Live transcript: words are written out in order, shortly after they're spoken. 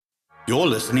You're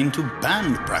listening to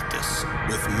Band Practice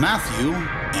with Matthew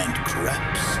and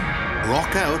Krebs.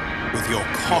 Rock out with your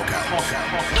cock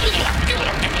out.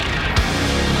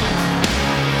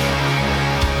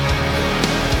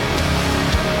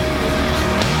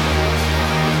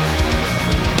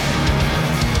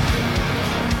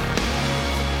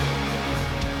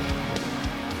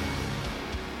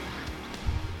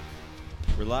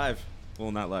 We're live.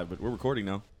 Well, not live, but we're recording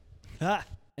now. Ah,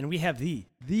 and we have the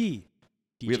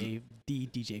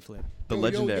DJ Flip. The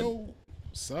legendary. Yo.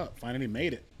 What's up? Finally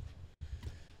made it.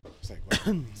 It's like, what,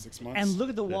 6 months? And look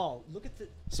at the wall. Look at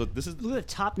So the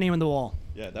top name on the wall.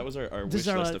 yeah, that was our This wish is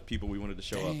our, list of people we wanted to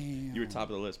show up. Damn. You were top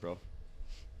of the list, bro.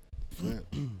 Flip,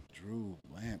 Drew,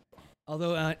 Lamp.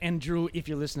 Although, and Drew, if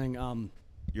you're listening,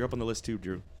 You're up on the list too,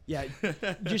 Drew. yeah,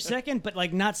 you're second, but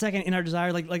like not second in our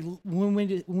desire. Like when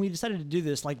we decided to do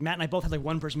this, like Matt and I both had like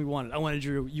one person we wanted. I wanted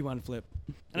Drew, you wanted Flip,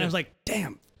 and I was like,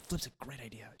 damn, Flip's a great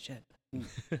idea. Shit.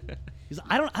 He's like,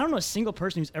 I don't know a single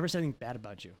person who's ever said anything bad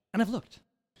about you, and I've looked.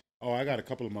 Oh, I got a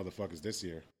couple of motherfuckers this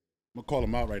year. I'm going to call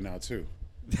them out right now, too.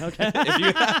 Okay.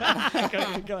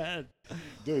 Go ahead.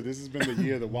 Dude, this has been the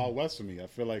year of the Wild West for me. I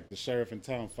feel like the sheriff in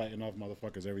town fighting off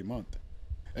motherfuckers every month.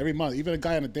 Every month. Even a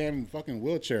guy in a damn fucking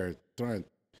wheelchair throwing,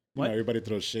 What? everybody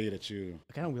throws shade at you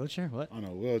A guy in a wheelchair? What? on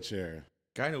a wheelchair.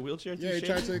 Guy in a wheelchair? Yeah, he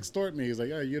tried to extort me. He's like,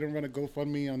 yeah, you don't run a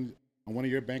GoFundMe on one of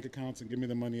your bank accounts and give me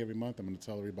the money every month. I'm going to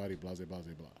tell everybody, blah, blah, blah,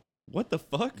 blah. What the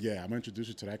fuck? Yeah, I'm going to introduce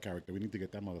you to that character. We need to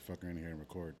get that motherfucker in here and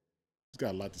record. He's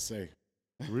got a lot to say.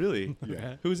 Really?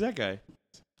 Yeah. Who's that guy?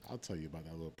 I'll tell you about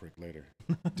that little prick later.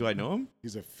 Do I know him?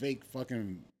 He's a fake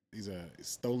fucking, he's a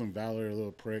stolen valor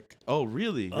little prick. Oh,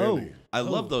 really? Oh. Really? I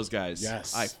love those guys.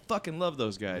 Yes. I fucking love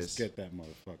those Let's guys. get that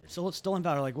motherfucker. So let's stolen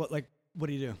valor. Like what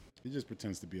do you do? He just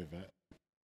pretends to be a vet.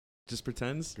 Just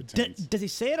pretends? Pretends. Does he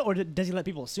say it or does he let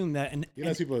people assume that? And He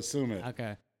lets people assume it.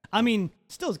 okay. I mean,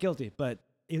 still is guilty, but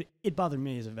it bothered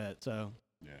me as a vet. So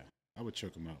Yeah. I would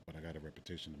choke him out, but I got a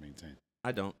reputation to maintain.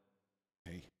 I don't.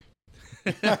 Hey.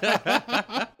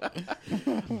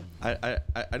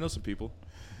 I know some people.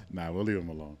 Nah, we'll leave him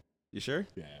alone. You sure?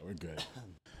 Yeah, we're good.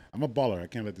 I'm a baller. I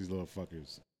can't let these little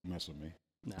fuckers mess with me.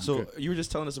 no. So good. you were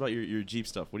just telling us about your Jeep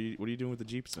stuff. What are you doing with the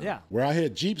Jeeps now? yeah. We're out here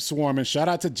Jeep swarming. Shout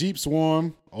out to Jeep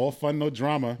Swarm. All fun, no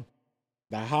drama.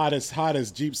 The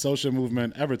hottest Jeep social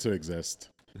movement ever to exist.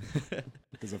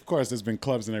 Because, of course, there's been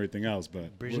clubs and everything else,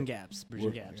 but... Bridging gaps.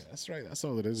 Bridging gaps. Yeah, that's right. That's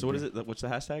all it is. So what is it? What's the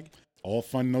hashtag? All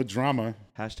fun, no drama.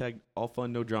 Hashtag all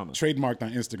fun, no drama. Trademarked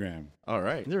on Instagram. All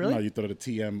right. Is it really? You throw the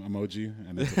TM emoji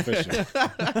and it's official. Is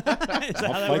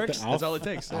that how that works? That's all it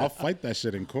takes. I'll fight that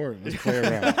shit in court. Let's play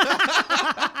around.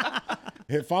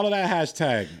 Follow that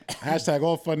hashtag. Hashtag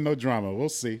all fun, no drama. We'll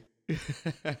see.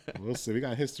 We'll see. We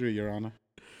got history, Your Honor.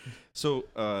 So,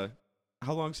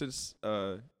 how long since?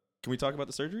 Can we talk about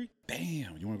the surgery?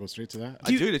 Damn. You want to go straight to that?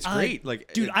 Dude, it's great.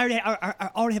 Dude, I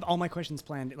already have all my questions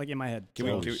planned, like in my head. Can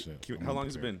we, Holy can we- shit. can we- I'm how long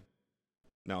has it unprepared. been?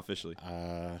 Now officially.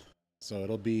 So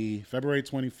it'll be February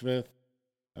 25th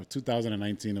of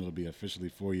 2019. It'll be officially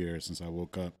 4 years since I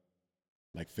woke up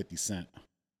like 50 Cent.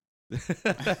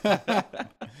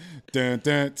 Dun,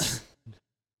 dun, tss.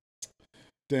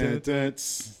 Dun, dun,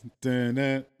 tss. Dun,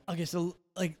 dun. Okay, so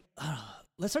like,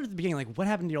 let's start at the beginning. Like, what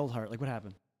happened to your old heart? Like, what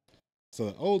happened? So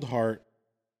the old heart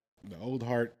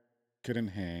couldn't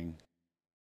hang.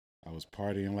 I was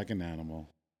partying like an animal.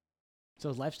 So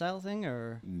it was a lifestyle thing,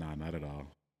 or Nah, not at all.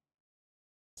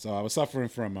 So I was suffering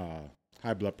from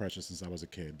high blood pressure since I was a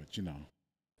kid, but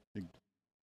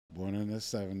born in the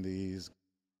 70s,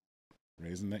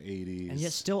 raised in the 80s. and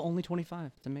yet still only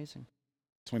 25. It's amazing.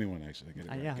 21 actually. Get it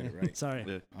right. Yeah. Get it right. Sorry.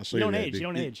 Yeah. I'll show You you. don't that, age. dude. You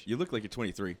don't age. You look like you're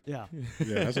 23. Yeah.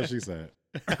 Yeah, that's what she said.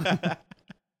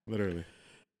 Literally.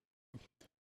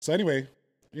 So anyway,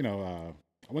 I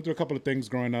went through a couple of things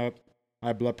growing up.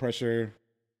 High blood pressure.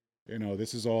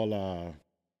 This is all a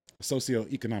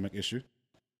socioeconomic issue.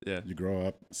 Yeah. You grow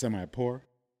up semi-poor,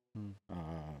 Hmm.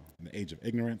 in the age of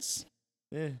ignorance,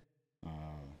 Yeah.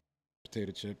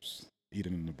 potato chips,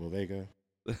 eating in the bodega.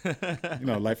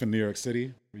 Life in New York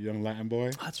City, a young Latin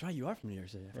boy. Oh, that's right. You are from New York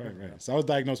City. I forgot. Right. So I was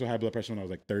diagnosed with high blood pressure when I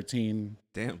was like 13.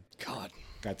 Damn. God.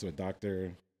 Got to a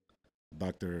doctor.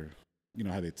 Doctor, you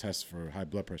know how they test for high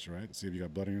blood pressure, right? See if you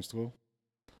got blood in your stool.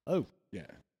 Oh. Yeah.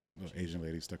 Little Asian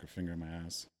lady stuck her finger in my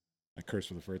ass. I cursed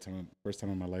for the first time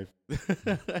in my life.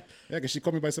 Yeah, because she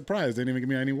caught me by surprise. They didn't even give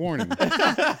me any warning.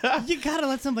 You gotta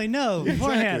let somebody know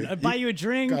beforehand. Exactly. I'd buy you a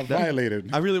drink. Got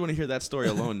violated. I really want to hear that story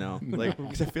alone now. Like,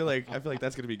 because I feel like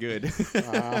that's gonna be good. So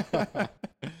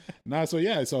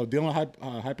dealing with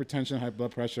hypertension, high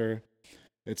blood pressure,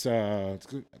 it's a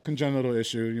congenital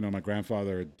issue. My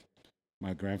grandfather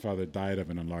died of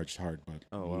an enlarged heart, but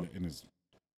Oh, wow.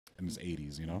 in his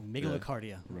 80s, you know?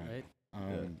 Megalocardia, right?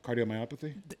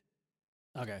 Cardiomyopathy?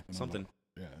 Okay. Something.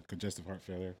 Yeah, congestive heart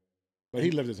failure. But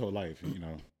he lived his whole life, you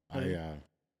know.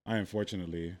 I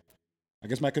unfortunately, I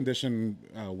guess my condition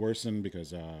worsened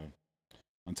because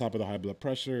on top of the high blood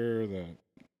pressure, the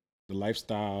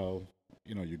lifestyle,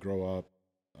 you know, you grow up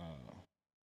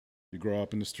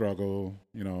in the struggle,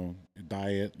 you know, your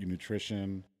diet, your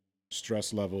nutrition,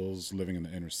 stress levels, living in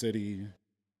the inner city,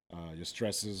 your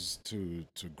stresses to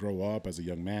grow up as a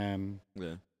young man.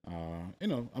 Yeah. You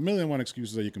know, a million and one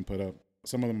excuses that you can put up.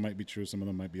 Some of them might be true, some of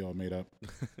them might be all made up.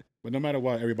 But no matter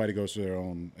what, everybody goes through their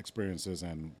own experiences,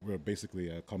 and we're basically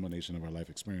a culmination of our life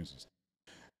experiences.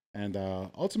 And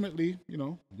ultimately, you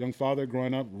know, young father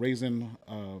growing up, raising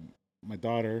my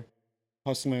daughter,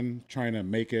 hustling, trying to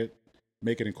make it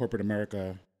in corporate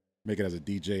America, make it as a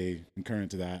DJ,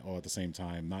 concurrent to that, all at the same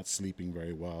time, not sleeping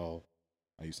very well.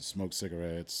 I used to smoke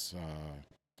cigarettes,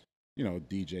 you know,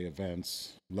 DJ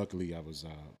events. Luckily, I was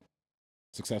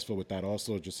successful with that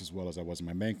also, just as well as I was in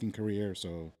my banking career.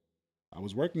 So I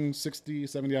was working 60,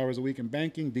 70 hours a week in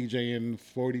banking, DJing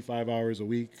 45 hours a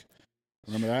week.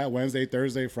 Remember that? Wednesday,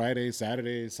 Thursday, Friday,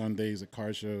 Saturday, Sundays at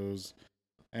car shows.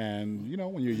 And, you know,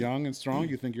 when you're young and strong,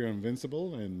 you think you're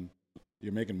invincible and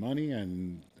you're making money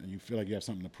and you feel like you have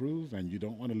something to prove and you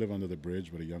don't want to live under the bridge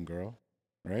with a young girl,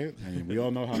 right? And we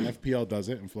all know how FPL does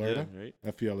it in Florida. Yeah, right.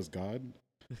 FPL is God.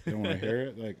 They don't want to hear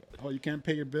it. Like, oh, you can't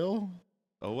pay your bill?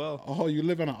 Oh, well. Oh, you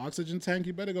live on an oxygen tank?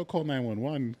 You better go call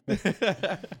 911.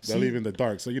 They'll leave in the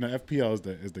dark. So, you know, FPL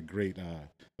is the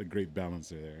great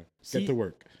balancer there. Get to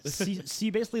work. So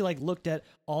you basically like looked at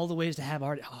all the ways to have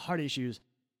heart issues,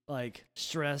 like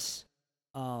stress,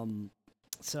 some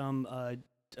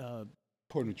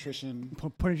poor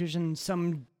nutrition,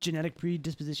 some genetic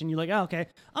predisposition. You're like, oh, okay,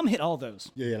 I'm gonna hit all those.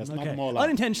 Yeah, let's knock them all out.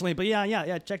 Unintentionally, but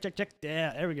yeah, check.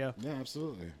 Yeah, there we go. Yeah,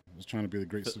 absolutely. I was trying to be the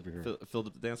great superhero. Filled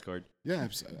up the dance card. Yeah,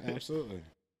 absolutely.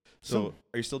 So,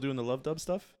 are you still doing the Love Dub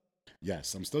stuff?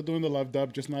 Yes, I'm still doing the Love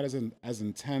Dub, just not as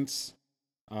intense.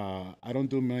 I don't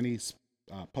do many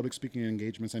public speaking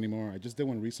engagements anymore. I just did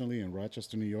one recently in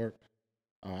Rochester, New York.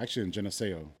 Actually in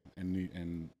Geneseo,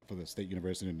 and for the State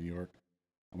University of New York.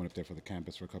 I went up there for the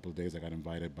campus for a couple of days. I got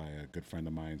invited by a good friend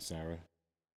of mine, Sarah.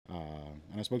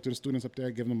 And I spoke to the students up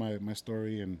there, gave them my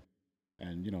story and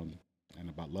you know, and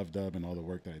about Love Dub and all the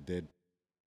work that I did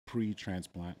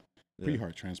pre-transplant,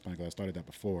 pre-heart transplant, because I started that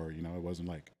before, you know. It wasn't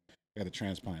like I had a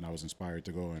transplant and I was inspired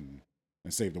to go and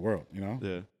save the world, you know?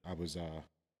 Yeah. I was,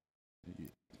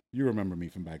 you remember me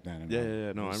from back then.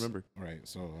 Yeah. No, I remember. Right.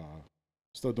 So,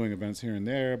 still doing events here and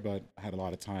there, but I had a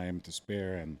lot of time to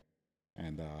spare and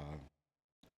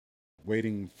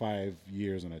waiting 5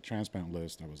 years on a transplant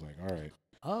list, I was like, all right.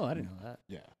 Oh, I didn't know that.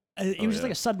 Yeah. It was just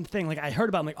like a sudden thing. Like I heard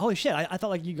about it, I'm like, holy shit, I thought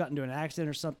like you got into an accident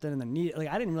or something and then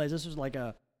I didn't realize this was like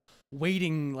a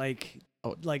waiting like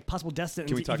possible death sentence.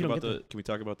 Can we talk about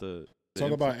the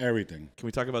Talk about everything. Can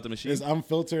we talk about the machine? It's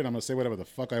unfiltered. I'm gonna say whatever the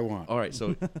fuck I want. All right,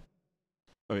 so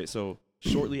so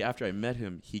shortly after I met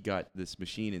him, he got this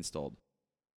machine installed.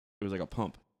 It was like a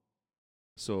pump.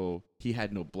 So he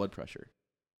had no blood pressure.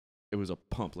 It was a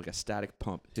pump, like a static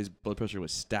pump. His blood pressure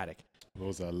was static. It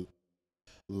was a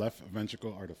left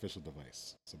ventricle artificial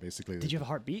device. So basically, did you have a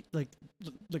heartbeat, like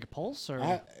a pulse,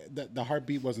 or the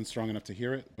heartbeat wasn't strong enough to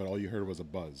hear it, but all you heard was a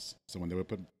buzz. So when they would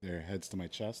put their heads to my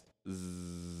chest,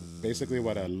 basically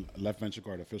what a left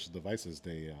ventricle artificial device is,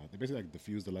 they basically like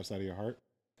diffuse the left side of your heart.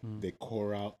 They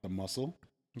core out the muscle,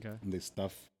 and they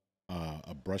stuff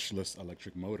a brushless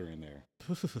electric motor in there,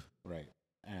 right?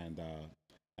 And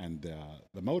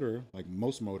the motor, like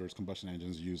most motors, combustion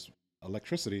engines use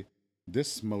electricity.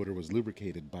 This motor was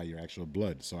lubricated by your actual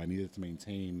blood, so I needed to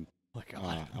maintain. Oh my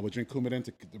God. I would drink Coumadin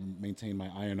to maintain my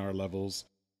INR levels,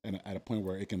 and at a point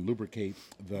where it can lubricate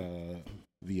the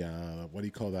what do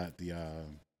you call that?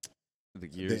 The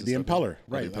gears, the impeller,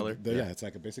 right? The impeller? Yeah, it's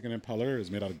like basically an impeller.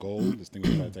 It's made out of gold. This thing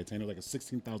was made out of titanium, like a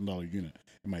 $16,000 unit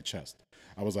in my chest.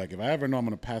 I was like, if I ever know I'm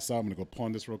gonna pass out, I'm gonna go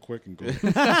pawn this real quick and go.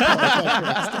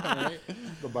 Right?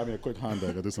 Go buy me a quick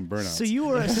Honda. Go do some burnouts. So you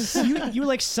were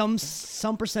like some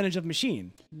percentage of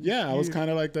machine. Yeah, I was kind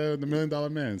of like the $1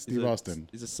 Million Man, Steve Austin.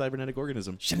 He's a cybernetic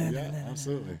organism. Yeah,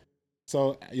 absolutely.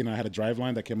 So I had a drive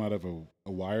line that came out of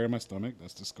a wire in my stomach.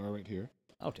 That's the scar right here.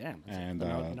 Oh damn! And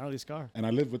gnarly scar. And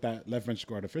I lived with that left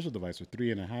ventricle artificial device for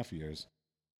 3.5 years,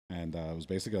 and it was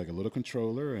basically like a little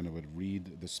controller, and it would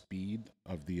read the speed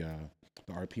of the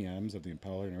RPMs of the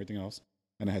impeller and everything else.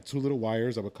 And I had 2 little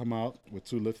wires that would come out with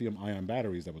 2 lithium-ion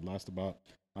batteries that would last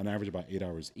on average about 8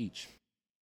 hours each,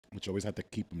 which always had to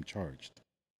keep them charged.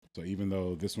 So even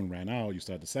though this one ran out, you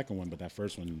still had the second one, but that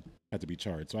first one had to be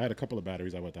charged. So I had a couple of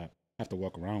batteries I would have to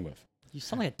walk around with. You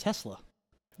sound like a Tesla.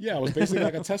 Yeah, it was basically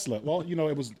like a Tesla. Well,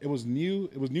 it was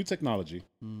new technology.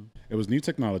 It was new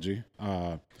technology.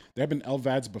 There had been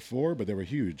LVADs before, but they were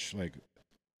huge. Like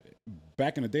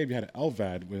back in the day, if you had an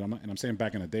LVAD, and I'm saying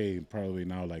back in the day, probably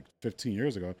now like 15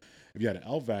 years ago, if you had an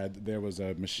LVAD, there was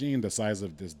a machine the size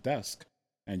of this desk,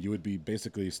 and you would be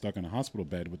basically stuck in a hospital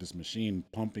bed with this machine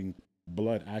pumping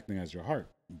blood, acting as your heart,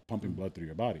 pumping blood through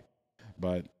your body.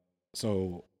 But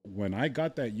so when I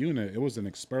got that unit, it was an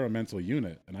experimental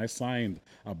unit, and I signed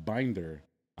a binder.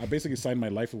 I basically signed my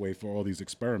life away for all these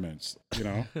experiments, The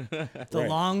Right.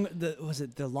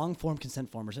 the long form consent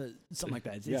form or something like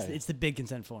that. It's the big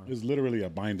consent form. It was literally a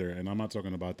binder, and I'm not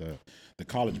talking about the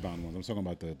college bound ones. I'm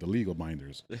talking about the legal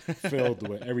binders, filled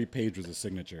with every page was a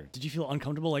signature. Did you feel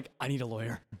uncomfortable? Like, I need a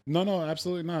lawyer. No,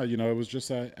 absolutely not. It was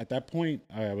just at that point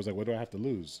I was like, what do I have to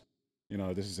lose?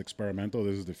 This is experimental.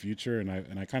 This is the future,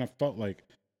 and I kind of felt like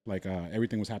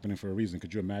everything was happening for a reason.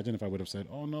 Could you imagine if I would have said,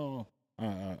 oh no,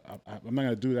 I'm not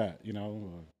gonna do that?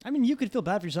 I mean, you could feel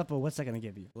bad for yourself, but what's that going to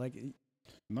give you? Like,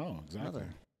 No, exactly,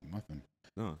 nothing.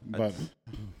 No, But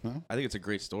I think it's a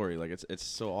great story. Like it's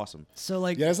so awesome. so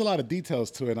like, yeah, there's a lot of details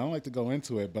to it. I don't like to go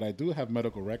into it, but I do have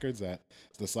medical records that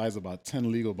it's the size of about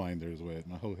 10 legal binders with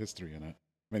my whole history in it.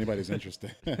 If anybody's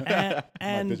interested, I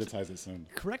and might digitize it soon.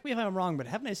 correct me if I'm wrong, but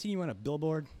haven't I seen you on a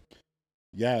billboard?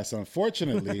 Yes,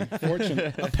 unfortunately,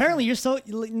 Apparently, you're so.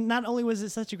 Not only was it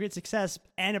such a great success,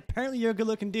 and apparently you're a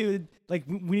good-looking dude. Like,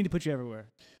 we need to put you everywhere.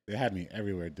 they had me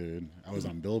everywhere, dude. I was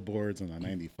on billboards on the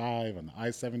 95, on the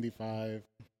I-75,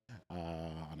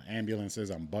 on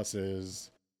ambulances, on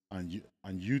buses, on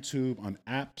YouTube, on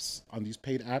apps, on these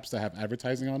paid apps that have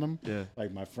advertising on them. Yeah.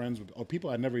 Like my friends or people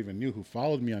I never even knew who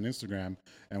followed me on Instagram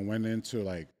and went into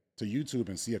to YouTube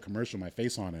and see a commercial, my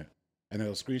face on it, and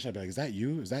they'll screenshot, be like, "Is that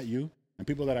you? Is that you?" And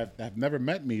people that have never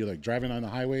met me, like driving on the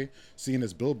highway, seeing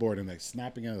this billboard and like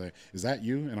snapping it, like, "Is that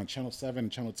you?" And on Channel 7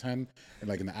 and Channel 10, and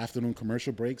like in the afternoon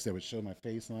commercial breaks, they would show my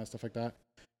face and all that stuff like that.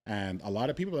 And a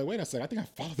lot of people were like, "Wait a second, I think I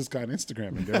follow this guy on Instagram."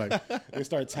 And they're like, they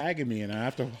start tagging me, and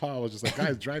after a while, I was just like,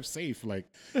 "Guys, drive safe!" Like,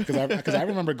 because I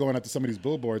remember going up to some of these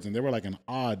billboards, and they were like in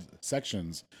odd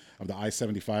sections of the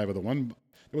I-75 or the one.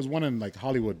 There was one in like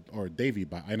Hollywood or Davie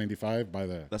by I-95 by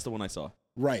the That's the one I saw.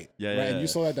 right. Yeah, right. yeah, And yeah. you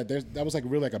saw that was like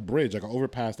really like a bridge, like an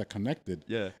overpass that connected.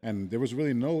 Yeah. And there was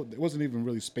really there wasn't even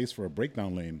really space for a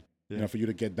breakdown lane, for you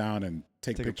to get down and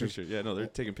take Take a pictures. picture. Yeah, no, they're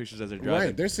taking pictures as they're driving.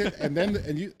 Right, they're sitting,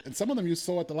 and some of them you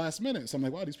saw at the last minute. So I'm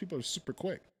like, wow, these people are super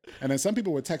quick. And then some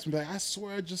people would text me like, I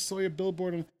swear I just saw your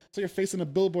billboard and saw your face in a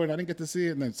billboard and I didn't get to see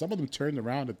it. And then some of them turned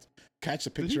around to catch the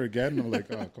picture again. And I'm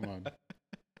like, oh, come on.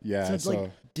 Yeah. So, it's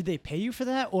like, did they pay you for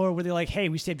that, or were they like, "Hey,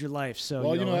 we saved your life"? So,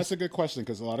 well, that's a good question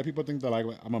because a lot of people think that like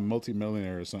I'm a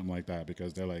multimillionaire or something like that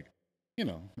because they're like,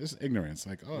 this is ignorance.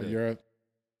 Like, oh, you're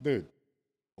dude.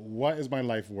 What is my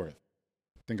life worth?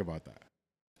 Think about that.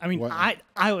 I mean, What-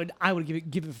 I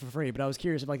would give it for free, but I was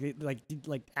curious if they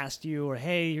did, asked you or,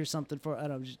 "Hey, here's something for." I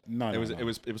don't know. Just, No, It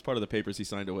was part of the papers he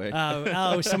signed away.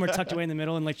 somewhere tucked away in the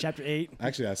middle in like chapter 8.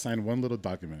 Actually, I signed one little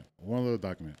document.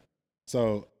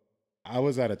 So I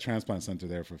was at a transplant center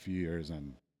there for a few years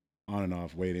and on and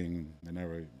off waiting. They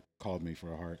never called me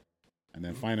for a heart. And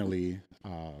then finally,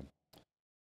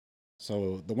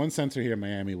 so the one center here in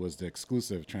Miami was the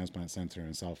exclusive transplant center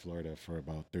in South Florida for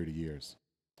about 30 years.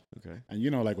 Okay.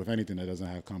 And like with anything that doesn't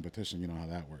have competition, you know how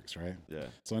that works, right? Yeah.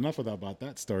 So enough about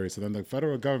that story. So then the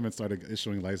federal government started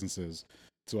issuing licenses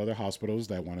to other hospitals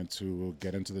that wanted to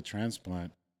get into the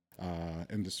transplant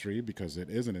industry because it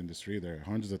is an industry. There are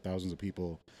hundreds of thousands of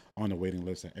people on the waiting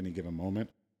list at any given moment.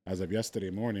 As of yesterday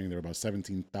morning, there were about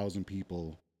 17,000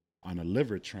 people on a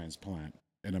liver transplant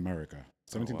in America.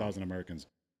 17,000 Americans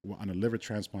were on a liver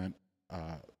transplant,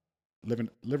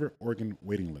 liver organ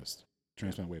waiting list,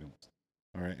 transplant waiting list.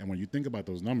 All right. And when you think about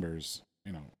those numbers,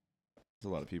 It's a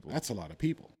lot of people. that's a lot of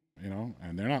people,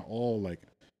 and they're not all like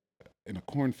in a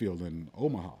cornfield in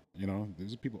Omaha,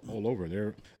 there's people all over.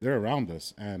 They're around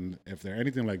us. And if they're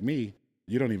anything like me,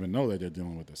 you don't even know that they're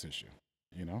dealing with this issue,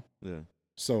 Yeah.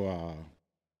 So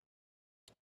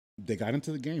they got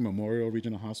into the game. Memorial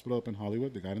Regional Hospital up in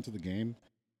Hollywood, they got into the game.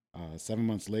 7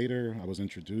 months later, I was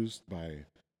introduced by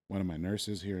one of my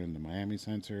nurses here in the Miami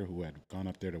Center who had gone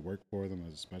up there to work for them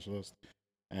as a specialist.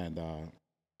 And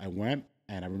I went,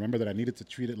 and I remember that I needed to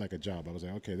treat it like a job. I was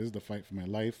like, okay, this is the fight for my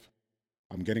life.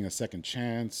 I'm getting a second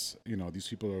chance. These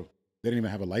people they didn't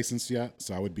even have a license yet.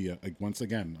 So I would be, once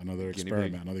again, another Guinea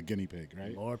experiment, pig. another guinea pig,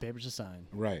 right? More papers to sign.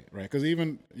 Right. Because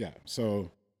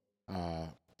so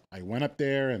I went up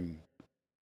there and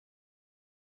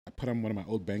I put on one of my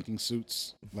old banking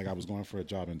suits like I was going for a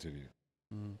job interview.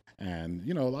 And,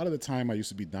 a lot of the time I used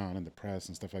to be down and depressed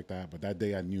and stuff like that. But that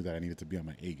day I knew that I needed to be on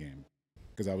my A game.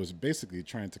 because I was basically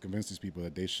trying to convince these people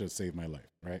that they should save my life,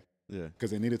 right? Yeah.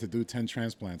 Because they needed to do 10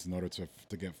 transplants in order to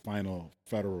get final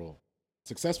federal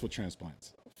successful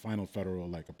transplants, final federal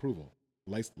like approval,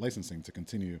 licensing to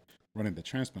continue running the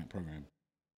transplant program.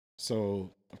 So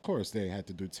of course they had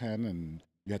to do 10, and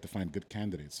you had to find good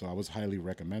candidates. So I was highly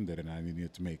recommended, and I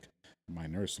needed to make my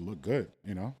nurse look good,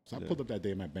 you know? So I pulled up that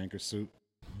day in my banker suit,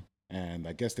 and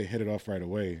I guess they hit it off right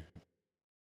away.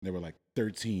 There were like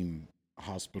 13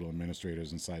 hospital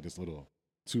administrators inside this little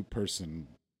 2-person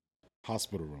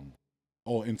hospital room,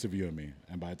 all interviewing me.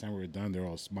 And by the time we were done, they're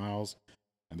all smiles,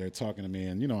 and they're talking to me.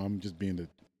 And, you know, I'm just being the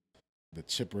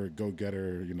chipper,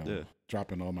 go-getter, you know,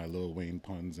 dropping all my Lil Wayne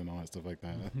puns and all that stuff like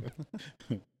that.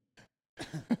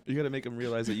 You got to make them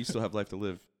realize that you still have life to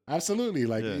live. Absolutely.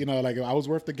 Like, you know, like I was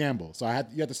worth the gamble. So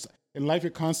you had to, in life,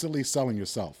 you're constantly selling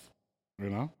yourself, you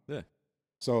know? Yeah.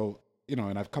 So, you know,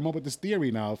 and I've come up with this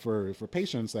theory now for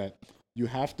patients that you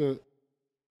have to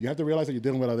realize that you're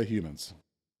dealing with other humans.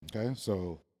 Okay.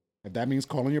 So if that means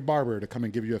calling your barber to come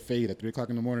and give you a fade at 3:00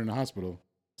 in the morning in the hospital,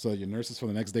 so that your nurses for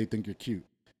the next day think you're cute.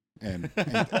 And you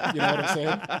know what I'm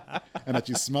saying? And that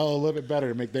you smell a little bit better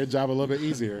to make their job a little bit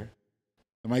easier.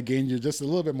 It might gain you just a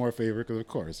little bit more favor because, of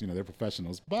course, you know, they're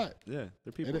professionals. But yeah,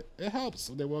 they're people. It helps.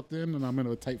 So they walked in, and I'm in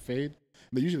a tight fade.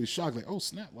 They're usually shocked, like, oh,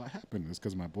 snap, what happened? It's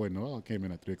because my boy Noel came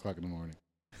in at 3:00 in the morning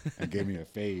and gave me a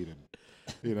fade. And,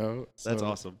 you know. So, that's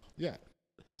awesome. Yeah.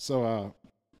 So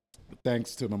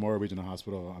thanks to Memorial Regional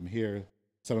Hospital, I'm here.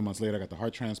 7 months later, I got the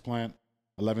heart transplant.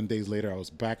 11 days later, I was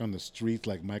back on the streets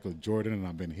like Michael Jordan, and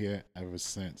I've been here ever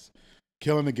since.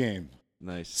 Killing the game.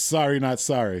 Nice. Sorry, not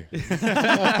sorry.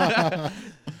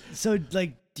 So,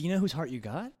 like, do you know whose heart you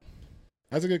got?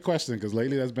 That's a good question, because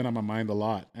lately that's been on my mind a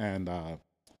lot. And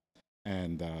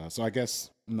so I guess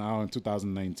now in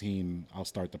 2019, I'll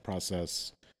start the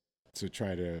process to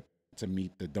try to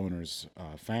meet the donor's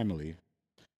family.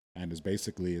 And it's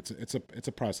basically, it's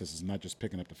a process. It's not just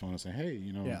picking up the phone and saying, hey,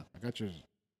 you know, I got your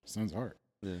son's heart.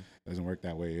 Yeah. It doesn't work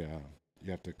that way.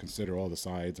 You have to consider all the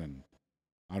sides, and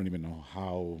I don't even know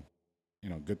how, you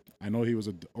know, good. I know he was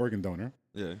an organ donor.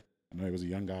 Yeah. I know he was a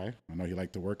young guy. I know he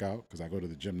liked to work out, because I go to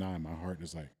the gym now and my heart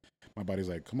is like, my body's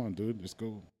like, come on, dude, just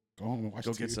go home and watch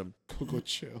Go TV. get some. Go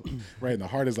chill. Right. And the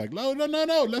heart is like, no,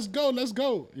 let's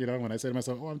go. You know, when I say to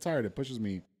myself, oh, I'm tired, it pushes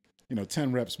me, you know,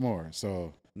 10 reps more.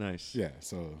 So nice. Yeah.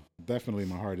 So definitely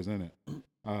my heart is in it.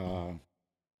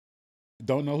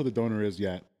 Don't know who the donor is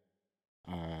yet.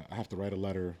 I have to write a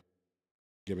letter,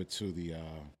 give it to the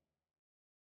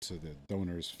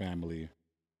donor's family,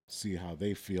 see how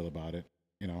they feel about it.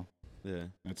 You know, yeah,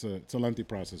 it's a lengthy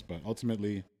process, but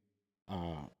ultimately,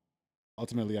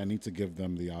 I need to give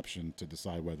them the option to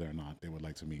decide whether or not they would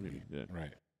like to meet me. Yeah.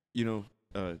 Right. You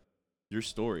know, your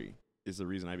story is the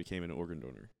reason I became an organ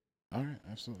donor. All right,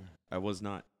 absolutely. I was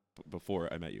not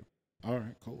before I met you. All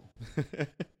right, cool.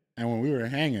 And when we were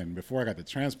hanging before I got the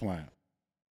transplant,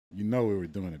 you know we were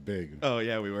doing it big. Oh,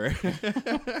 yeah, we were.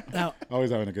 Now,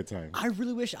 always having a good time. I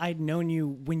really wish I'd known you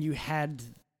when you had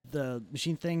the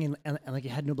machine thing and like you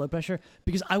had no blood pressure,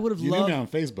 because I would have loved... You knew me on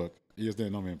Facebook. You just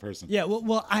didn't know me in person. Yeah,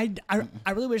 well, I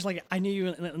really wish like I knew you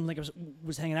and like I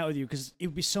was hanging out with you, because it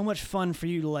would be so much fun for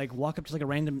you to like walk up to like a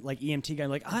random like EMT guy,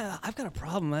 like I've got a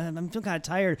problem. I'm feeling kind of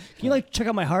tired. Can you like check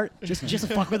out my heart just to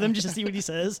fuck with him, just to see what he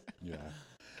says? Yeah.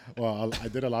 Well, I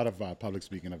did a lot of public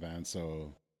speaking events,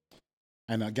 so.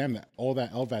 And again, all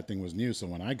that LVAD thing was new. So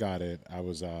when I got it, I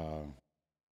was one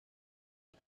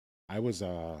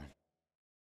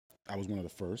of the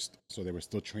first. So they were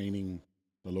still training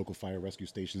the local fire rescue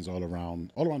stations all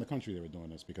around the country. They were doing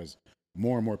this because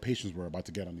more and more patients were about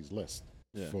to get on these lists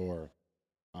for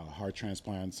heart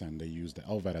transplants, and they used the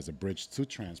LVAD as a bridge to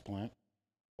transplant.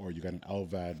 Or you got an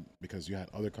LVAD because you had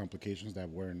other complications that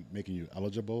weren't making you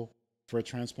eligible for a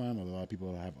transplant. A lot of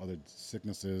people have other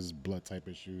sicknesses, blood type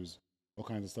issues, all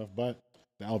kinds of stuff, but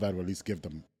the LVAD would at least give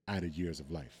them added years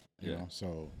of life, you know?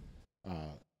 So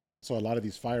a lot of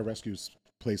these fire rescue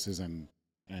places and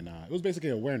it was basically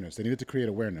awareness. They needed to create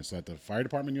awareness so that the fire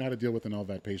department knew how to deal with an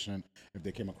LVAD patient if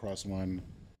they came across one.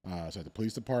 So that the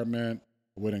police department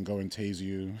wouldn't go and tase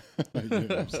you. You know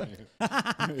what I'm saying?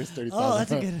 It's 30,000. Oh,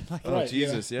 that's a good... Like, oh,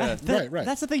 Jesus, yeah. Right.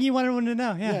 That's the thing you want everyone to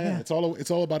know. Yeah. It's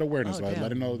all about awareness. Right? Let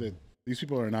them know that these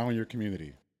people are now in your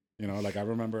community. You know, like I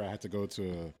remember I had to go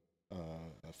to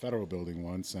a federal building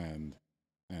once, and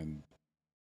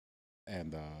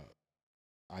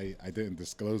I didn't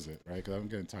disclose it, right? Because I'm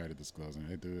getting tired of disclosing.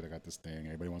 Hey, dude, I got this thing.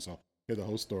 Everybody wants to hear the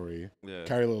whole story. Yeah.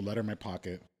 Carry a little letter in my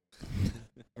pocket,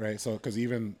 right? So, because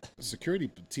even security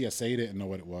TSA didn't know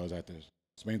what it was. I had to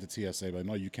explain to TSA, but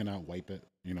no, you cannot wipe it.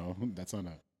 You know, that's on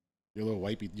your little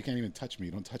wipey. You can't even touch me.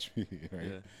 Don't touch me,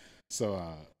 right? Yeah. So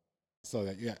so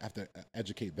that you have to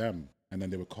educate them, and then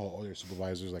they would call all their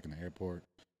supervisors, like in the airport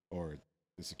or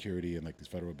the security in like these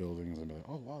federal buildings, and be like,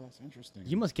 "Oh wow, that's interesting."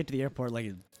 You must get to the airport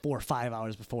like 4 or 5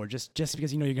 hours before, just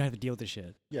because you know you're gonna have to deal with this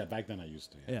shit. Yeah, back then I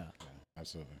used to. Yeah.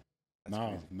 Absolutely. That's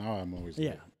crazy. Now I'm always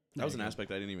Yeah. late. That was an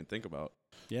aspect I didn't even think about.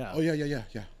 Yeah. Oh yeah.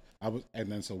 I was,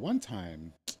 and then so one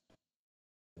time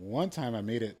I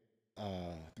made it.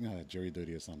 I think I had jury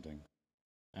duty or something,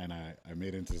 and I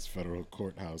made it into this federal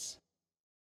courthouse.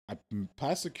 I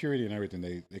passed security and everything.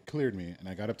 They cleared me, and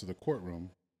I got up to the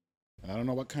courtroom. And I don't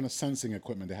know what kind of sensing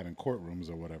equipment they have in courtrooms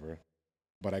or whatever,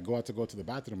 but I go out to go to the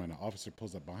bathroom, and the officer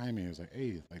pulls up behind me. He was like,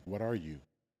 "Hey, like, what are you?"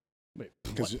 Wait,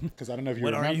 Because I don't know if you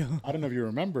What are remember. you? I don't know if you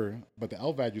remember, but the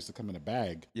LVAD used to come in a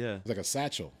bag. Yeah. It's like a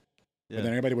satchel. Yeah. And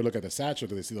then everybody would look at the satchel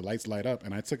because they see the lights light up.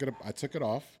 And I took it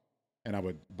off, and I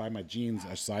would buy my jeans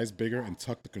a size bigger and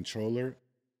tuck the controller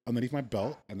underneath my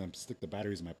belt, and then stick the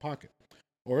batteries in my pocket.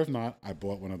 Or if not, I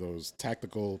bought one of those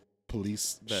tactical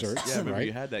police Vest. shirts. Yeah, I remember right?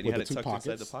 you had that. With You had the it two tucked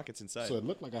inside the pockets. pockets inside. So it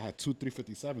looked like I had 2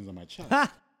 357s on my chest.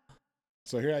 Ha!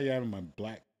 So here I am in my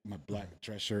black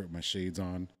dress shirt, with my shades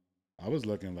on. I was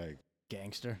looking like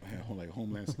Gangster. like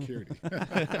Homeland Security.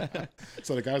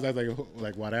 So the guy was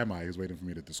like, what am I? He was waiting for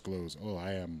me to disclose. Oh,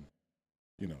 I am,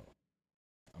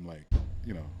 I'm like,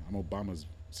 I'm Obama's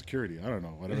security. I don't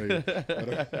know. Whatever.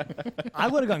 I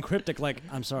would have gone cryptic, like,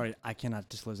 I'm sorry, I cannot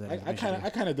disclose that. I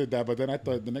information kind of did that, but then I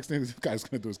thought the next thing this guy's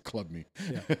gonna do is club me.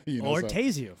 Yeah. Or so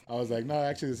tase you. I was like, no,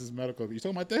 actually, this is medical. You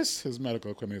talking about this? His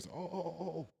medical equipment. He's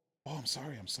oh, I'm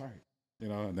sorry.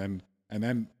 And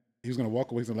then he was gonna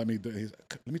walk away. He's gonna let me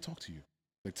talk to you.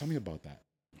 Like, tell me about that.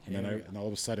 And then and all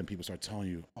of a sudden, people start telling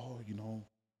you, oh,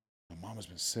 my mom has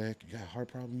been sick. You got heart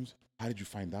problems. How did you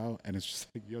find out? And it's just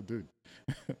like, yo, dude,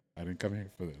 I didn't come here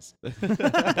for this.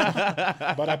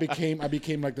 But I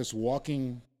became like this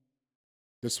walking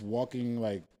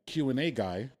like Q&A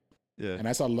guy. Yeah. And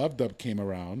that's how Love Dub came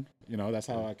around. That's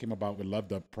how I came about with Love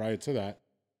Dub. Prior to that,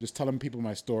 just telling people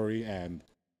my story. And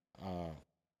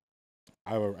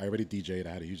I already DJ'd.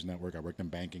 I had a huge network. I worked in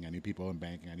banking. I knew people in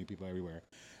banking. I knew people everywhere.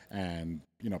 And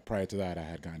prior to that, I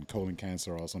had gotten colon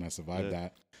cancer also, and I survived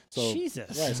that. So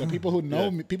Jesus. right. So people who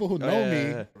know me,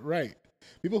 right?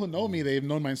 People who know me, they've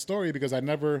known my story because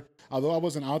although I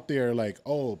wasn't out there like,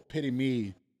 oh, pity me. You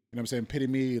know what I'm saying? Pity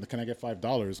me. Can I get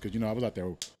 $5? Because I was out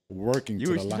there working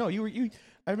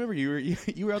I remember you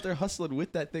were out there hustling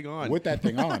with that thing on. with that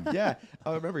thing on. Yeah,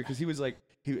 I remember because he was like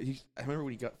I remember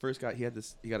when he got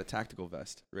a tactical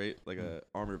vest, right, like a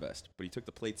armor vest, but he took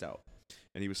the plates out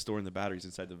and he was storing the batteries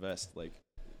inside the vest, like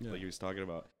he was talking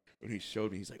about. When he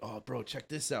showed me, he's like, "Oh, bro, check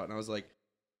this out," and I was like,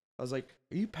 "Are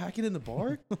you packing in the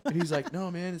bar?" And he's like,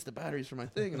 "No, man, it's the batteries for my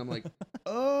thing," and I'm like,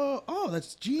 "Oh,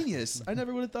 that's genius! I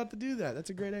never would have thought to do that. That's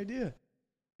a great idea."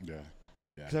 Yeah.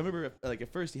 Because I remember, like,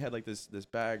 at first he had like this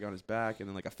bag on his back and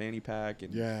then like a fanny pack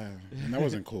and And that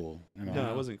wasn't cool.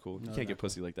 No, it wasn't cool. No, You can't get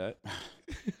pussy like that.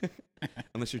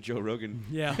 Unless you're Joe Rogan.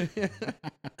 Yeah.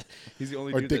 He's the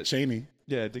only Or dude Dick Cheney.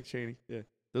 Yeah, Dick Cheney. Yeah.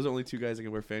 Those are only two guys that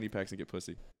can wear fanny packs and get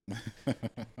pussy. I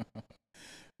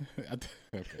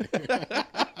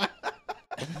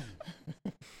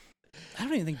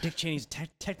don't even think Dick Cheney's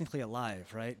technically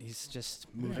alive, right? He's just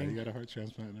Yeah, moving. he got a heart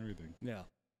transplant and everything. Yeah.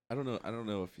 I don't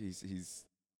know if he's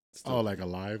Oh, like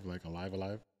alive?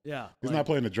 Yeah. He's like- not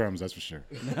playing the drums, that's for sure.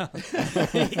 No.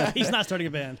 He's not starting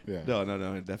a band. Yeah. No,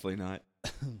 definitely not.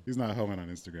 He's not homing on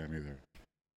Instagram either.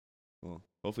 Well,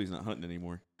 hopefully he's not hunting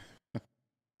anymore.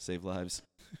 Save lives.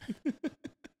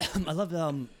 I love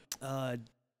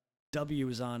W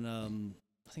was on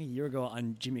I think a year ago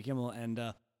on Jimmy Kimmel, and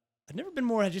I've never been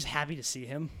more just happy to see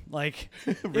him. Like,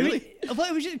 Really? It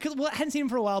was just cause, I hadn't seen him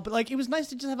for a while, but like it was nice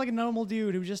to just have like a normal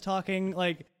dude who was just talking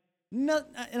like. Not,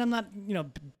 and I'm not,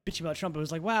 bitching about Trump. It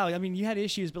was like, wow, I mean, you had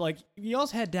issues, but like, you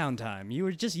also had downtime. You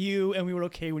were just you, and we were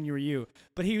okay when you were you.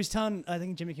 But he was telling, I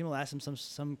think Jimmy Kimmel asked him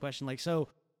some question like, so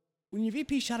when your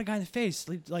VP shot a guy in the face,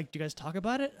 like, do you guys talk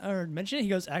about it or mention it? He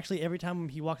goes, actually, every time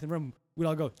he walked in the room, we'd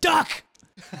all go, duck!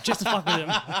 Just to fuck with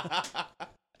him.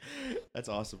 That's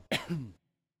awesome. Oh,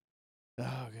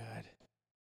 God.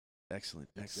 Excellent.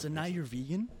 So now you're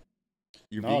vegan?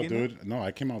 You're No, vegan? dude. No,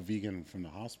 I came out vegan from the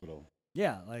hospital.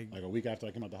 Yeah, like Like a week after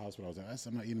I came out the hospital, I was like,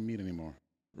 I'm not eating meat anymore.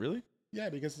 Really? Yeah,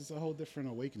 because it's a whole different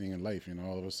awakening in life,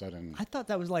 all of a sudden. I thought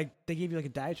that was like they gave you like a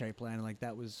dietary plan, and like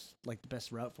that was like the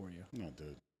best route for you. No,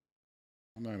 dude.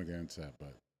 I'm not going to get into that,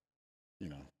 but,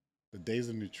 the days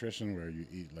of nutrition where you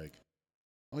eat like,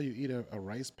 you eat a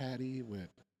rice patty with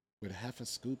half a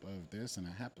scoop of this and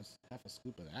half a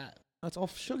scoop of that. That's all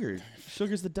sugar.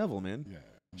 Sugar's the devil, man. Yeah.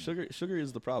 Sugar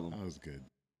is the problem. That was good.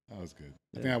 I Yeah.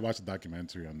 think I watched a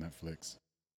documentary on Netflix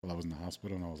while I was in the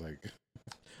hospital, and I was like,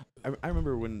 I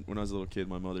remember when I was a little kid,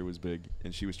 my mother was big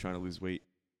and she was trying to lose weight,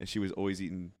 and she was always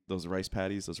eating those rice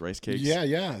patties, those rice cakes.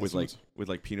 Yeah. With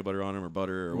like peanut butter on them or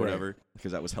butter or Right. whatever,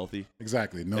 because that was healthy.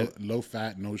 Exactly. No, low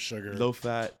fat, no sugar. Low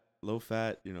fat.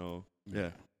 You know.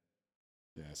 Yeah.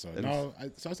 Yeah. So And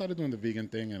I started doing the vegan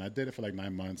thing, and I did it for like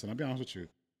 9 months. And I'll be honest with you,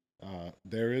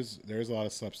 there is a lot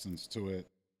of substance to it.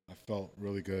 I felt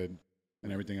really good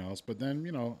and everything else. But then,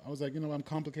 I was like, I'm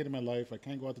complicating my life. I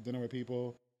can't go out to dinner with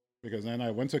people, because then I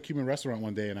went to a Cuban restaurant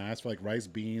one day and I asked for like rice,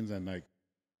 beans, and like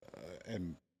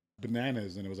and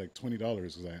bananas, and it was like $20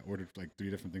 because I ordered like 3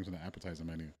 different things on the appetizer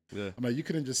menu. Yeah. I'm like, you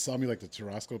couldn't just sell me like the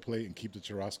churrasco plate and keep the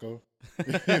churrasco.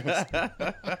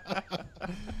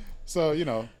 So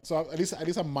at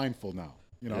least I'm mindful now.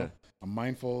 Yeah. I'm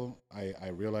mindful. I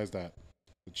realized that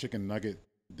the chicken nugget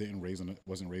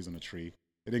wasn't raised on a tree.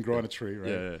 It didn't grow on a tree,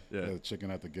 right? Yeah. The chicken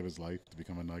had to give his life to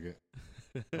become a nugget.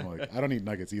 I'm like, I don't eat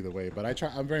nuggets either way, but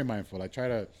I'm very mindful.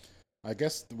 I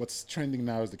guess what's trending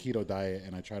now is the keto diet,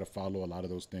 and I try to follow a lot of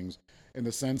those things in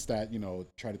the sense that,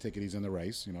 try to take it easy on the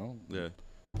rice, Yeah.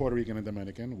 Puerto Rican and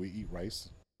Dominican, we eat rice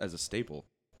As a staple.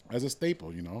 as a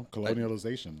staple,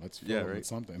 colonialization. Let's fill it with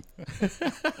something.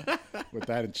 With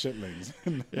that and chitlings.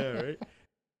 Yeah, right.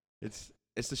 It's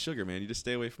the sugar, man. You just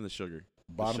stay away from the sugar.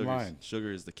 Bottom line.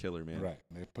 Sugar is the killer, man. Right.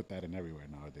 They put that in everywhere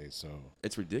nowadays, so.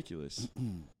 It's ridiculous.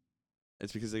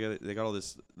 It's because they got all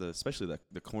this, especially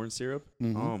the corn syrup.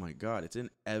 Mhm. Oh my God, it's in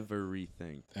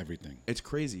everything. Everything. It's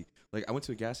crazy. Like, I went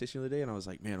to a gas station the other day and I was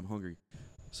like, man, I'm hungry.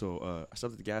 So I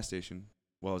stopped at the gas station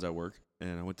while I was at work,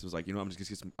 and I was like, I'll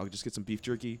just get some beef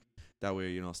jerky. That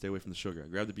way, I'll stay away from the sugar. I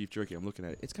grabbed the beef jerky. I'm looking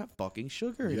at it. It's got fucking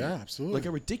sugar in it. Yeah, absolutely. Like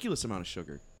a ridiculous amount of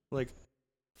sugar. Like,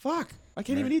 fuck, I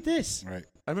can't even eat this. Right.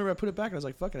 I remember I put it back and I was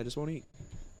like, fuck it, I just won't eat.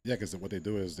 Yeah, because what they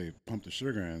do is they pump the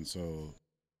sugar in, so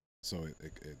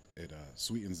it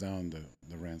sweetens down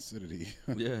the rancidity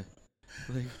Yeah.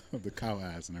 Like, of the cow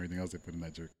ass and everything else they put in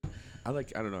that jerky. I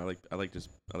don't know. I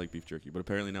like beef jerky, but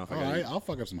apparently now if I'll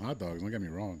fuck up some hot dogs. Don't get me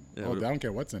wrong. Yeah, I don't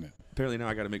care what's in it. apparently now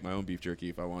I got to make my own beef jerky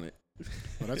if I want it.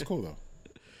 Well, that's cool though.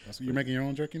 You're making your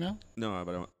own jerky now? No,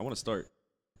 but I want to start.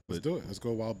 Let's do it. Let's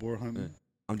go wild boar hunting. Yeah.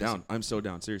 I'm down. I'm so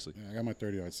down. Seriously, Yeah, I got my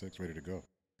 30-06 ready to go.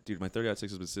 dude. My 30-06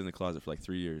 has been sitting in the closet for like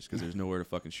 3 years because there's nowhere to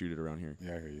fucking shoot it around here.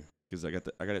 Yeah, I hear you. Because I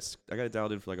got it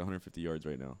dialed in for like 150 yards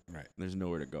right now. Right. And there's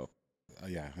nowhere to go.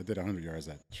 Yeah, I did 100 yards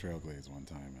at Trailblaze one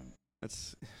time, and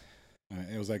That's.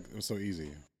 it was so easy.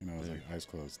 It was Yeah. like eyes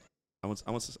closed.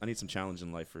 I need some challenge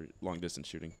in life for long distance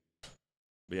shooting.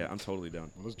 But yeah, I'm totally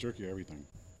down. Well, let's jerky everything.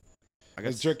 I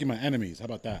Let's got. jerky my enemies. How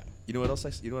about that? You know what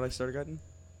else? You know what I started getting?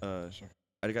 Sure.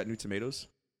 I got new tomatoes.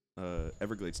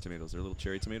 Everglades tomatoes. They're little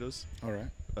cherry tomatoes. All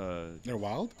right. They're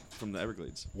wild? From the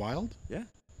Everglades. Wild? Yeah.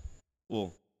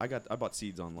 Well, I bought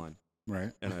seeds online,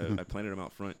 Right. and I planted them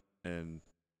out front, and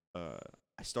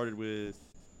I started with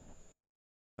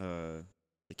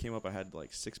it came up. I had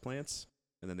like 6 plants,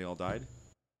 and then they all died.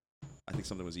 I think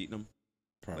something was eating them.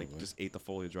 Probably. Like just ate the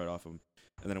foliage right off them.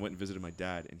 And then I went and visited my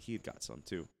dad, and he had got some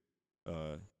too.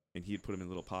 And he had put them in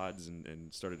little pods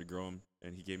and started to grow them.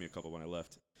 And he gave me a couple when I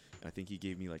left. And I think he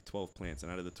gave me like 12 plants.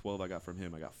 And out of the 12 I got from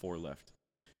him, I got 4 left.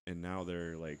 And now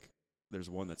they're like, there's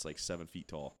one that's like 7 feet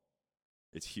tall.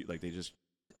 It's huge. Like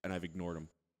and I've ignored them.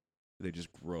 They just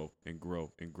grow and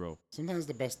grow and grow. Sometimes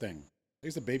the best thing. I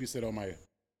used to babysit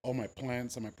all my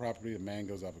plants on my property: the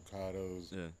mangoes,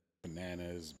 avocados, Yeah.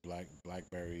 bananas,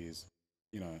 blackberries.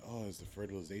 Is the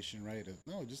fertilization right?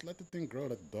 No, just let the thing grow.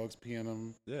 Let the dogs pee in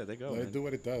them. Yeah, they go. Let Man. it do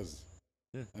what it does.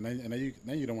 Yeah. And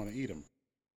then you don't want to eat them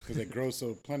because they grow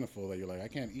so plentiful that you're like, I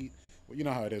can't eat. Well, you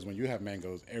know how it is when you have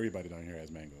mangoes. Everybody down here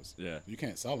has mangoes. Yeah. You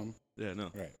can't sell them. Yeah,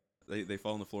 no. Right. They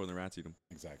fall on the floor and the rats eat them.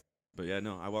 Exactly. But yeah,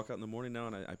 no, I walk out in the morning now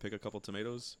and I pick a couple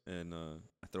tomatoes and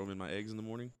I throw them in my eggs in the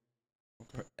morning.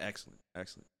 Okay. Excellent.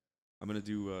 I'm gonna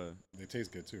do. They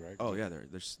taste good too, right? Oh yeah,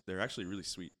 they're actually really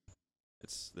sweet.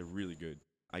 They're really good.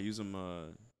 I use them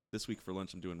this week for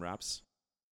lunch. I'm doing wraps,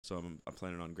 so I'm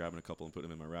planning on grabbing a couple and putting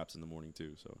them in my wraps in the morning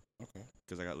too. So Okay.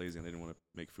 because I got lazy and I didn't want to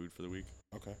make food for the week,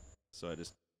 Okay. so I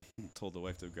just told the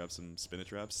wife to grab some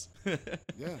spinach wraps. Yeah,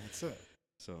 that's it.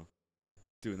 So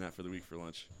doing that for the week for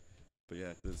lunch. But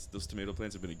yeah, those tomato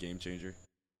plants have been a game changer.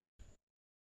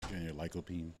 Getting your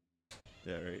lycopene.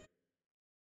 Yeah, right.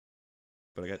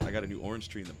 But I got a new orange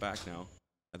tree in the back now.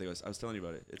 I think I was telling you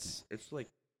about it. It's like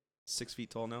 6 feet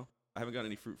tall now. I haven't got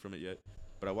any fruit from it yet.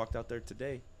 But I walked out there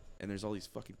today, and there's all these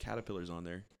fucking caterpillars on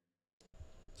there.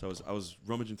 So I was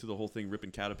rummaging through the whole thing,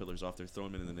 ripping caterpillars off there,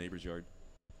 throwing them in the neighbor's yard.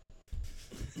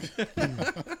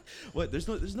 What?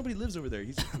 There's nobody lives over there.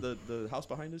 He's the house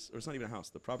behind us, or it's not even a house.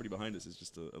 The property behind us is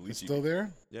just a lychee. It's still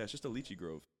there? Yeah, it's just a lychee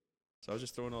grove. So I was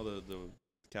just throwing all the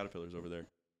caterpillars over there.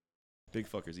 Big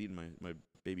fuckers eating my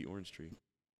baby orange tree.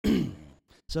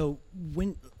 So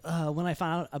when I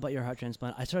found out about your heart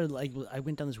transplant, I started I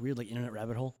went down this weird internet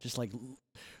rabbit hole, just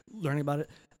learning about it.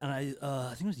 And I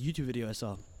think it was a YouTube video I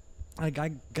saw. A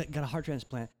guy got a heart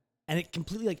transplant, and it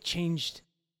completely changed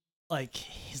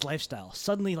his lifestyle.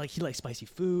 Suddenly he liked spicy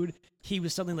food. He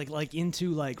was suddenly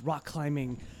into rock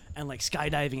climbing and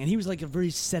skydiving, and he was a very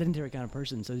sedentary kind of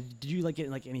person. So did you get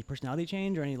any personality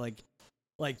change or any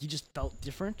you just felt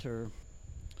different or?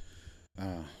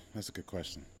 That's a good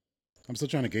question. I'm still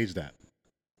trying to gauge that.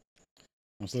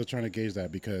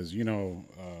 Because did you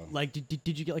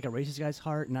get a racist guy's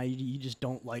heart? Now you just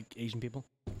don't like Asian people.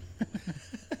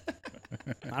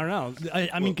 I don't know.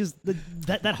 I mean, because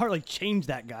that heart changed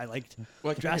that guy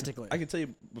drastically. I can tell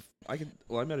you.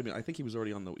 Well, I met him. I think he was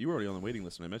already on the. You were already on the waiting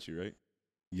list when I met you, right?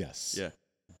 Yes. Yeah.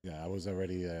 Yeah, I was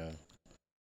already.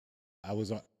 I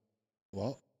was on.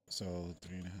 Well, so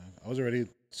 3.5. I was already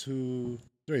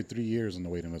 3 years on the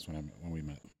waiting list when we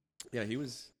met. Yeah, he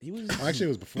was. Oh, actually, it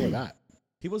was before that.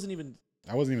 He wasn't even.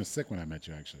 I wasn't even sick when I met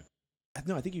you. Actually.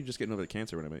 No, I think you were just getting over the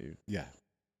cancer when I met you. Yeah.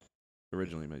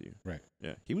 Originally met you. Right.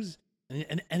 Yeah, he was.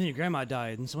 And then your grandma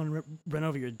died, and someone ran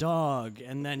over your dog,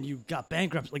 and then you got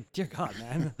bankrupt. Dear God,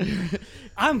 man,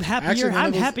 I'm happy. Actually,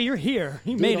 I'm happy you're here.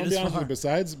 You made it this far.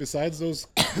 Besides those,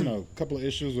 couple of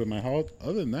issues with my health,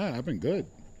 other than that, I've been good.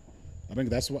 I think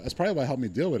that's probably what helped me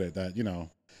deal with it. That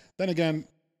then again,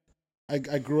 I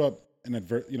grew up in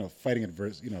fighting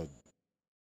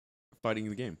Fighting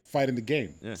the game. Fighting the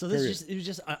game. Yeah. So it was just this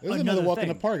is another walk in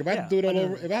the park. If I had to do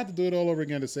it all over,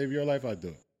 again to save your life, I'd do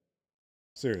it.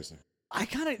 Seriously. I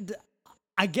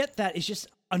get that. It's just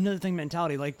another thing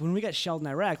mentality. When we got shelled in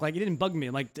Iraq, it didn't bug me.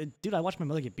 I'm dude, I watched my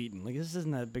mother get beaten. This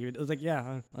isn't that big of a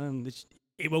deal. It was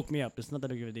it woke me up. It's not that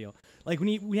big of a deal. When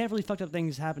you have really fucked up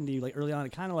things happen to you early on,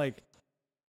 it kind of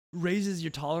raises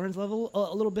your tolerance level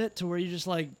a little bit to where you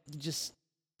just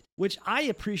which I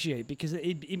appreciate because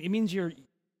it means you're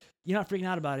not freaking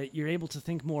out about it. You're able to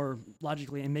think more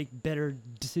logically and make better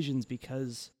decisions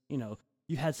because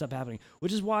you had stuff happening,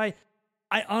 which is why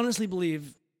I honestly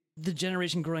believe the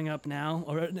generation growing up now,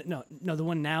 or no, the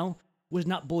one now was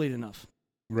not bullied enough.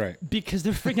 Right. Because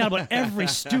they're freaking out about every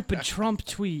stupid Trump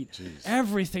tweet,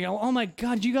 everything. Oh my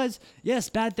God, you guys, yes,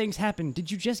 bad things happen. Did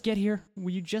you just get here? Were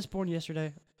you just born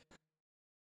yesterday?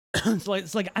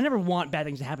 It's I never want bad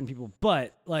things to happen to people,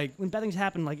 but when bad things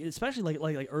happen, especially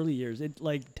early years, it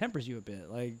tempers you a bit.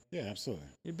 Yeah, absolutely.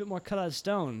 You're a bit more cut out of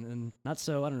stone and not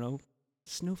so, I don't know,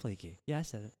 snowflakey. Yeah, I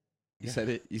said it. You said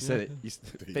it. You said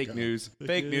it. Fake news.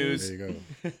 Fake news. There you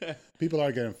go. People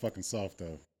are getting fucking soft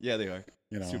though. Yeah, they are.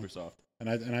 Super soft. And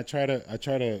I try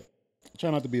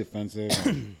not to be offensive.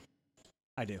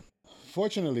 I do.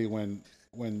 Fortunately, when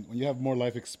you have more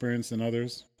life experience than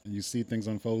others and you see things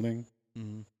unfolding,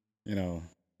 you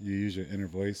use your inner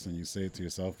voice and you say it to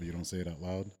yourself, but you don't say it out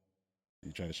loud.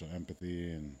 You try to show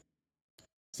empathy, and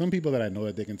some people that I know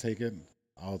that they can take it,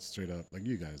 I'll straight up,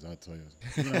 you guys, I'll tell you,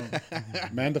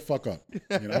 man the fuck up,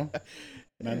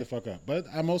 man the fuck up. But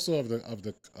I'm also of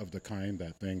the kind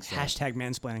that thinks hashtag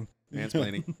mansplaining.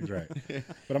 Mansplaining. Right.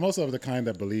 But I'm also of the kind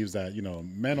that believes that,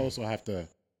 men also have to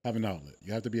have an outlet.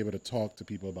 You have to be able to talk to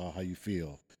people about how you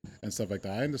feel and stuff like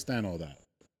that. I understand all that.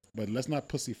 But let's not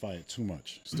pussyfy it too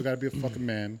much. Still got to be a fucking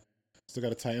man. Still got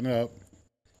to tighten it up.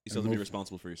 You still have to be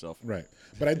responsible for yourself. Right.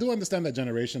 But I do understand that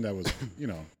generation that was,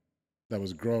 that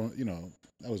was grown,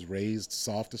 that was raised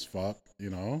soft as fuck,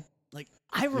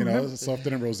 I remember. Softer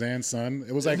than Roseanne's son.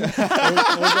 It was it was you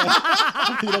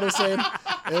know what I'm saying?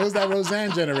 It was that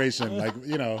Roseanne generation.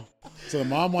 So the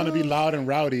mom wanted to be loud and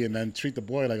rowdy and then treat the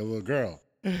boy like a little girl.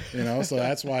 So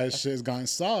that's why shit's gotten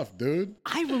soft, dude.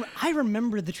 I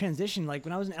remember the transition.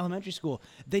 When I was in elementary school,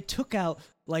 they took out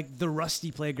the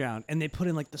rusty playground and they put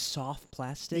in the soft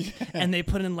plastic and they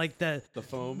put in the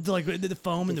foam, the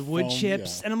foam and the wood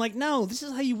chips. Yeah. And I'm like, no, this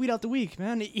is how you weed out the weak,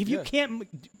 man. If you can't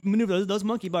maneuver those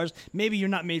monkey bars, maybe you're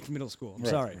not made for middle school. I'm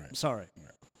sorry. I'm sorry.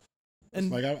 Right.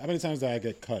 And how many times did I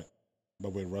get cut,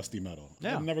 but with rusty metal?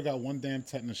 Yeah. I never got one damn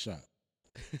tetanus shot.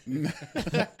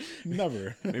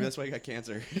 Never. Maybe that's why you got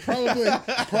cancer. Probably.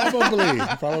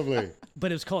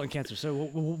 But it was colon cancer. So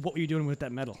what were you doing with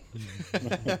that metal?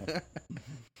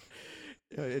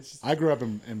 I grew up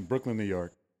in Brooklyn, New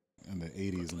York, in the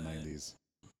 80s and 90s.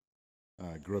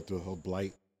 I grew up through the whole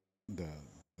blight, the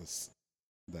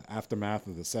aftermath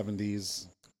of the 70s,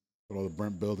 with all the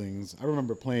burnt buildings. I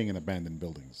remember playing in abandoned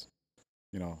buildings.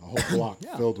 A whole block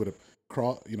filled with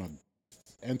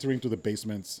entering through the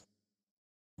basements,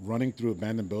 running through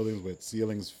abandoned buildings with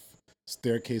ceilings,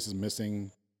 staircases missing,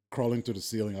 crawling through the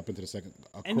ceiling up into the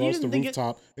across the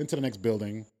rooftop into the next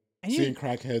building. And you- seeing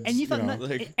crackheads. And you thought,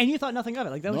 know. and you thought nothing of it.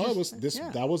 Like that was No, it just, was this.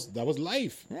 Yeah. That was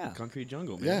life. Yeah. Concrete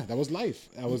jungle, man. Yeah, that was life.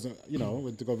 I was,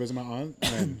 went to go visit my aunt,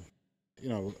 and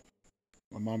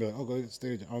my mom be like, "Oh, go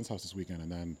stay at your aunt's house this weekend,"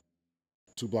 and then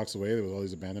 2 blocks away there was all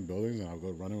these abandoned buildings, and I'll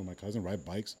go running with my cousin, ride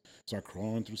bikes, start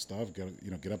crawling through stuff,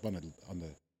 get up on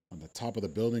the top of the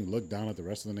building, look down at the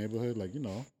rest of the neighborhood, like you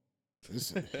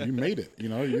made it.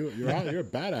 You're a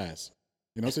badass.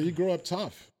 So you grow up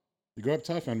tough. You grow up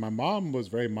tough, and my mom was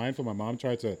very mindful. My mom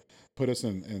tried to put us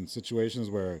in situations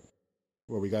where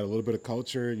we got a little bit of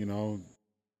culture, and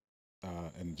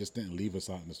just didn't leave us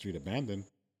out in the street abandoned.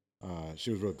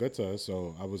 She was real good to us,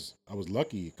 so I was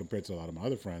lucky compared to a lot of my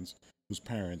other friends whose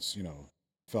parents,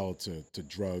 fell to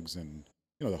drugs and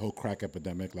the whole crack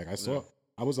epidemic. Like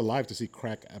I was alive to see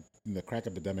the crack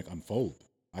epidemic unfold.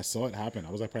 I saw it happen.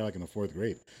 I was probably in the 4th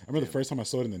grade. I remember the first time I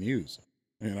saw it in the news.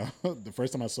 The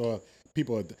first time I saw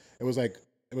people, it was like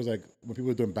when people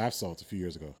were doing bath salts a few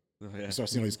years ago. Oh, yeah. You start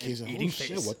seeing all these cases. Oh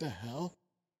shit! What the hell?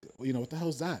 What the hell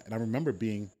is that? And I remember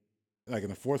being in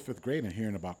the 4th, 5th grade and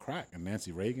hearing about crack and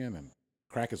Nancy Reagan and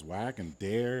crack is whack and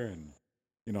Dare and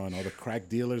and all the crack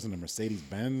dealers and the Mercedes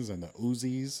Benz and the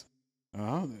Uzis.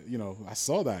 I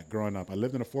saw that growing up. I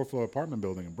lived in a 4th-floor apartment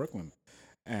building in Brooklyn,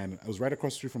 and I was right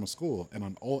across the street from a school. And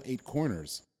on all 8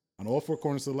 corners, on all 4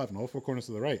 corners to the left and all 4 corners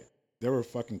to the right, there were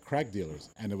fucking crack dealers.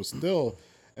 And it was still,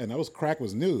 and crack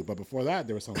was new. But before that,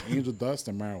 there was some angel dust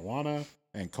and marijuana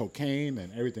and cocaine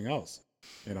and everything else.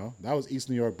 That was East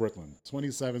New York, Brooklyn,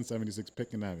 2776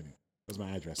 Pitkin Avenue. That's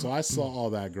my address. So I saw all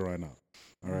that growing up.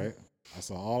 All right, I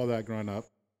saw all of that growing up.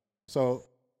 So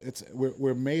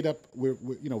we're made up.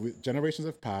 Generations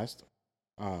have passed.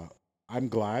 I'm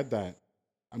glad that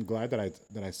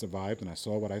I survived and I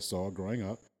saw what I saw growing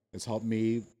up. It's helped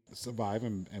me survive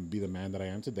and be the man that I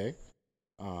am today.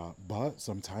 But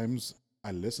sometimes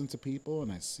I listen to people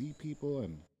and I see people,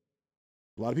 and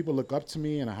a lot of people look up to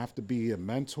me, and I have to be a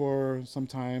mentor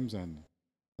sometimes, and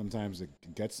sometimes it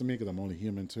gets to me because I'm only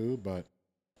human too. But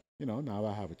now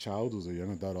I have a child who's a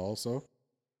young adult also.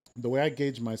 The way I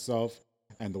gauge myself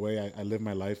and the way I live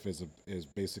my life is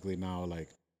basically now like,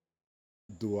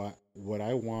 would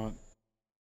I want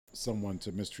someone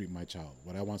to mistreat my child?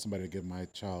 Would I want somebody to give my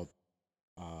child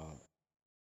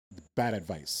bad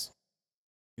advice?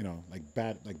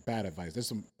 Bad advice. There's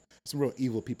some real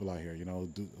evil people out here,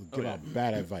 give out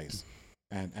bad advice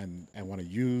and want to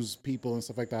use people and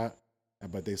stuff like that.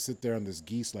 But they sit there on this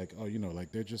geese like,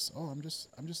 they're just, I'm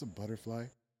just a butterfly.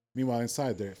 Meanwhile,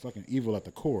 inside they're fucking evil at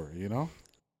the core,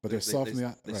 But they're soft on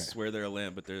the They right. swear they're a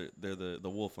lamb, but they're the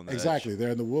wolf on the Exactly. edge.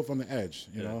 They're the wolf on the edge,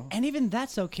 you know? And even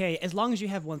that's okay as long as you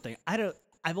have one thing.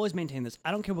 I've always maintained this. I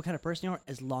don't care what kind of person you are,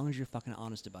 as long as you're fucking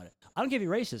honest about it. I don't care if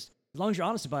you're racist, as long as you're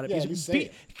honest about it. Yeah, you say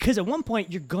it. Because at some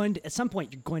point you're going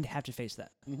to have to face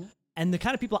that. Mm-hmm. And the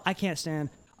kind of people I can't stand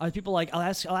are the people like I'll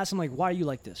ask them like, why are you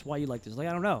like this? Why are you like this? Like,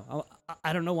 I don't know.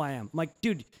 I don't know why I am. I'm like,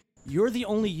 dude, you're the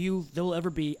only you there will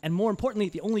ever be, and more importantly,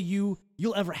 the only you'll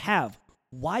ever have.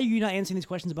 Why are you not answering these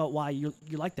questions about why you're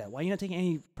like that? Why are you not taking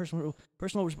any personal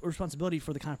responsibility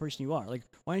for the kind of person you are? Like,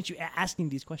 why aren't you asking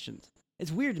these questions?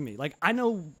 It's weird to me. Like, I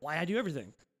know why I do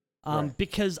everything, Right.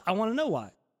 because I want to know why,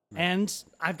 and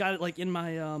I've got it like in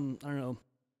my I don't know,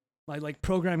 my like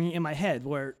programming in my head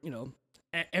where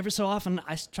every so often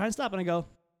I try and stop and I go,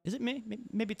 is it me?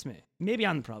 Maybe it's me. Maybe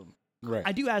I'm the problem. Right.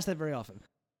 I do ask that very often.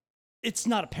 It's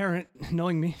not apparent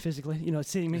knowing me physically,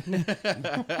 seeing me.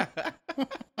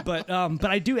 But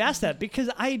I do ask that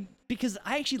because I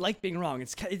actually like being wrong.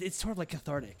 It's sort of like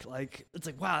cathartic. Like, it's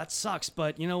like, wow, that sucks,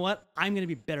 but you know what? I'm gonna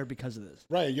be better because of this.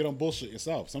 Right. You don't bullshit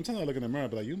yourself. Sometimes I look in the mirror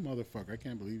and be like, you motherfucker, I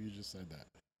can't believe you just said that.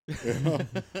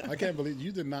 I can't believe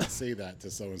you did not say that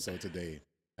to so-and-so today.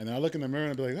 And then I look in the mirror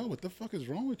and be like, oh, what the fuck is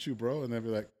wrong with you, bro? And then be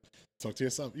like, talk to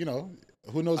yourself.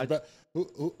 Who knows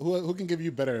who can give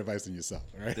you better advice than yourself,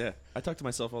 right? Yeah, I talk to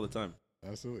myself all the time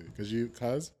Absolutely.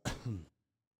 Because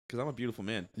I'm a beautiful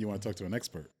man. you want to talk to an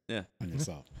expert Yeah. on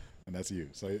yourself. And that's you.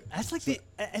 So That's like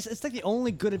it's like the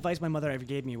only good advice my mother ever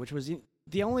gave me, which was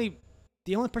the only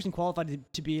person qualified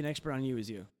to be an expert on you is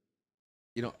you.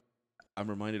 I'm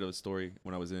reminded of a story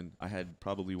when I was I had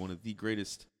probably one of the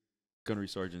greatest gunnery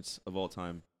sergeants of all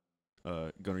time,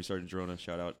 Gunnery Sergeant Girona,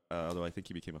 shout out, although I think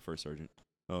he became a first sergeant.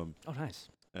 Oh, nice.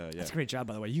 Yeah. That's a great job,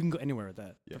 by the way. You can go anywhere with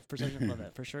that. Yeah. First sergeant, love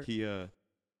that for sure. He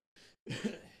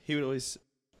would always,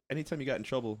 anytime you got in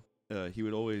trouble, he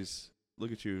would always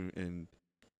look at you and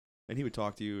he would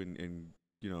talk to you and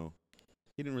he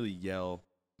didn't really yell.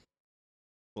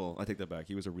 Well, I take that back.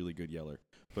 He was a really good yeller,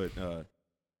 but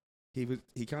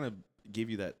he kind of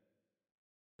gave you that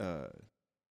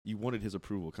you wanted his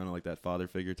approval, kind of like that father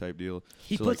figure type deal.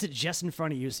 He So, puts like, it just in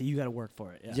front of you, so you got to work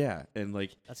for it. Yeah. yeah, and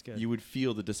like That's good. you would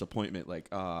feel the disappointment,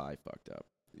 like, I fucked up,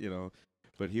 you know.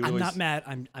 But he would I'm always, not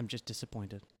mad. I'm just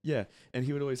disappointed. yeah, and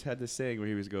he would always had this saying where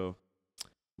he would go,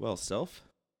 "Well, self,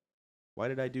 why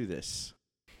did I do this?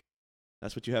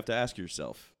 That's what you have to ask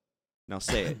yourself. Now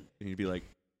say it." And you'd be like,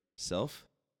 "Self,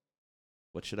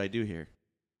 what should I do here?"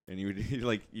 And you would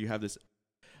like you have this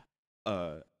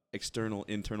external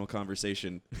internal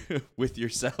conversation with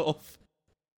yourself.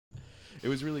 It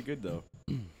was really good though.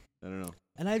 I don't know.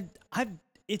 And I've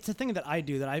it's a thing that I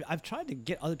do that I've tried to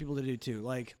get other people to do too.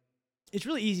 Like, it's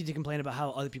really easy to complain about how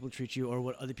other people treat you or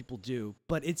what other people do,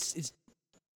 but it's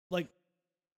like,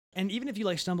 and even if you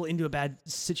like stumble into a bad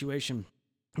situation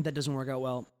that doesn't work out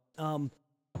well,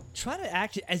 try to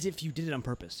act as if you did it on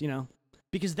purpose, you know?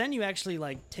 Because then you actually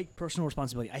like take personal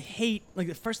responsibility. I hate, like,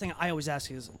 the first thing I always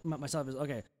ask is myself is,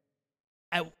 okay,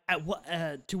 at what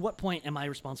to what point am I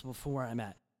responsible for where I'm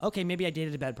at? Okay, maybe I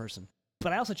dated a bad person,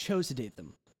 but I also chose to date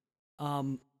them.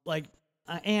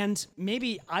 And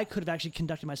maybe I could have actually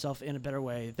conducted myself in a better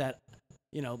way that,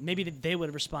 you know, maybe they would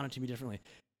have responded to me differently.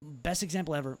 Best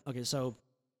example ever. Okay, so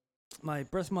my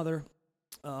birth mother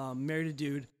married a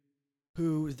dude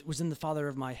who was in the father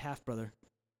of my half brother,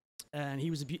 and he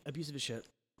was abusive as shit.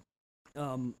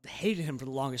 Hated him for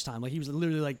the longest time. Like, he was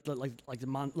literally like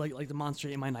the monster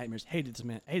in my nightmares. Hated this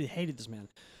man. Hated this man.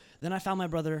 Then I found my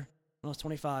brother when I was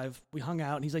 25. We hung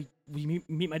out, and he's like, "Will you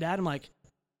meet my dad?" I'm like,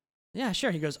 "Yeah,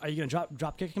 sure." He goes, "Are you gonna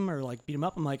drop kick him or like beat him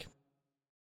up?" I'm like,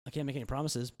 "I can't make any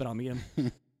promises, but I'll meet him."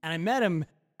 And I met him.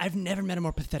 I've never met a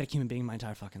more pathetic human being in my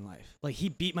entire fucking life. Like, he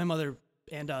beat my mother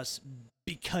and us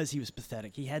because he was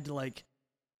pathetic. He had to, like,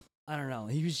 I don't know.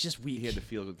 He was just weak. He had to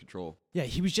feel in control. Yeah,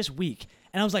 he was just weak.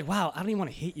 And I was like, wow, I don't even want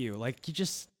to hit you. Like, you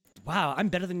just, wow, I'm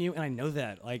better than you, and I know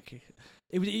that. Like,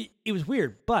 it was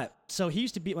weird. But, so he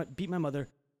used to beat my mother.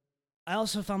 I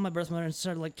also found my birth mother and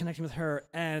started, like, connecting with her.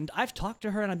 And I've talked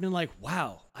to her, and I've been like,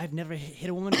 wow, I've never hit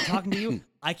a woman talking to you.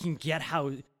 I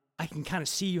can kind of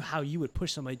see how you would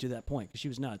push somebody to that point, because she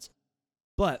was nuts.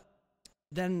 But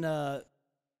then,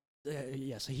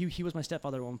 yeah, so he was my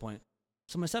stepfather at one point.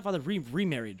 So my stepfather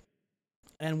remarried.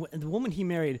 And the woman he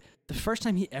married, the first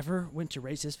time he ever went to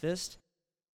raise his fist,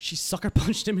 she sucker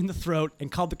punched him in the throat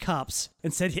and called the cops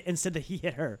and said that he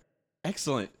hit her.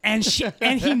 Excellent. And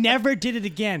he never did it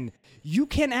again. You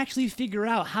can actually figure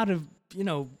out how to, you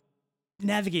know,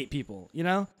 navigate people, you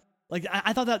know? Like,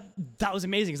 I thought that was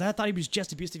amazing, because I thought he was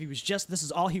just abusive. He was just, this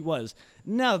is all he was.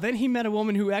 No, then he met a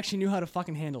woman who actually knew how to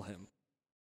fucking handle him.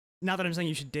 Not that I'm saying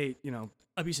you should date, you know,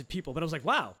 abusive people, but I was like,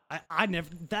 wow, I never,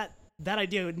 that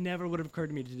idea would have occurred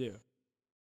to me to do.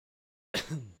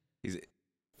 He's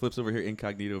Flip's over here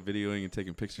incognito videoing and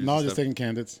taking pictures. No, and just stuff. taking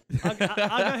candids. I'll go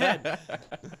ahead.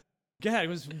 Go ahead,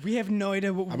 because we have no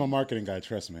idea what I'm a marketing guy.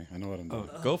 Trust me, I know what I'm doing.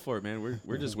 Go for it, man.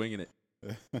 We're just winging it.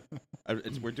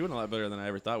 We're doing a lot better than I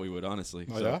ever thought we would, honestly.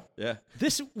 Oh, So, yeah?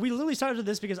 we literally started with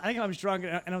this because I think I was drunk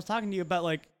and I was talking to you about,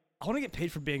 like, I want to get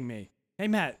paid for being me. Hey,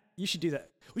 Matt, you should do that.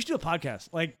 We should do a podcast.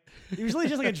 Like, it was really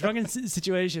just like a drunken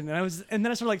situation. And then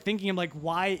I started, like, thinking of, like,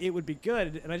 why it would be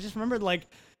good. And I just remembered, like,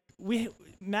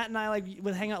 Matt and I, like,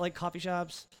 would hang out, like, coffee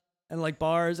shops and, like,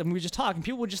 bars, and we would just talk, and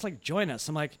people would just, like, join us.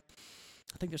 I'm like,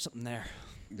 I think there's something there.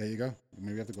 There you go.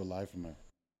 Maybe you have to go live from there.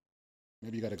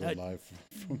 Maybe you got to go live.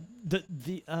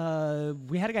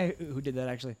 We had a guy who did that,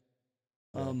 actually.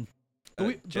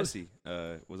 Jesse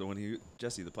was the one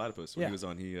Jesse the platypus when he was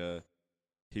on.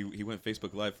 He went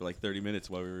Facebook Live for like 30 minutes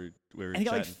while we were and he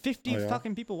got chatting. like 50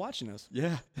 fucking people watching us.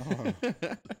 Yeah. Oh.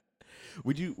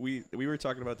 We were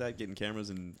talking about that, getting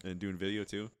cameras and doing video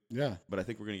too. Yeah. But I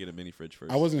think we're gonna get a mini fridge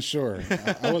first. I wasn't sure.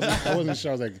 I wasn't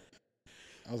sure. I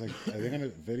was like, are they gonna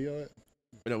video it?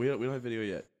 No, we don't have video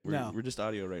yet. We're No. just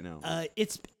audio right now.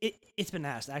 It's been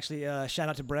asked, actually. Shout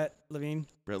out to Brett Levine.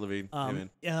 Brett Levine. Hey,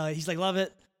 man. He's like, love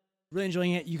it, really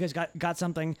enjoying it. You guys got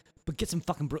something, but get some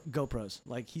fucking GoPros.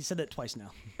 Like, he said that twice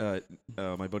now.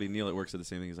 My buddy Neil at work said the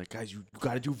same thing. He's like, guys, you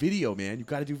got to do video, man. You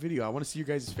got to do video. I want to see your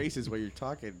guys' faces while you're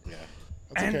talking. Yeah,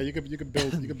 that's okay. You could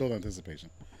build anticipation.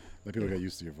 Let people get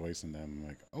used to your voice, and then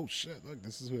like, oh shit, look,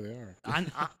 this is who they are.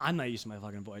 I'm not used to my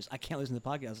fucking voice. I can't listen to the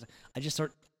podcast.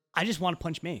 I just want to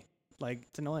punch me. Like,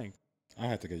 it's annoying. I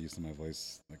had to get used to my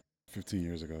voice like 15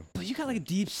 years ago. But you got like a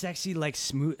deep, sexy, like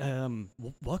smooth.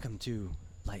 Welcome to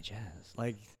light jazz.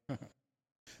 Like,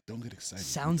 don't get excited.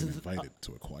 Sounds You've of been invited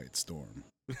to a quiet storm.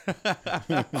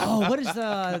 oh, what is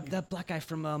that black guy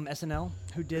from SNL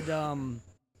who did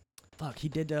he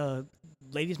did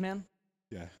Ladies Man?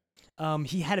 Yeah.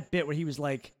 He had a bit where he was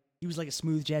like a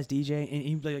smooth jazz DJ, and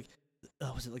he was like,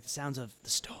 was it like the sounds of the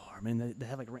storm? And they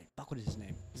have like rain. Fuck, what is his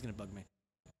name? He's gonna bug me.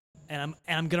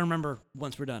 I'm gonna remember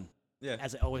once we're done, Yeah.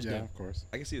 as I always Yeah, do. of course.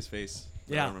 I can see his face.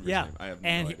 but I Yeah, don't remember yeah. his name. I have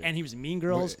and no he, idea. and he was in Mean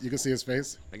Girls. You can see his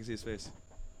face. I can see his face.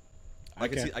 I I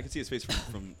can can't. see his face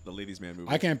from the Ladies Man movie.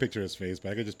 I can't picture his face,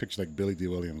 but I could just picture like Billy D.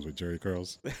 Williams with Jerry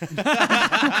curls.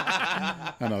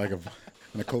 I know, like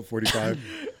in a Colt 45.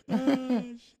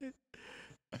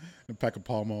 A pack of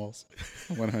Pall Malls,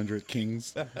 100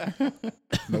 Kings,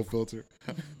 no filter.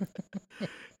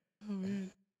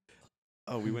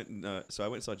 Oh, we went and so I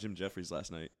went and saw Jim Jeffries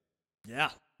last night. Yeah.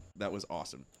 That was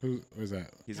awesome. Who was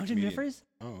that? He's Oh, a Jim comedian. Jeffries?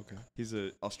 Oh, okay, He's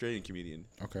an Australian comedian,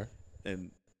 okay.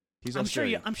 and he's I'm sure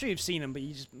Australian. I'm sure you've seen him, but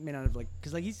you just may not have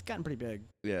because he's gotten pretty big.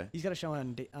 Yeah. He's got a show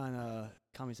on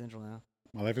Comedy Central now.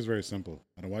 My life is very simple.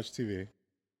 I don't watch TV.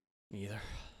 Me either.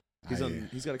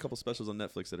 He's got a couple specials on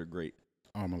Netflix that are great.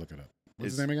 Oh, I'm gonna look it up.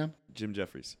 What's his It's- name again? Jim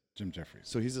Jeffries. Jim Jeffries.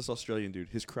 So he's this Australian dude.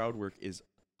 His crowd work is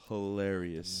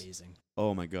hilarious. Amazing.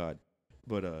 Oh my god.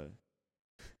 But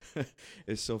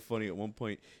it's so funny. At one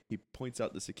point, he points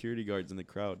out the security guards in the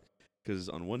crowd because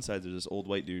on one side there's this old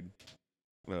white dude,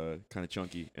 kind of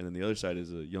chunky, and then the other side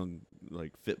is a young,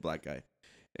 like fit black guy.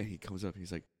 And he comes up and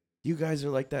he's like, "You guys are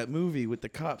like that movie with the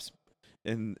cops,"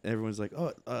 and everyone's like,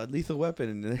 "Oh, Lethal Weapon,"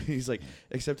 and then he's like,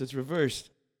 "Except it's reversed."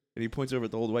 And he points over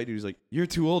at the old white dude. He's like, "You're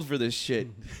too old for this shit."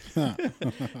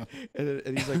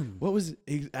 and he's like, "What was?"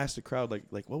 He asked the crowd,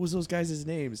 like, "What was those guys'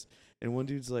 names?" And one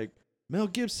dude's like, "Mel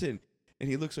Gibson." And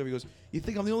he looks over. He goes, "You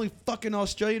think I'm the only fucking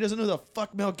Australian who doesn't know who the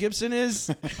fuck Mel Gibson is?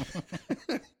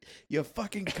 You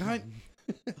fucking cunt."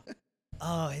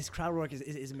 Oh, his crowd work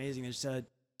is amazing. There's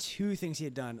two things he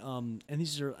had done. And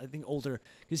these are I think older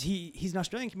because he's an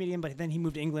Australian comedian, but then he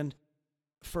moved to England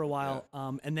for a while.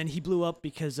 And then he blew up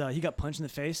because he got punched in the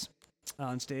face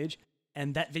on stage,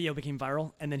 and that video became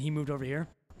viral. And then he moved over here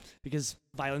because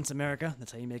violence America.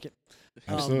 That's how you make it.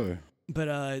 Absolutely.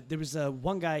 But there was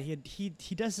one guy. He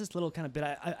does this little kind of bit.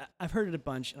 I've heard it a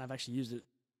bunch, and I've actually used it.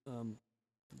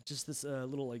 Just this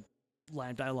little like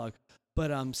line of dialogue.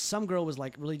 But some girl was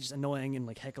like really just annoying and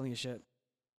like heckling and shit.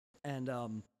 And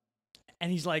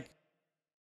he's like,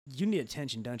 "You need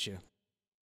attention, don't you?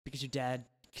 Because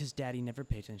daddy never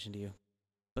paid attention to you,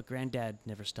 but granddad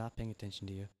never stopped paying attention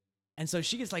to you." And so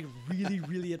she gets like really,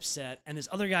 really upset. And this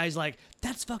other guy's like,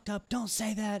 "That's fucked up. Don't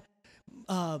say that.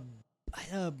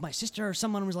 My sister or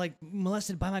someone was like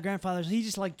molested by my grandfather." So he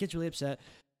just like gets really upset.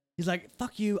 He's like,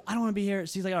 "Fuck you. I don't want to be here."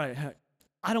 So he's like, "All right,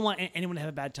 I don't want anyone to have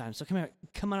a bad time. So come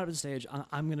on up to the stage.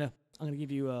 I'm gonna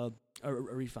give you a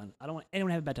refund. I don't want anyone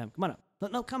to have a bad time. Come on up.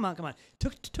 No, come on.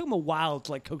 Took him a while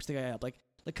to like coax the guy up, like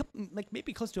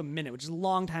maybe close to a minute, which is a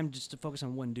long time just to focus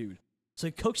on one dude. So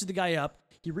he coaxes the guy up.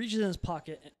 He reaches in his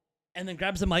pocket and then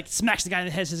grabs the mic, smacks the guy in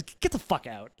the head, says, "Get the fuck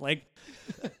out!" Like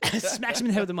smacks him in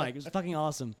the head with the mic. It was fucking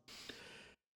awesome.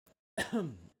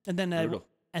 and then there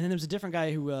was a different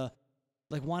guy who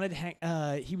like wanted to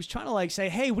hang. He was trying to like say,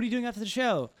 "Hey, what are you doing after the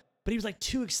show?" But he was like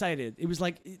too excited. It was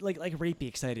like rapey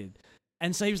excited.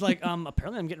 And so he was like,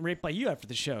 "Apparently I'm getting raped by you after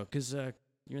the show because your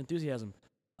enthusiasm."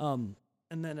 And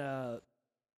then I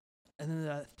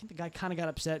think the guy kind of got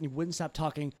upset and he wouldn't stop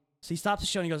talking. So he stops the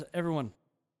show and he goes, "Everyone,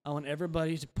 I want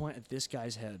everybody to point at this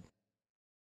guy's head.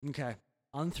 Okay,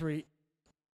 on 3,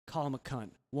 call him a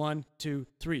cunt. 1, 2,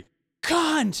 3,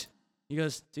 cunt!" He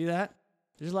goes, "See that?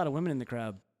 There's a lot of women in the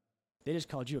crowd. They just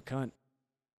called you a cunt.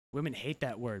 Women hate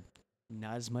that word.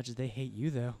 Not as much as they hate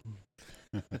you, though."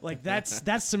 Like that's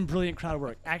some brilliant crowd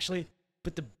work, actually.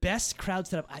 But the best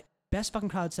fucking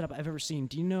crowd setup I've ever seen.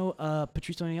 Do you know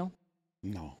Patrice O'Neill?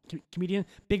 No. Comedian,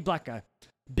 big black guy,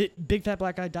 big fat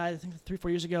black guy, died I think 3-4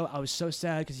 years ago. I was so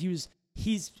sad because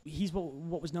he's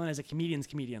what was known as a comedian's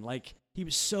comedian. Like he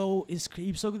was so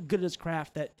good at his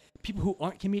craft that people who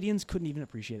aren't comedians couldn't even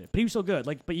appreciate it. But he was so good,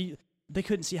 they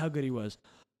couldn't see how good he was.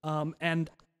 And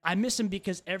I miss him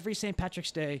because every St.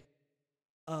 Patrick's Day,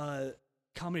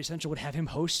 Comedy Central would have him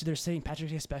host their St.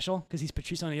 Patrick's Day special because he's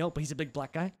Patrice O'Neill, but he's a big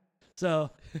black guy. So,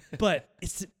 but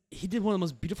he did one of the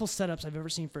most beautiful setups I've ever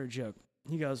seen for a joke.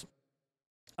 He goes,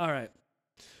 "All right,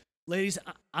 ladies,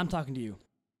 I'm talking to you.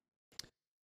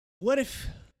 What if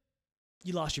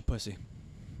you lost your pussy?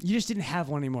 You just didn't have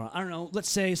one anymore. I don't know, let's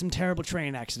say some terrible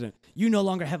train accident. You no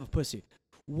longer have a pussy.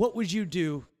 What would you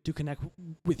do to connect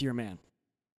with your man?"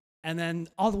 And then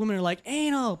all the women are like,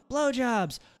 "Anal,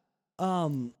 blowjobs,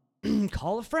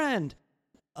 call a friend,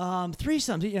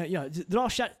 threesomes." They're all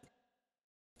shut.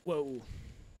 Whoa.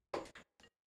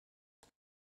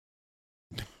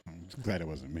 I'm glad it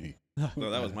wasn't me. No,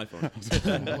 that was my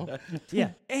phone. Yeah,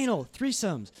 anal,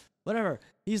 threesomes, whatever.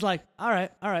 He's like, all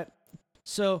right.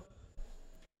 So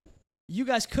you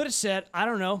guys could have said, I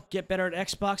don't know, get better at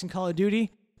Xbox and Call of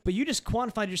Duty, but you just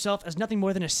quantified yourself as nothing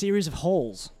more than a series of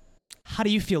holes. How do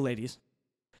you feel, ladies?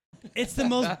 It's the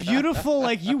most beautiful,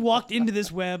 like, you walked into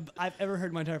this web I've ever heard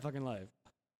in my entire fucking life.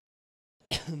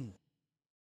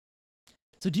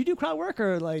 So do you do crowd work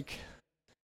or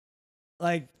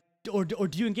or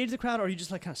do you engage the crowd, or are you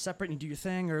just like kind of separate and do your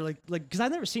thing, or like because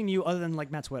I've never seen you other than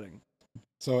like Matt's wedding.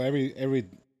 So every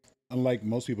unlike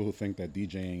most people who think that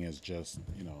DJing is just,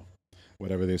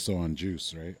 whatever they saw on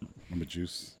Juice, right? Remember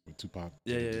Juice with Tupac?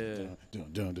 Yeah.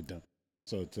 Dun.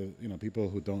 So to people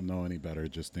who don't know any better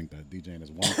just think that DJing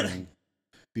is one thing.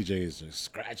 DJ is just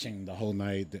scratching the whole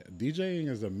night. DJing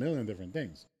is a million different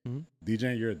things. Mm-hmm.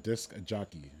 DJing, you're a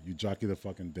jockey. You jockey the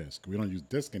fucking disc. We don't use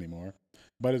disc anymore,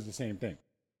 but it's the same thing.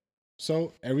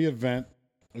 So every event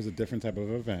is a different type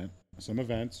of event. Some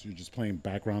events, you're just playing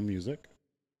background music.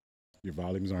 Your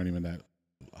volumes aren't even that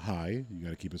high. You got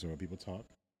to keep it so when people talk.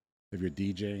 If you're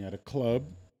DJing at a club,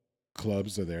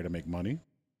 clubs are there to make money.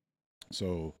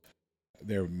 So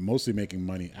they're mostly making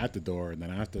money at the door, and then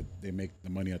after they make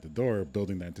the money at the door,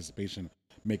 building the anticipation,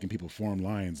 making people form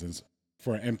lines, and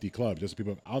for an empty club, just so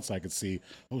people outside could see,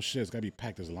 oh shit, it's gotta be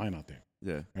packed. There's a line out there.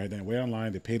 Yeah. Right. Then wait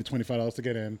online. They pay the $25 to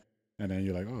get in, and then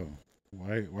you're like, oh,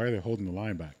 why are they holding the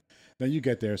line back? Then you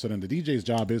get there. So then the DJ's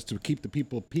job is to keep the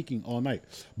people peaking all night.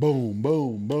 Boom,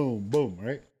 boom, boom, boom.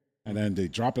 Right. And then they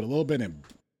drop it a little bit, and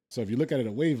so if you look at it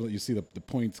a wave, you see the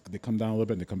points, they come down a little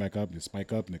bit and they come back up, they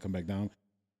spike up and they come back down.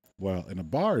 Well, in a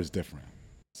bar is different.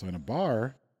 So in a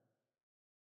bar,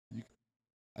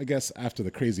 I guess after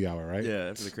the crazy hour, right? Yeah,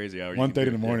 after the crazy hour. 1:30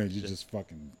 in the morning, you just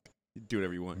fucking do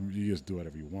whatever you want. You just do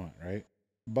whatever you want, right?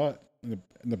 But in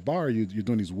the bar, you're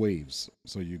doing these waves.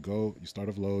 So you start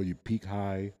off low, you peak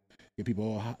high, get people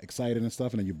all excited and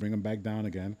stuff, and then you bring them back down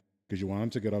again because you want them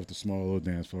to get off the small little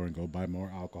dance floor and go buy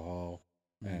more alcohol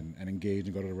and engage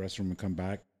and go to the restroom and come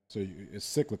back. So it's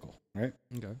cyclical, right?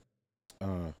 Okay.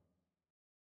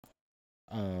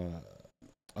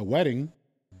 A wedding,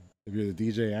 if you're the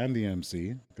DJ and the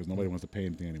MC, because nobody wants to pay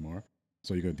anything anymore,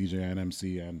 so you got DJ and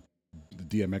MC and the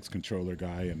DMX controller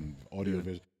guy and audio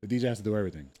vision. The DJ has to do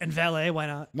everything. And valet, why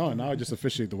not? No, now I just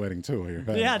officiate the wedding too.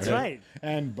 Yeah, that's right.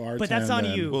 And bartend. But that's on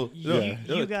you. Well,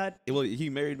 you got. Well, he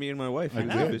married me and my wife. I He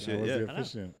was did. the officiant, I was yeah. the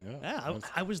officiant. Yeah,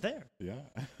 I was there.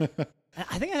 yeah.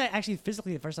 I think I actually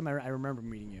physically the first time I remember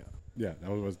meeting you. Yeah, that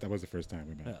was the first time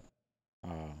we met. Yeah.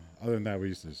 Other than that, we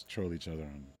used to troll each other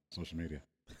on social media.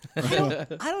 I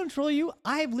don't troll you.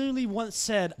 I literally once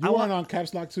said You weren't on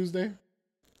Caps Lock Tuesday?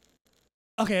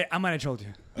 Okay, I might have trolled you.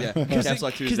 Yeah, Caps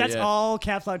Lock Tuesday. Because that's yeah. all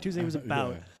Caps Lock Tuesday was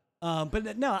about. Yeah.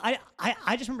 But no, I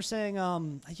just remember saying,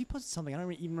 you posted something. I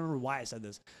don't even remember why I said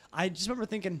this. I just remember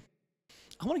thinking,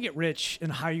 I want to get rich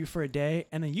and hire you for a day,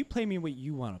 and then you play me what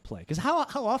you want to play. Because how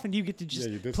often do you get to just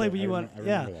play what you want? I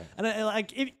remember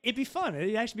that. And it'd be fun.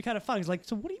 It'd actually be kind of fun. It's like,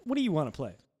 so what do you want to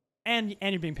play? And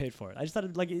you're being paid for it. I just thought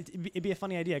it'd be a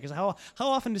funny idea. Because how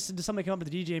often does somebody come up with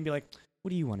the DJ and be like, what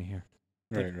do you want to hear?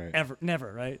 Right, right. Ever,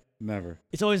 never, right? Never.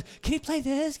 It's always, can you play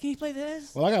this? Can you play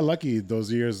this? Well, I got lucky those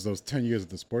 10 years at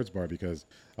the sports bar, because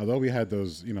although we had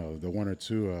those, the one or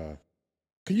two,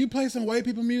 can you play some white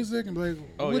people music? And be like,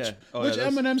 which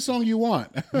Eminem song you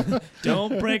want?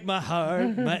 Don't break my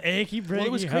heart, my achy breaky heart. Well,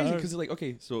 it was crazy because like,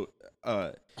 okay, so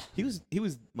he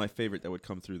was my favorite that would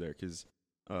come through there because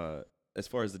as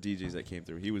far as the DJs that came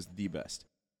through, he was the best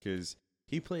because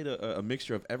he played a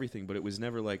mixture of everything, but it was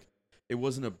never like, it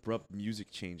wasn't abrupt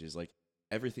music changes. Like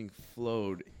everything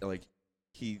flowed. Like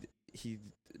he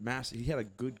had a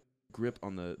good grip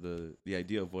on the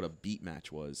idea of what a beat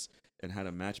match was and how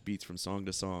to match beats from song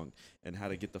to song and how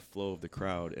to get the flow of the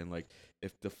crowd. And like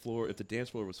if the dance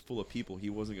floor was full of people, he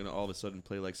wasn't gonna all of a sudden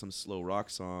play like some slow rock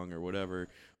song or whatever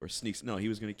or sneaks. No, he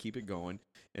was gonna keep it going.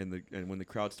 And when the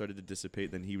crowd started to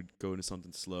dissipate, then he would go into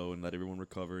something slow and let everyone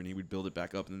recover, and he would build it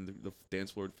back up, and then the dance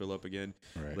floor would fill up again.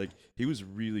 Right. Like he was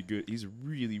really good. He's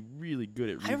really, really good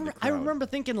at reading the crowd. I remember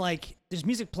thinking like, there's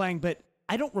music playing, but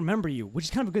I don't remember you, which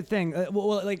is kind of a good thing.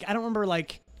 Like I don't remember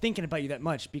like thinking about you that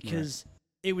much because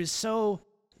it was so,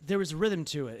 there was a rhythm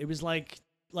to it. It was like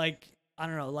I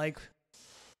don't know, like.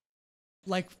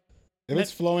 If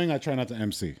it's flowing, I try not to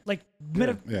MC. Like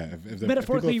if people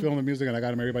metaphorically, are feeling the music and I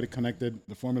got everybody connected,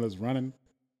 the formula's running,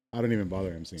 I don't even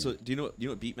bother MCing. So do you know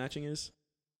what beat matching is?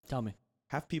 tell me.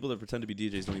 Half people that pretend to be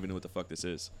DJs don't even know what the fuck this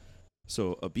is.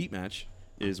 So a beat match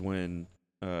is when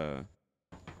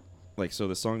so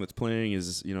the song that's playing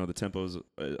is, the tempo is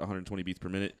 120 beats per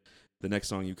minute. The next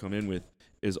song you come in with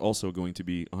is also going to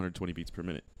be 120 beats per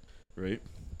minute, right?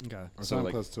 Okay. or so sound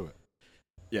like- close to it.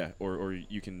 Yeah, or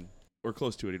you can, or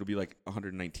close to it. It'll be like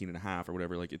 119 and a half or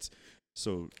whatever. Like it's,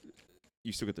 so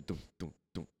you still get the dum, dum,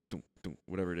 dum, dum, dum,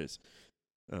 whatever it is.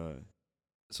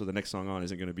 So the next song on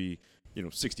isn't going to be,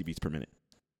 60 beats per minute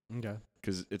Okay.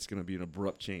 because it's going to be an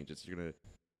abrupt change. You're going to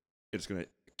it's gonna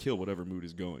kill whatever mood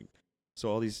is going. So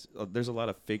all these, there's a lot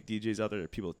of fake DJs out there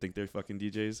that people think they're fucking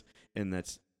DJs, and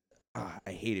that's,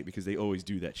 I hate it because they always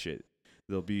do that shit.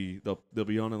 They'll be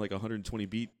on like 120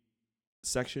 beat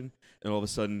section, and all of a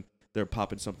sudden they're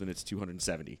popping something that's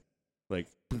 270, like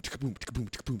boom, ticka, boom, ticka, boom,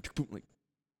 ticka, boom, ticka, boom. Like,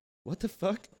 what the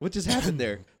fuck? What just happened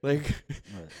there? Like,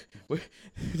 what,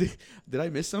 did I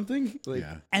miss something? Like,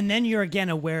 Yeah. And then you're again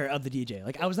aware of the DJ.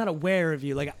 Like I was not aware of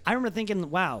you. Like I remember thinking,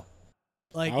 wow.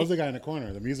 Like I was the guy in the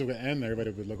corner. The music would end.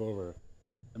 Everybody would look over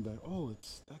and be like, "Oh,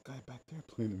 it's that guy back there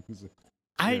playing the music."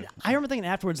 I remember thinking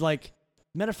afterwards, like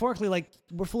metaphorically, like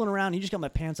we're fooling around. And you just got my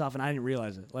pants off, and I didn't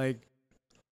realize it. Like,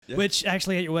 which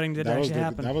actually at your wedding did actually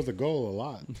happen. That was the goal a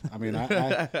lot. I mean,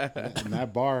 I in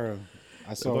that bar,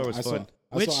 I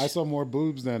saw more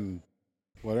boobs than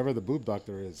whatever the boob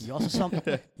doctor is. You also saw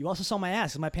my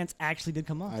ass. And my pants actually did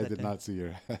come off. I did not see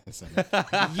your ass.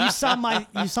 You saw my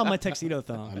tuxedo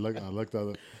thong. I looked at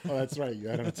it. Oh, that's right. You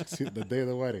had a tuxedo the day of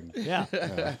the wedding. Yeah.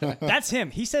 That's him.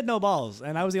 He said no balls,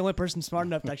 and I was the only person smart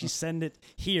enough to actually send it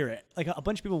here. Like a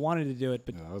bunch of people wanted to do it,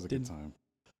 but Yeah, that was a good time.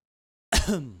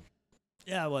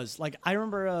 Yeah, it was. Like I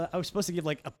remember I was supposed to give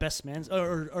like a best man's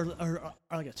or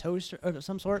like a toast or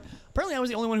some sort. Apparently I was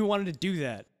the only one who wanted to do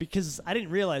that because I didn't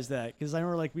realize that because I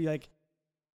remember like we like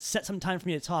set some time for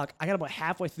me to talk. I got about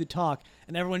halfway through the talk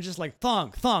and everyone's just like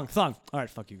thong. All right,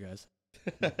 fuck you guys.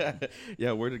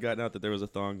 Yeah, word had gotten out that there was a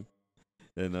thong.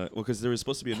 And well, because there was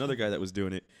supposed to be another guy that was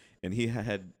doing it, and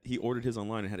he ordered his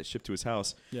online and had it shipped to his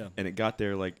house. Yeah. And it got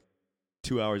there like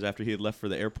 2 hours after he had left for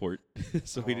the airport,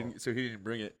 so he didn't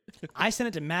bring it. I sent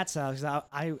it to Matt's house because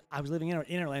I was living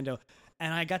in Orlando,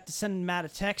 and I got to send Matt a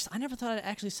text. I never thought I'd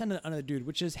actually send it to another dude,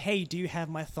 which is, "Hey, do you have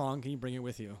my thong? Can you bring it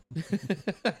with you?"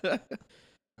 I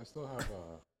still have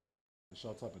the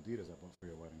shell top Adidas I bought for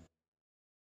your wedding.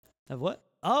 Have what?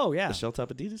 Oh yeah. The shell top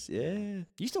Adidas, yeah.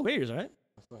 You still wear yours, right?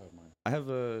 I still have mine. I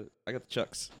got the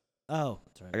Chucks. Oh,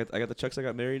 that's right. I got the Chucks I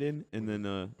got married in, and then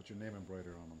Put your name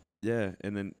embroidered on them. yeah,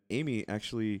 and then Amy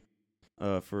actually,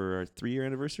 for our 3-year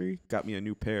anniversary, got me a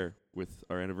new pair with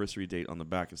our anniversary date on the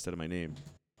back instead of my name.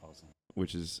 Awesome.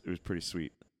 It was pretty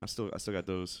sweet. I still got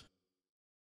those.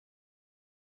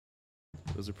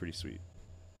 Those are pretty sweet.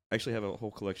 I actually have a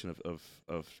whole collection of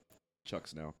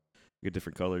Chucks now. I get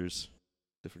different colors,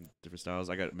 different styles.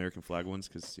 I got American flag ones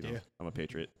because I'm a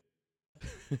patriot.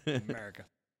 America.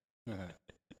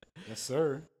 Yes,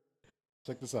 sir.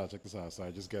 Check this out. So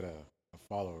I just get a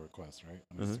follow request, right,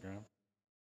 on Instagram.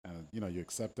 And, you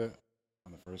accept it.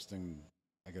 And the first thing,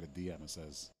 I get a DM. It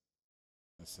says,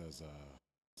 let's see what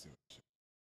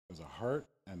there's a heart.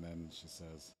 And then she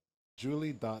says,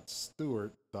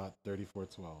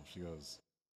 Julie.Stewart.3412. She goes,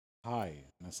 "Hi."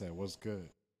 And I said, "What's good?"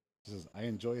 She says, "I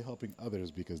enjoy helping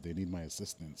others because they need my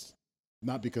assistance,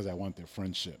 not because I want their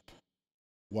friendship.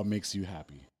 What makes you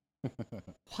happy?"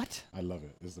 What? I love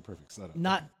it. This is the perfect setup.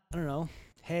 I don't know.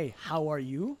 Hey, how are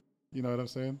you? You know what I'm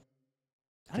saying?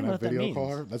 I don't know what that means. Call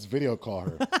her? Let's video call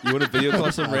her. You want to video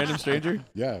call some random stranger?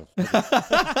 Yeah.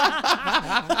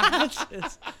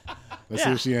 Let's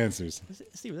see if she answers.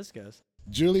 Let's see where this goes.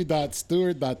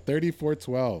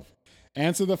 Julie.Stewart.3412.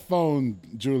 Answer the phone,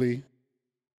 Julie.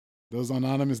 Those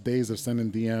anonymous days of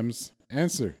sending DMs.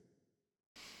 Answer.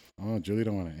 Oh, Julie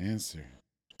don't want to answer.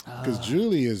 Because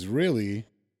Julie is really...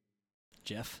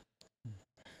 Jeff.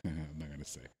 I'm not going to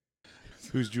say.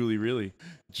 Who's Julie really?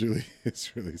 Julie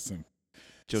is really some...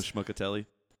 Joe Schmuckatelli.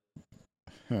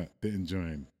 Didn't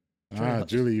join. Trying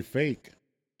Julie, you fake.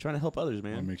 Trying to help others,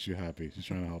 man. What makes you happy? She's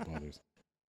trying to help others.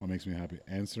 What makes me happy?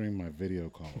 Answering my video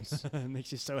calls.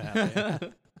 Makes you so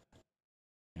happy.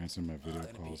 Answering my video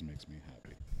calls makes me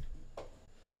happy.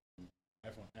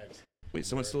 iPhone X. Wait,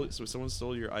 someone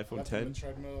stole your iPhone Left on 10? the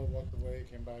treadmill, walked away,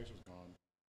 came back, she was gone.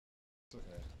 It's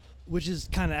okay. Which is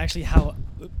kind of actually how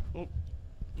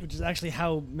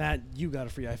Matt, you got a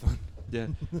free iPhone. Yeah,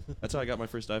 that's how I got my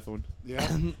first iPhone. Yeah.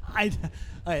 I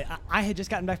had just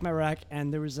gotten back from Iraq,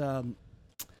 and there was I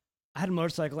had a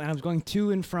motorcycle, and I was going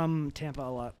to and from Tampa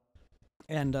a lot,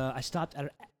 and I stopped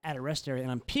at a rest area,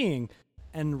 and I'm peeing,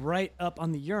 and right up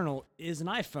on the urinal is an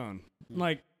iPhone. I'm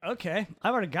like, okay,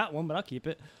 I've already got one, but I'll keep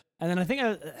it. And then I think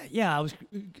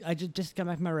I just got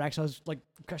back from Iraq, so I was like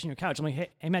crashing your couch. I'm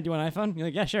like, hey Matt, do you want an iPhone? You're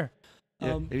like, yeah, sure.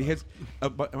 Yeah, and he has.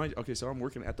 Okay, so I'm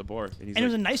working at the bar, and he's it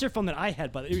was a nicer phone than I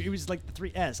had, but it was like the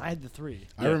 3S. I had the 3.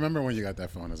 I remember when you got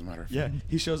that phone, as a matter of fact. Yeah,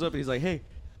 he shows up and he's like, "Hey,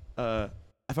 I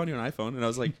found you an iPhone," and I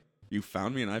was like, "You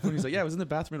found me an iPhone?" He's like, "Yeah, I was in the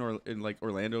bathroom in like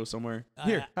Orlando somewhere.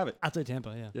 Here, have it." Outside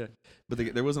Tampa, yeah. Yeah,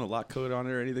 but there wasn't a lock code on it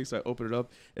or anything, so I opened it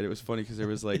up, and it was funny because there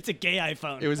was like it's a gay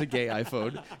iPhone. It was a gay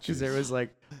iPhone because there was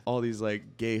like all these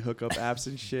like gay hookup apps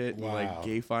and shit, Wow. and like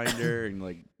Gay Finder and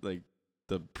like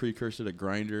the precursor to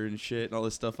Grinder and shit and all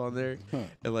this stuff on there. Huh.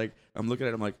 And like I'm looking at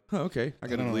it, I'm like, oh, okay, I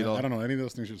gotta delete all. I don't know any of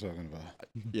those things you're talking about.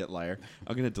 Yeah, liar.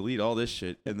 I'm gonna delete all this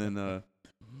shit, and then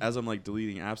as I'm like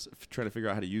deleting apps, trying to figure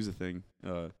out how to use the thing,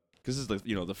 because this is like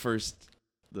the first.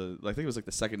 I think it was like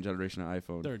the second generation of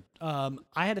iPhone. Third.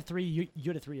 I had a 3. You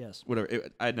had a 3S. Whatever.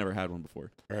 I'd never had one before.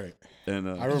 Right. And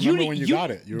I remember when you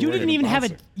got it. You didn't even have a.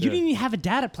 You Yeah. didn't even have a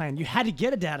data plan. You had to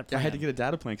get a data plan. I had to get a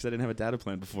data plan because I didn't have a data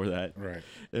plan before that. Right.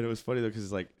 And it was funny though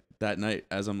because like that night,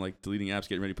 as I'm like deleting apps,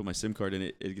 getting ready to put my SIM card in,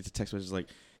 it gets a text message like,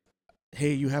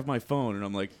 "Hey, you have my phone," and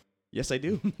I'm like, "Yes, I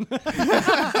do."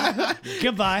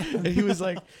 Goodbye. And he was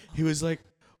like,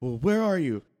 "Well, where are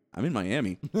you?" "I'm in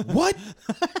Miami." "What?"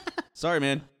 "Sorry,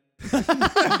 man." And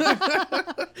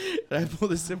I pulled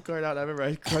the SIM card out. I remember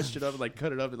I crushed it up and like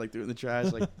cut it up and like threw it in the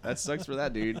trash. Like that sucks for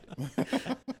that dude.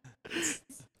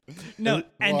 No,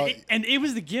 Well, and it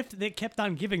was the gift that kept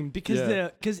on giving because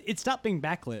it stopped being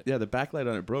backlit. Yeah, the backlight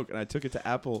on it broke, and I took it to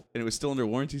Apple, and it was still under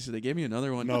warranty, so they gave me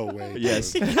another one. No way.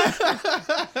 Yes.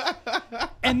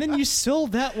 And then you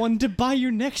sold that one to buy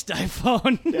your next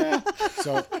iPhone. Yeah.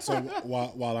 So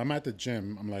while I'm at the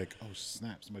gym, I'm like, oh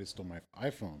snap, somebody stole my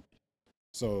iPhone.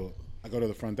 So I go to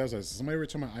the front desk. I say, somebody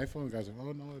return my iPhone? The guy's like,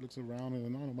 oh no, it looks around,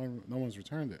 and no one's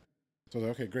returned it. So I was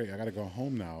like, okay, great. I got to go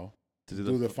home now to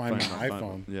do the find my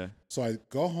iPhone. Yeah. So I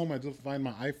go home. I do find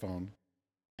my iPhone,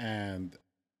 and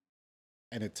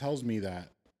it tells me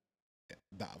that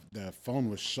the phone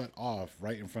was shut off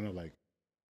right in front of like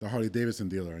the Harley Davidson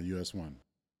dealer on US 1.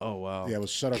 Oh wow. Yeah, it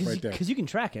was shut off right there. Because you can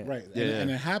track it. Right. Yeah,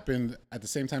 And it happened at the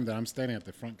same time that I'm standing at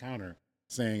the front counter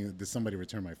saying, did somebody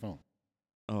return my phone?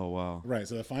 Oh wow. Right.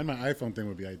 So the find my iPhone thing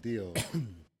would be ideal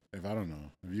if I don't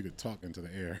know, if you could talk into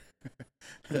the air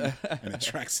and it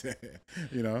tracks it,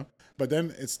 But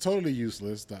then it's totally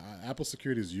useless. The Apple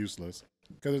security is useless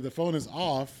because if the phone is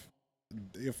off,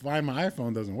 if find my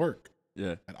iPhone doesn't work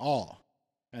Yeah. at all.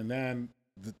 And then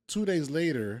 2 days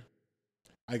later,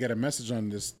 I get a message on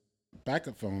this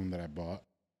backup phone that I bought,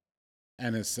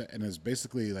 and it's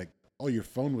basically like, oh, your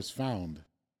phone was found.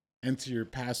 Enter your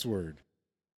password.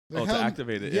 Like, To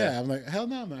activate it. Yeah, I'm like, hell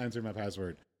no, I'm not entering my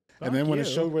password. Fuck and then when it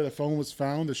you. showed where the phone was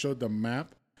found, it showed the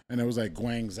map, and it was like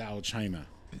Guangzhou, China.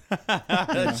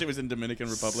 That shit was in Dominican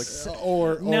Republic.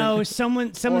 Or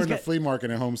someone's in the got. flea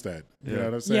market in Homestead. You know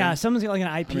what I'm saying? Yeah, someone's got like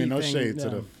an IP. I mean, no thing. shade to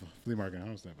No. the flea market in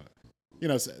Homestead, but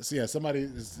so yeah, somebody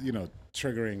is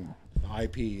triggering the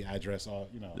IP address, all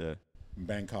Yeah.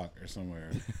 Bangkok or somewhere.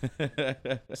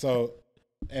 So,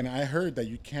 and I heard that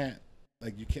you can't.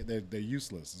 They're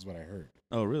useless, is what I heard.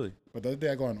 Oh really? But the other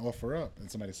day I go on OfferUp and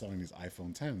somebody's selling these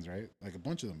iPhone 10s, right? Like a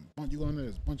bunch of them. You go on there,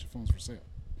 there's a bunch of phones for sale.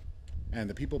 And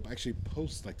the people actually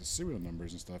post like the serial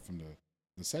numbers and stuff from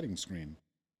the settings screen.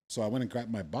 So I went and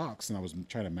grabbed my box and I was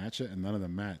trying to match it and none of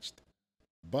them matched.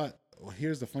 But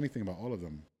here's the funny thing about all of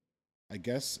them. I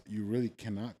guess you really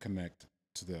cannot connect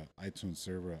to the iTunes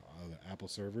server or the Apple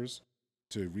servers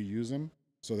to reuse them.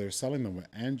 So they're selling them with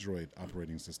Android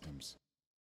operating systems.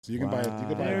 So you can buy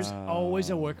There's always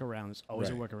a workaround. There's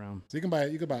always Right. a workaround. So you can buy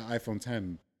an iPhone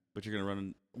 10 But you're gonna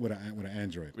run with an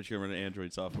Android.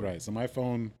 Android software. Right. So my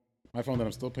phone that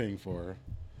I'm still paying for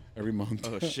every month.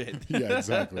 Oh shit. Yeah,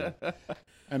 exactly.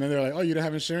 And then they're like, "Oh, you don't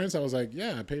have insurance?" I was like,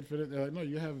 "Yeah, I paid for it." They're like, "No,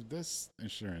 you have this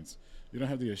insurance. You don't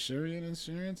have the Assyrian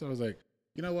insurance." I was like,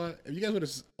 "You know what? If you guys would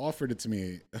have offered it to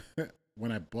me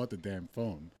when I bought the damn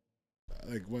phone,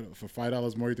 like what for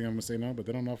 $5 more, you think I'm gonna say no?" But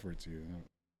they don't offer it to you.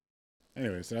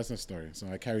 Anyway, so that's the story. So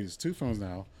I carry these two phones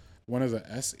now. One is a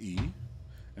SE,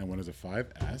 and one is a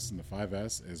 5S. And the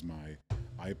 5S is my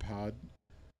iPod,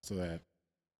 so that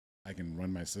I can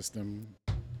run my system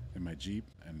in my Jeep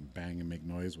and bang and make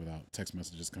noise without text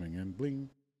messages coming in. Bling,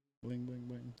 bling, bling,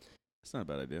 bling. That's not a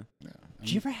bad idea. Yeah.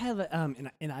 Do you ever have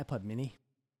an iPod Mini?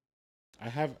 I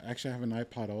have an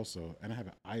iPod also, and I have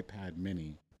an iPad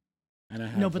Mini, and I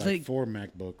have No, but like 4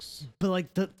 MacBooks. But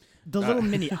like the little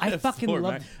Mini, I fucking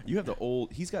love. Mac. You have the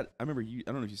old. He's got. I remember you.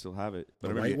 I don't know if you still have it. But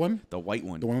The I remember white one? The white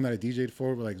one. The one that I DJ'd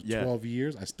for like Yeah. 12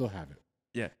 years, I still have it.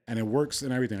 Yeah. And it works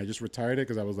and everything. I just retired it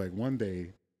because I was like, one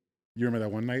day, you remember that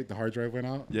one night the hard drive went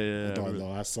out? Yeah, yeah, yeah. The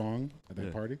last song at that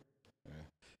Yeah. party?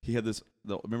 He had this.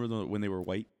 Remember when they were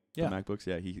white? Yeah. The MacBooks.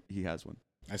 Yeah. He has one.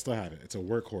 I still have it. It's a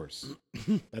workhorse.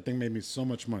 That thing made me so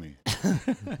much money.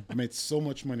 I made so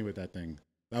much money with that thing.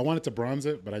 I wanted to bronze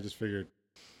it, but I just figured,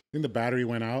 I think the battery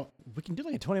went out. We can do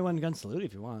like a 21 gun salute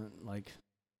if you want. Like,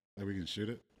 That we can shoot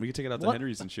it. We could take it out to What?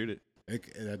 Henry's and shoot it.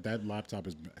 That laptop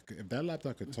is. If that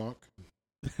laptop could talk,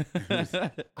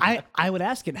 I would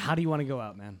ask it, how do you want to go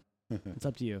out, man? It's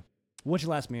up to you. What's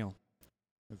your last meal?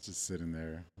 it's just sitting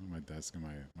there on my desk in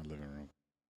my living room.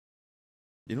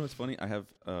 You know what's funny? I have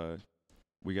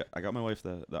I got my wife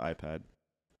the iPad,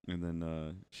 and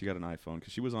then she got an iPhone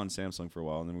because she was on Samsung for a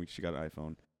while, and then she got an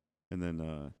iPhone, and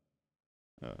then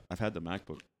I've had the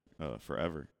MacBook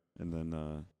forever, and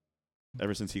then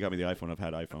ever since he got me the iPhone, I've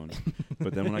had iPhones.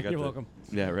 But then when I got You're welcome.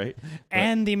 Yeah, right.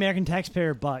 And the American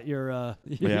taxpayer bought your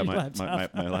Yeah, my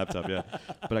laptop. my laptop. Yeah,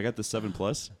 but I got the 7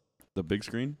 Plus, the big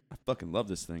screen. I fucking love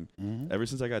this thing. Mm-hmm. Ever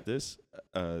since I got this,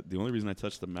 the only reason I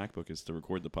touched the MacBook is to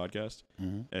record the podcast,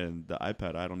 and the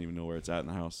iPad. I don't even know where it's at in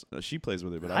the house. She plays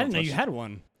with it, but I didn't know you had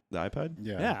one. the iPad.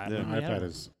 Yeah, Yeah, the I iPad have-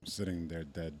 is sitting there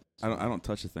dead. I don't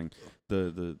touch the thing.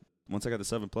 The once I got the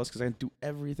 7 Plus, because I can do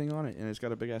everything on it, and it's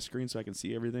got a big ass screen, so I can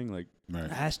see everything. Like, Right.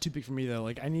 That's too big for me though.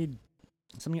 Like I need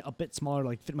something a bit smaller, to,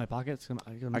 like fit in my pockets.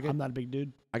 I'm not a big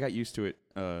dude. I got used to it.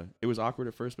 It was awkward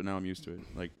at first, but now I'm used to it.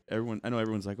 Like I know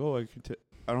everyone's like, oh,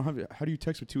 I don't have. How do you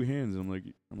text with 2 hands? And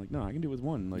I'm like, no, I can do it with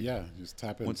one. Like, Yeah, just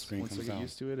tap it and the once screen I comes get down.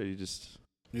 used to it, you just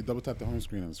You double tap the home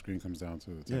screen and the screen comes down to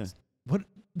the yeah. text.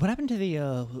 What happened to the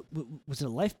was it a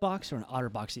Life box or an Otter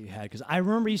box that you had? Because I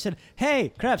remember you said,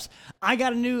 "Hey, Krebs, I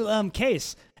got a new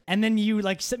case," and then you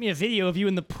like sent me a video of you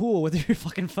in the pool with your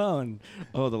fucking phone.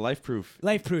 Oh, the Life Proof.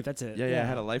 Life proof, that's it. Yeah, I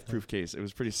had a Life Proof case. It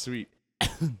was pretty sweet.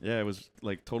 Yeah, it was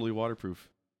like totally waterproof.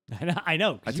 I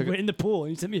know. 'Cause I you took were it- in the pool and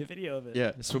you sent me a video of it.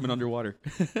 Yeah, swimming underwater.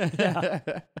 Yeah.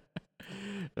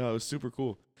 No, it was super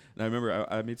cool. And I remember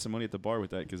I made some money at the bar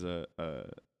with that because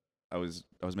I was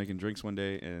making drinks one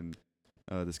day, and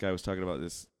this guy was talking about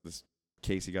this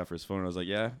case he got for his phone. And I was like,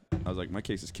 yeah. I was like, my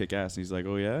case is kick ass. And he's like,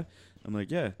 oh yeah. I'm like,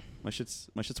 yeah. My shit's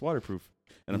waterproof.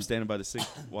 And I'm standing by the sink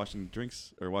washing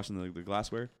drinks or washing the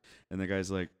glassware, and the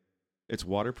guy's like, it's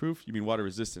waterproof? You mean water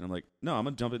resistant? I'm like, no, I'm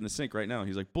gonna dump it in the sink right now.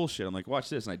 He's like, bullshit. I'm like, watch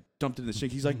this. And I dumped it in the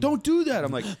sink. He's like, don't do that.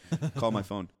 I'm like, call my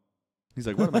phone. He's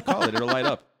like, what am I call it? It'll light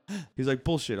up. He's like,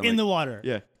 bullshit. I'm In like, the water.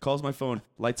 yeah. Calls my phone,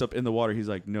 lights up in the water. He's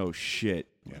like, no shit.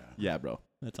 Yeah. Yeah, bro.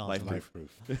 That's awesome. Life Life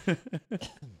proof.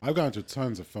 I've gone through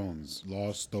tons of phones,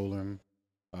 lost, stolen,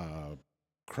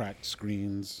 cracked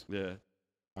screens. Yeah.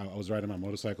 I was riding my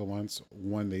motorcycle once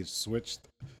when they switched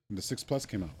and the 6 Plus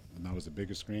came out, and that was a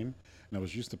bigger screen. And I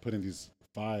was used to putting these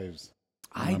 5s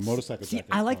on my motorcycle see, jacket.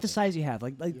 I like the pocket. size you have.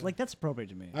 Like that's appropriate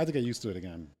to me. I had to get used to it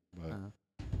again, but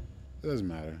Uh-huh. it doesn't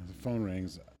matter. The phone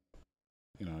rings,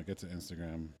 I get to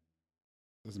Instagram.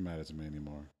 It doesn't matter to me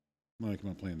anymore. I'm gonna keep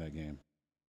on playing that game.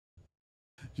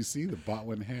 You see, the bot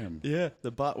went ham. Yeah.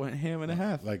 The bot went ham and a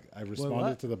half. Like I what?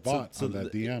 responded to the bot So on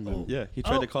that DM, and Yeah. He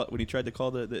tried Oh. to call when he tried to call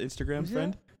the Instagram Who's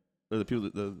friend or the people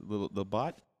the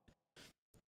bot.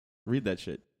 Read that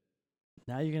shit.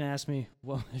 Now you're gonna ask me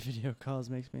what my video calls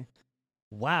makes me.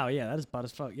 Wow, yeah, that is bot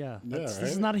as fuck. Yeah, Yeah, This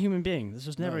is right? not a human being. This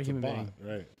was No, never a it's human bot,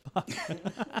 being.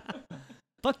 right?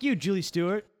 Fuck you, Julie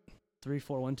Stewart.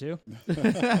 3412.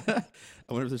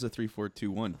 I wonder if there's a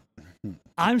 3421.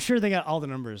 I'm sure they got all the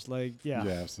numbers. Like, yeah.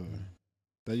 Yeah, absolutely.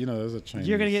 That there's a Chinese.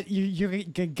 You're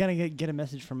gonna get a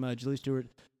message from Julie Stewart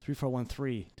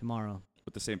 3413 tomorrow.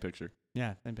 With the same picture.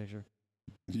 Yeah, same picture.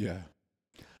 Yeah.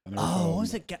 I never Oh, called what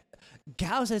was him. it?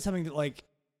 Gao said something that like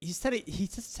he said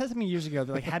something years ago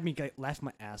that like had me like, laugh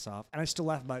my ass off, and I still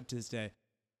laugh about it to this day.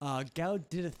 Gao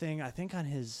did a thing I think on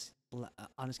his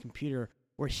computer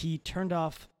where he turned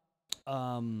off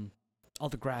all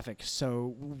the graphics,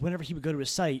 so whenever he would go to his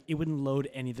site, it wouldn't load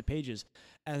any of the pages,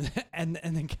 and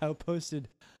then Gao posted,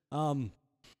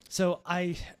 so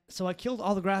I killed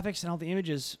all the graphics and all the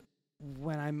images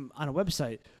when I'm on a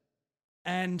website,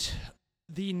 and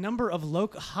the number of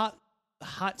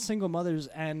hot single mothers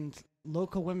and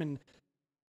local women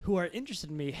who are interested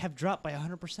in me have dropped by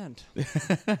 100%.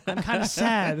 I'm kind of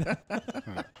sad.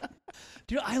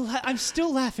 Dude, I'm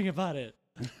still laughing about it.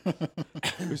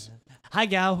 Hi,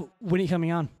 Gal. When are you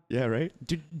coming on? Yeah, right?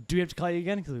 Do we have to call you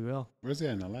again? Because we will. Where's he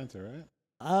at? In Atlanta, right?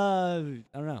 I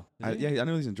don't know. Is he? Yeah, I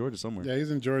know he's in Georgia somewhere. Yeah, he's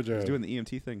in Georgia. He's doing the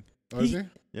EMT thing. Oh, is he?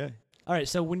 Yeah. All right.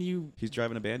 So when you He's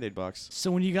driving a Band-Aid box.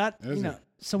 got Is he?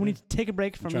 so when you take a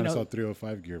break I'm from trying to sell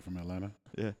 305 gear from Atlanta.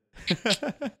 Yeah.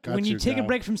 Got when you take a Gal.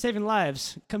 break from saving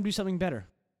lives, come do something better.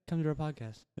 Come to our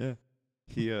podcast. Yeah.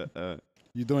 He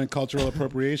You're doing cultural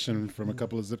appropriation from a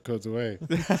couple of zip codes away.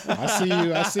 I see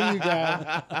you, Gal.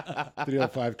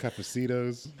 305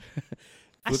 Cafecitos.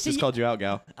 Flip just called you out,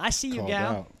 gal. I see you, Called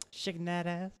Gal. out. Shaking that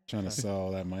ass. Trying to sell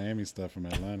all that Miami stuff from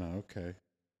Atlanta. Okay.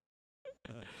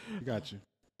 Got you.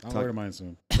 I'll Talk- order mine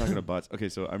soon. Talking about bots. Okay,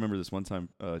 so I remember this one time,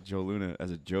 Joe Luna,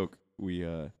 as a joke,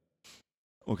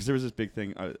 because there was this big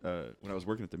thing when I was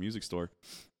working at the music store,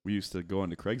 we used to go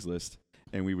onto Craigslist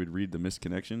and we would read the missed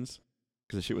connections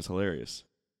because the shit was hilarious.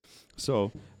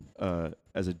 So,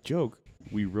 as a joke,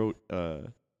 we wrote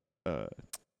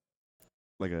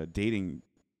like a dating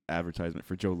advertisement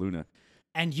for Joe Luna,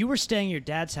 And you were staying at your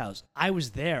dad's house. I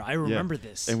was there. I remember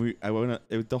this. And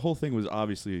the whole thing was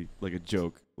obviously like a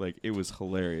joke. Like, it was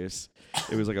hilarious.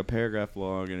 It was like a paragraph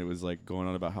long, and it was like going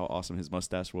on about how awesome his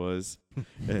mustache was,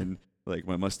 and like,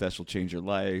 my mustache will change your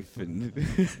life, and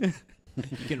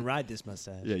you can ride this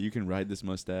mustache. yeah, you can ride this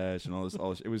mustache, and all this.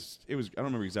 It was. I don't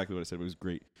remember exactly what I said, but it was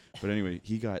great. But anyway,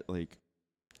 he got like,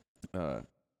 and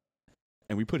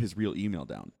we put his real email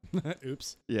down.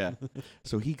 Oops. Yeah.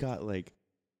 So he got like,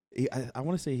 I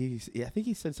want to say I think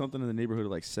he said something in the neighborhood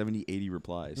of like 70, 80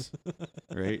 replies,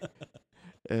 right?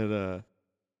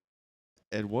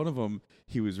 And one of them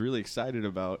he was really excited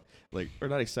about, like, or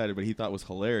not excited, but he thought was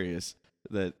hilarious,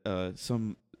 that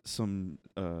some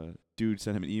dude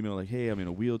sent him an email like, "Hey, I'm in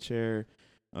a wheelchair.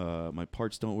 My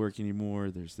parts don't work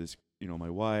anymore. There's this, my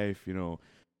wife,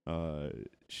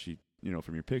 she,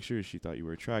 from your pictures, she thought you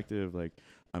were attractive. Like,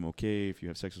 I'm okay if you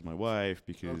have sex with my wife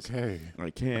because I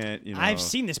can't, I've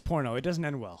seen this porno. It doesn't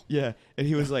end well. Yeah. And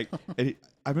he was like, I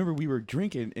remember we were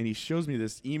drinking, and he shows me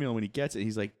this email when he gets it.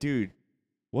 He's like, "Dude,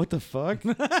 what the fuck?"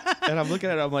 And I'm looking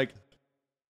at it. I'm like,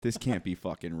 this can't be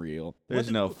fucking real. There's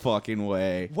no fucking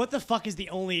way. What the fuck is the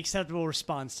only acceptable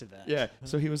response to that? Yeah.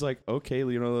 So he was like, "Okay,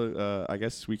 I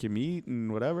guess we can meet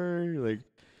and whatever." Like,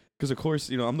 because of course,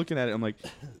 I'm looking at it. I'm like,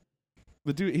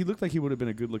 the dude, he looked like he would have been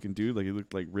a good looking dude. Like, he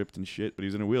looked like ripped and shit, but he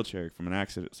was in a wheelchair from an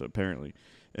accident. So apparently,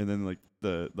 and then like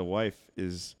the wife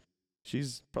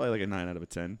she's probably like a 9 out of a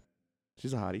 10.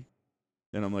 She's a hottie.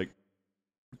 And I'm like,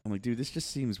 dude, this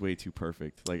just seems way too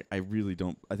perfect. Like, I really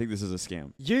don't. I think this is a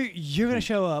scam. You're gonna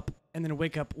show up and then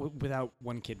wake up without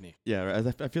one kidney. Yeah,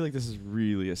 I feel like this is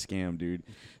really a scam, dude.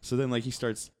 So then, like,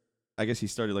 I guess he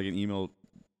started like an email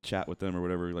chat with them or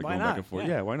whatever, like, why going not? back and forth.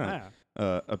 Yeah, why not?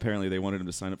 Yeah. Apparently, they wanted him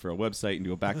to sign up for a website and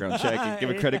do a background check and give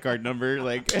a credit card number.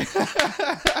 Like, Here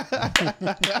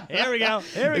we go.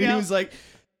 Here we and go. he was like,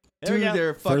 There we "Dude, go.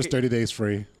 they're fucking." First 30 days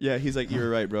free. Yeah, he's like, "You're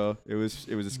right, bro. It was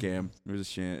a scam. It was a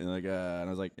shit." And like, and I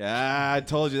was like, I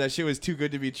told you that shit was too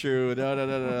good to be true.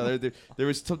 No. There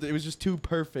was something. It was just too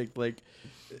perfect. Like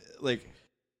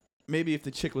maybe if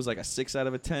the chick was like a 6 out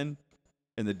of a 10,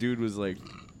 and the dude was like,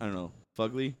 I don't know,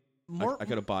 fugly, I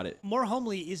could have bought it. More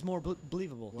homely is more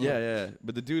believable. Yeah.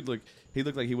 But the dude looked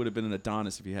like he would have been an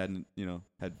Adonis if he hadn't,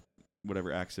 had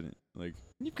whatever accident. Like,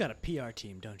 You've got a PR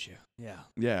team, don't you? Yeah.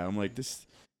 yeah, I'm like, this.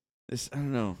 I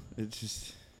don't know. It's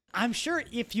just. I'm sure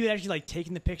if you had actually like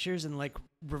taken the pictures and like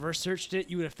reverse searched it,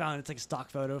 you would have found it's like a stock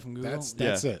photo from Google. That's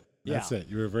Yeah. it. That's Yeah. it.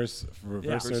 You reverse search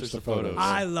the photos. photos.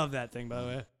 I love that thing, by the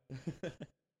way.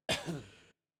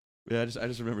 Yeah, I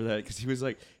just remember that because he's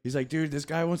like, "Dude, this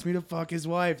guy wants me to fuck his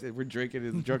wife." And we're drinking,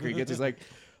 and the drunker he gets, he's like,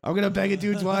 "I'm gonna bang a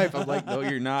dude's wife." I'm like, "No,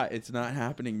 you're not. It's not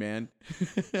happening, man."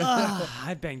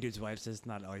 I bang dudes' wives. That's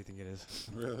not all you think it is.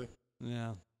 Really?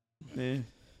 Yeah. Eh.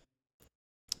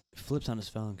 Flips on his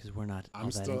phone because we're not all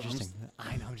that interesting.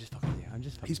 I know. I'm just fucking with you. I'm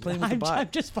just. Fucking He's with playing you. with the bot. I'm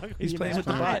just fucking with He's you, playing man. with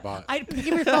the bot. I give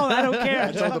me your phone. I don't care.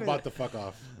 I told the bot to fuck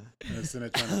off. And it's in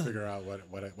it trying to figure out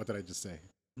what did I just say.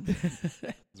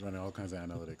 It's running all kinds of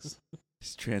analytics.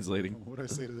 He's translating. What did I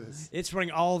say to this? It's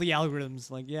running all the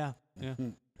algorithms. Like, yeah.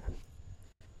 Who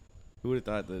would have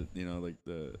thought that, like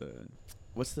the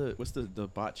what's the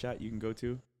bot chat you can go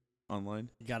to online?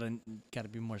 You gotta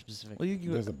be more specific. Well, you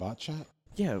can There's a bot chat?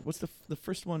 yeah. What's the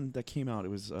first one that came out? It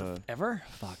was Ever?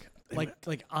 Fuck.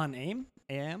 Like on AIM?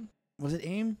 AM? was it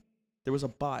AIM? There was a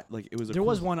bot. Like, it was. There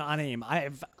was one on AIM.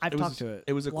 I've talked to it.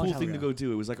 It was a long cool time thing to ago. go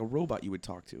do. It was like a robot you would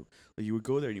talk to. Like, you would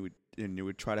go there and you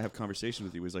would try to have conversations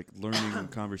with you. It was like learning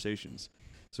conversations.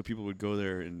 So people would go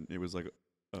there and it was like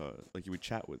you would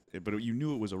chat with it, but you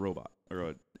knew it was a robot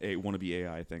or a wannabe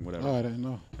AI thing, whatever. Oh, I didn't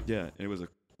know. Yeah, and it was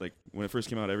like when it first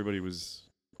came out, everybody was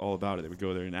all about it. They would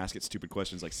go there and ask it stupid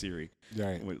questions like Siri.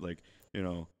 Right. With, like,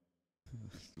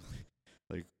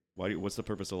 like, what's the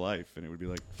purpose of life? And it would be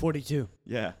like, 42.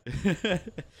 yeah,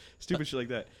 stupid shit like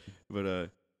that.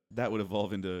 But that would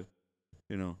evolve into,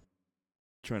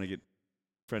 trying to get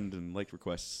friend and like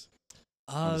requests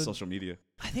on social media.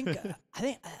 I think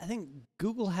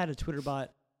Google had a Twitter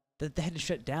bot that they had to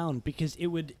shut down because it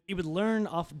would learn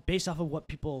based off of what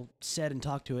people said and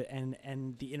talked to it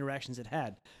and the interactions it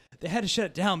had. They had to shut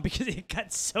it down because it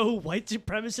got so white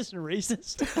supremacist and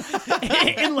racist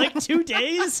in like 2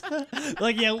 days.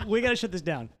 Like, yeah, we gotta shut this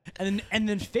down. And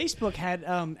then Facebook had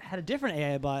a different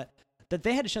AI bot that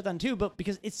they had to shut down too, but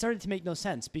because it started to make no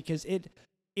sense because it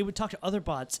would talk to other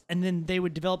bots and then they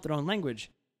would develop their own language.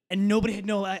 And nobody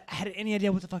had any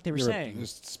idea what the fuck they were saying.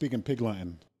 Just speaking pig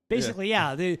Latin. Basically,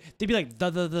 yeah. They'd be like,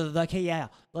 the, okay, yeah.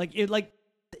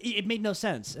 It made no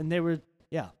sense. And they were,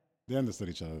 yeah. They understood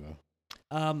each other, though.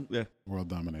 Yeah. World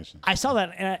domination. I saw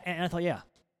that, and I thought, yeah,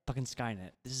 fucking Skynet.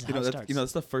 This is how it starts.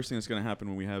 That's the first thing that's going to happen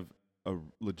when we have a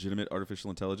legitimate artificial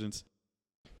intelligence,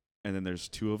 and then there's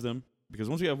 2 of them, because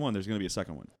once we have one, there's going to be a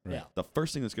second one. Right. Yeah. The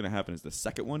first thing that's going to happen is the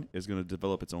second one is going to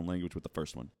develop its own language with the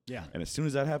first one. Yeah. And as soon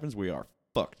as that happens, we are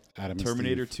fucked. Adam and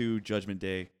Terminator Steve. 2, Judgment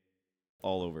Day,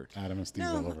 all over. Adam and Steve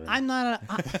all No, over. I'm not.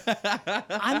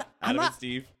 I'm Adam not. and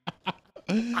Steve.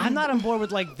 I'm not on board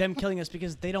with like them killing us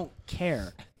because they don't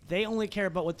care. They only care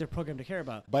about what they're programmed to care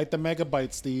about. Bite the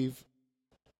megabyte, Steve.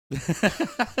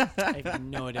 I have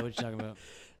no idea what you're talking about.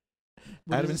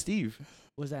 Adam and Steve.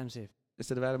 What's Adam and Steve?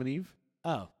 Instead of Adam and Eve,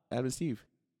 Oh, Adam and Steve.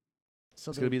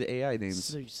 so It's going to be the AI names.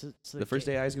 So The first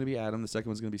AI is going to be Adam. The second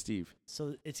one's going to be Steve.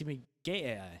 So it's gonna be gay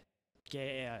AI.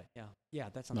 Gay AI. Yeah. Yeah.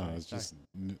 That sounds No, right. it's Sorry. just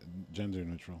gender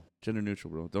neutral. Gender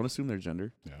neutral, bro. Don't assume their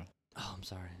gender. Yeah. Oh, I'm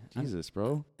sorry. Jesus,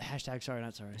 bro. Hashtag sorry,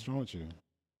 not sorry. What's wrong with you?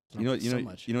 You know, so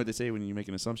much. you know what they say when you make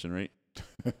an assumption, right?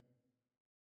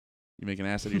 You make an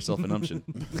ass out of yourself an umption.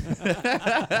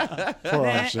 Poor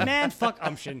umption. Man, fuck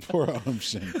umption. Poor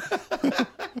umption.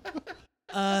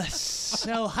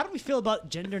 So how do we feel about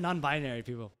gender non-binary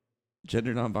people?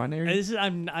 Gender non-binary. This is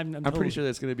I'm I'm pretty totally- sure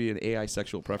that's going to be an AI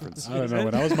sexual preference. I don't know.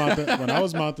 When I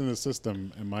was mounting the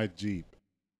system in my Jeep,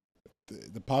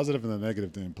 the positive and the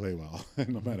negative didn't play well.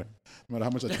 no matter how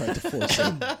much I tried to force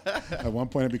it. At one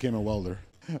point, I became a welder.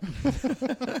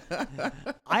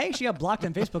 I actually got blocked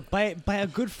on Facebook by a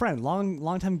good friend,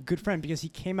 long time good friend, because he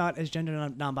came out as gender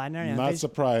non-binary. on Not Facebook.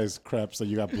 surprised, Creps, that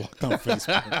you got blocked on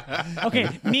Facebook. Okay,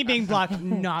 me being blocked,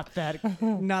 not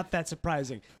that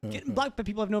surprising. Getting blocked by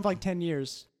people I've known for like 10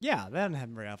 years, yeah, that doesn't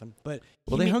happen very often. But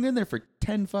Well, they hung in there for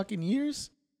 10 fucking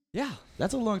years. yeah.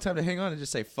 That's a long time to hang on and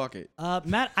just say fuck it.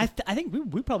 Matt, I think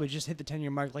we probably just hit the 10-year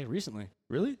mark like recently.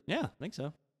 Really? Yeah, I think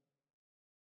so.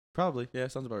 Probably. Yeah,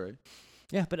 sounds about right.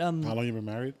 Yeah, but How long you been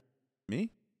married? Me?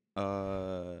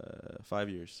 5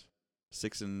 years.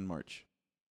 6 in March.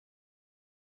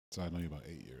 So I know you about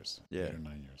 8 years. Yeah. 8 or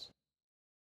 9 years.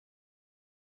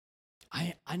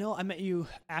 I know I met you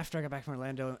after I got back from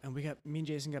Orlando, and me and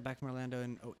Jason got back from Orlando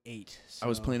in 2008. I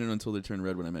was so- playing it until they turned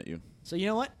red when I met you. So you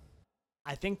know what?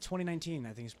 I think 2019.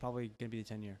 I think is probably gonna be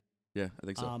the 10-year. Yeah, I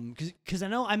think so. Because I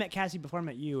know I met Cassie before I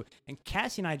met you, and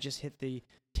Cassie and I just hit the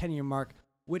 10-year mark,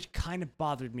 which kind of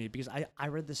bothered me because I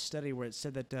read this study where it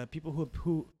said that people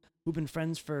who've been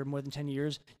friends for more than 10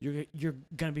 years, you're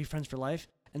gonna be friends for life.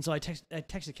 And so I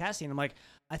texted Cassie and I'm like,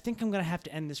 I think I'm gonna have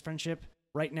to end this friendship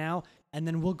right now, and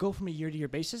then we'll go from a year-to-year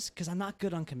basis because I'm not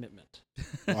good on commitment.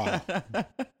 Wow.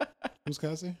 Who's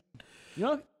Cassie?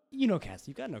 You know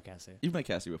Cassie. You gotta know Cassie. You've met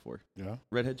Cassie before. Yeah.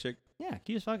 Redhead chick. Yeah,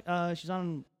 cute as fuck. She's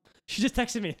on. She just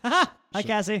texted me. Hi,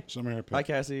 Cassie. Show me her pic. Hi,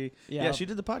 Cassie. Yeah. Yeah, she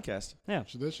did the podcast. Yeah.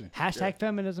 She did she? Hashtag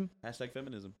feminism. Hashtag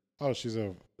feminism. Oh, she's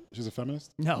a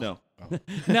feminist? No.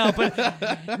 No,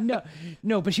 but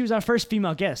no, but she was our first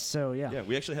female guest, so yeah. Yeah,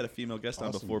 we actually had a female guest on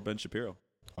Awesome. before Ben Shapiro.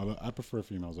 I prefer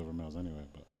females over males anyway,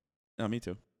 but No, me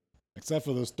too. except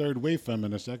for those third wave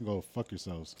feminists, y'all can go fuck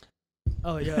yourselves.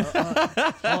 Oh yeah.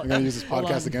 You're gonna use this hold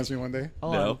podcast on. against me one day?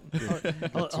 Hold No. on.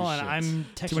 Hold on. shits. I'm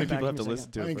texting Too many back. people have Give to me a listen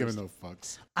second. to I it ain't giving first. no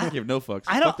fucks. I give no fucks.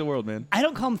 I don't- Fuck the world, man. I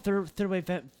don't call them third wave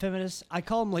feminists. I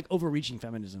call them like overreaching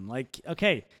feminism. Like,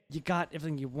 okay, you got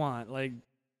everything you want, like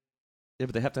Yeah,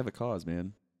 but they have to have a cause,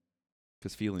 man.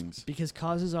 Because feelings. because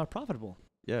causes are profitable.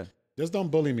 Yeah. Just don't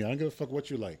bully me. I don't give a fuck what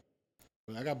you like.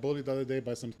 But I got bullied the other day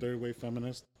by some third wave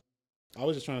feminist. I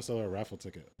was just trying to sell her a raffle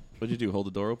ticket. What'd you do? Hold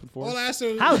the door open for All her? I asked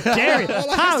her, How dare you? all I asked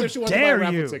How her if she wanted to buy a dare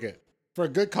raffle you? ticket for a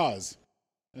good cause.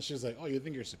 And she was like, "Oh, you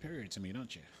think you're superior to me,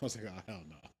 don't you?" I was like, "Oh, hell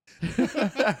no."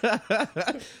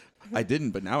 I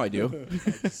didn't, but now I do.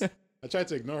 I tried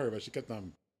to ignore her, but she kept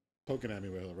on poking at me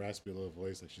with a raspy little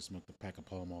voice, like she smoked a pack of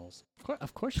Pall Malls.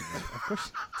 Of course you did. Of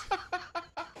course.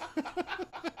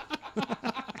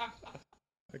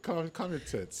 Like, calm your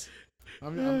tits.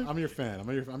 I'm your fan.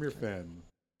 I'm your fan.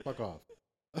 Fuck off,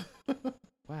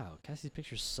 Wow, Cassie's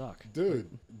pictures suck. dude.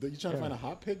 You trying to find a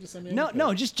hot pic? Just send me. No, any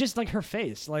no, pic. just like her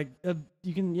face. Like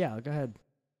you can, yeah. Go ahead.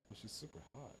 Oh, she's super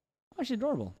hot. Oh, she's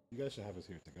adorable. You guys should have us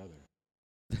here together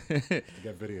to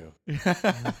get video.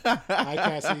 Hi,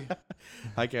 Cassie.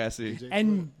 Hi, Cassie. DJ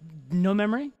And no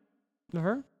memory of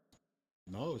her.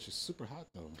 no, she's super hot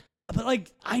though. But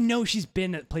like, I know she's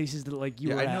been at places that like you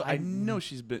Yeah, were at. I know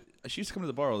she used to come to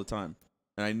the bar all the time.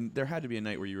 And there had to be a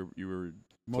night where you were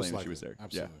Most playing when likely. she was there.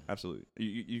 Absolutely. Yeah, absolutely.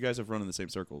 You guys have run in the same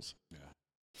circles. Yeah.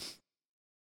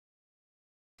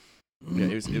 Yeah,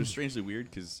 it was strangely weird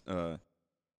because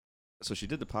so she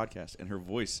did the podcast and her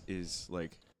voice is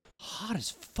like Hot as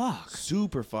fuck.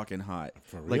 super fucking hot,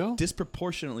 For real? like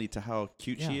disproportionately to how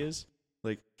cute she Yeah. is.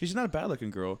 Like she's not a bad looking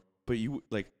girl, but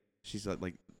she's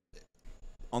like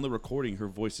on the recording, her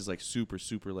voice is like super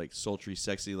like sultry,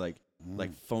 sexy, like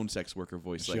phone sex worker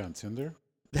voice. Is like she on Tinder?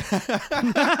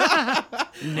 I'm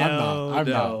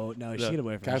not. No, she got a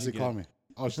boyfriend. Cassie, She's call good. me.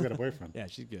 Oh, she's got a boyfriend. Yeah,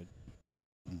 she's good.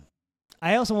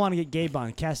 I also want to get Gabe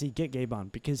on. Cassie, get Gabe on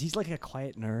because he's like a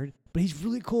quiet nerd, but he's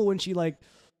really cool when she like,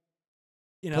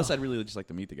 Plus, I'd really just like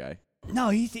to meet the guy. No,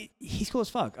 he's cool as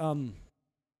fuck.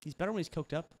 He's better when he's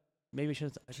coked up. Maybe I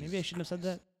shouldn't have said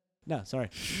that. No, sorry.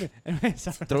 Anyway,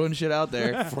 sorry. Throwing shit out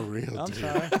there. For real, I'm dude.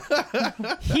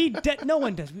 sorry. No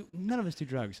one does. None of us do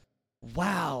drugs.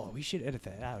 Wow, we should edit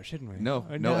that out, shouldn't we? No,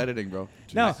 Or no editing, bro.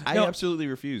 No, I no. absolutely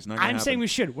refuse. Not gonna I'm happen. saying we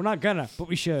should. We're not gonna, but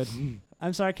we should.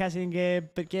 I'm sorry, Cassie and Gabe,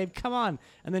 but Gabe, come on,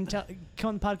 and then come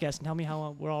on the podcast and tell me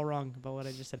how we're all wrong about what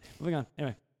I just said. Moving on.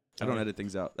 Anyway, I don't edit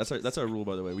things out. That's our rule,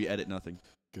 by the way. We edit nothing.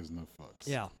 Gives no fucks.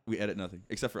 yeah. We edit nothing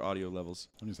except for audio levels.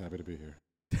 I'm just happy to be here.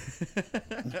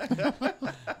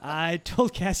 I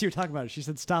told Cassie you were talking about it. She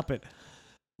said, "Stop it."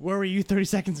 Where were you 30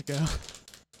 seconds ago?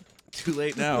 Too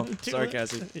late now. Too Sorry, late.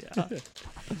 Cassie. Yeah.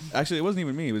 Actually, it wasn't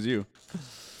even me. It was you.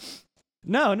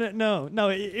 No.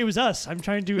 It was us. I'm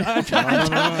trying to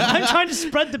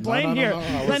spread the blame here. No, I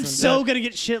I'm wasn't. so gonna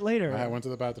get shit later. I went to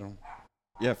the bathroom.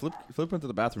 Yeah, Flip went to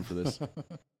the bathroom for this.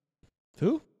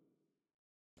 Who?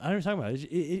 I don't know what you're talking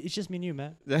about. It's just me and you,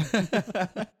 Matt.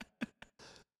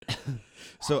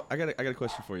 So I got a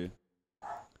question for you,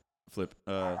 Flip.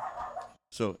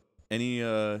 So any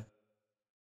have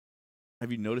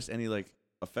you noticed any like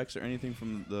effects or anything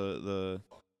from the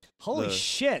Holy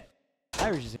shit!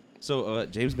 Irish is So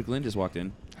James McGlynn just walked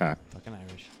in. Ha. fucking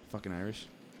Irish. Fucking Irish.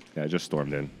 Yeah, I just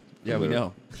stormed in. Yeah, we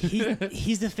know.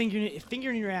 He's the finger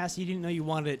in your ass. You didn't know you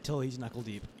wanted it till he's knuckle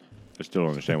deep. I still don't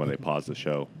understand why they paused the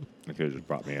show. They could have just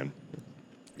brought me in.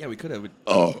 Yeah, we could have.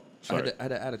 Oh, I sorry. had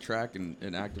to add a track and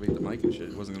activate the mic and shit.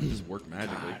 It wasn't gonna just work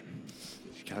magically.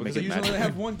 You gotta Because make I it usually only magic.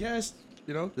 have one guest.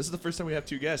 You know, this is the first time we have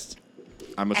two guests.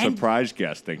 I'm a And- surprise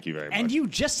guest. Thank you very much. And you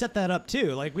just set that up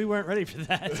too. Like we weren't ready for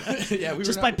that. Yeah, we were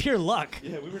just not, by pure luck.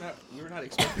 Yeah, we were not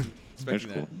expecting That's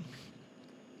that. cool.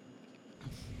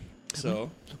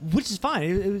 So Which is fine.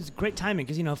 It was great timing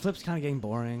because Flip's kind of getting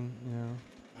boring.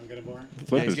 I'm getting boring. Flip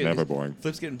yeah, he's is getting- never boring.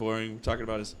 Flip's getting boring. We're talking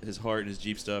about his heart and his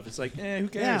Jeep stuff. It's like, who Yeah,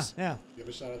 cares? yeah. Give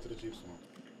a shout out to the Jeep Swamp.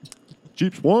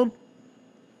 Jeep Swarm?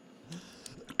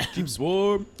 Jeep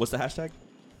Swarm. What's the hashtag?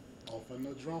 All fun,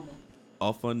 no drama.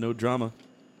 All fun, no drama.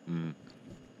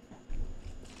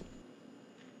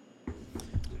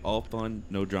 All fun,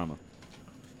 no drama.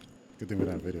 Good thing we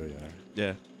don't have video yet.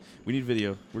 Yeah, we need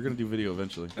video. We're gonna do video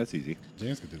eventually. That's easy.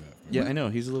 James could do that. Yeah, I know.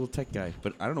 He's a little tech guy,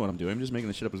 but I don't know what I'm doing. I'm just making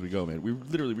the shit up as we go, man.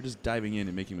 We're just diving in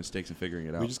and making mistakes and figuring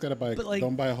it out. We just gotta buy. But, like-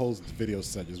 Don't buy a whole video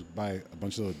set. Just buy a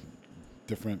bunch of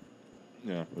different,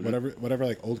 Yeah. whatever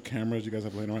like old cameras you guys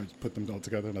have laying around. Just put them all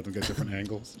together. Let them get different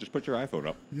angles. Just put your iPhone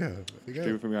up. Yeah. You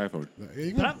Stream it from your iPhone. There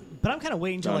you But go. I'm kind of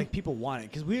waiting until Done. like people want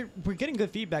it because we're getting good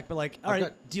feedback. But like, all I've right,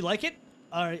 got- do you like it?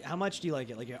 All right, how much do you like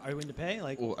it? Like, are you willing to pay?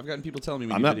 Like, Well, I've gotten people telling me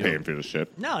we I'm need not video. paying for this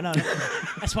shit. no.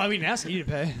 That's why we didn't ask you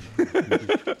to pay.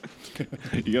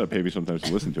 You gotta pay me sometimes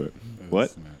to listen to it.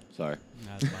 What? Matt. Sorry.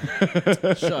 No, it's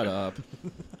fine. Shut up.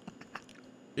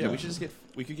 Yeah, we should just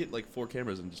we could get like 4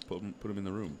 cameras and just put them in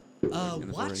the room. Like, in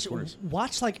the 4 right corners.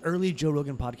 Watch like early Joe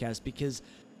Rogan podcasts because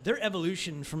their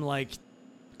evolution from like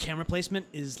camera placement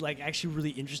is like actually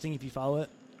really interesting if you follow it.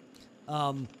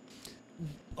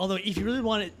 Although if you really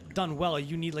want it done well,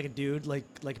 you need like a dude like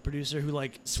a producer who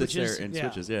like Sits switches there and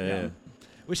switches. Yeah.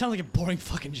 Which sounds like a boring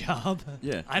fucking job.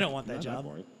 Yeah. I don't want that Not job.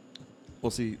 boring. Well,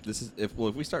 see, this is if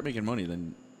we start making money,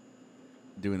 then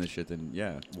doing this shit, then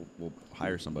yeah, we'll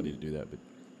hire somebody to do that. But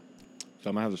So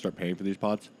I'm gonna have to start paying for these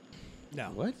pods?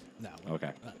 No. what? No.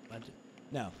 Okay.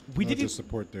 No. We Well, did to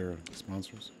support their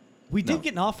sponsors. we did No.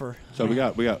 get an offer. So we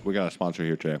got a sponsor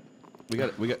here today. We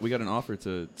got an offer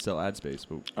to sell ad space,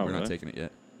 but Oh, we're not really? taking it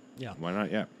yet. Yeah. Why not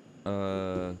yet?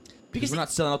 Because we're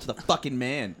not selling out to the fucking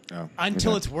man. Oh.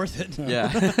 Until okay. it's worth it. Yeah.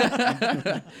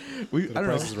 The I don't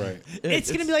price is know. right.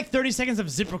 It's gonna be like 30 seconds of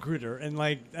ZipRecruiter and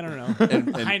like I don't know And-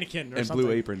 Heineken or and something.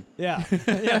 Blue Apron. Yeah,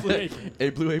 yeah, Blue Apron.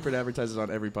 And Blue Apron advertises on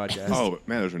every podcast. Oh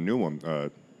man, there's a new one.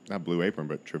 Not Blue Apron,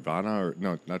 but Trivana or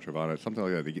no, not Trivana, something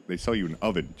like that. They sell you an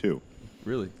oven too.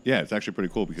 Really? Yeah, it's actually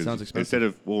pretty cool because Sounds expensive. instead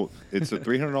of it's a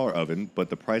 $300 oven, but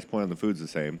the price point on the food's the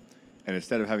same. And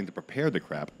instead of having to prepare the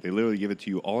crap, they literally give it to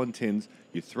you all in tins.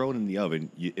 You throw it in the oven.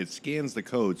 It scans the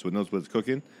code so it knows what it's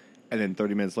cooking, and then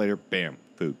 30 minutes later, bam,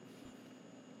 food.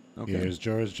 Okay. Here's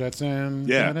George Jetson.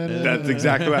 Yeah, that's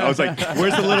exactly what I was like.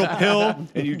 Where's the little pill?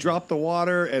 And you drop the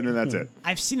water, and then that's it.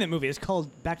 I've seen that movie. It's called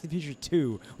Back to the Future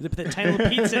 2. Where they put that tiny little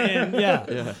pizza in. Yeah.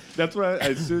 Yeah. That's what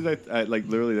as soon as I like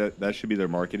literally that should be their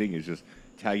marketing is just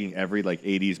tagging every like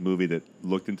 80s movie that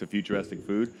looked into futuristic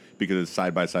food because it's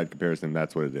side by side comparison.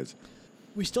 That's what it is.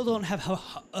 We still don't have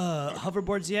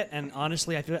hoverboards yet, and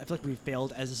honestly, I feel like we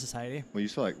failed as a society. Well, you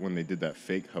saw like when they did that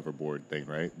fake hoverboard thing,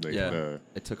 right? Like Yeah,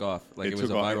 it took off. Like it was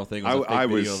took a off. viral thing. It was a fake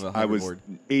video of a I was hoverboard.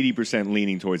 80%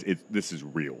 leaning towards it. This is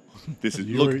real. This is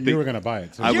You look. were gonna buy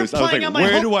it. Too. I You're was like, playing on my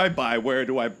where do I buy? Where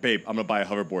do I, babe? I'm gonna buy a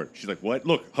hoverboard. She's like, what?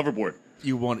 Look, hoverboard.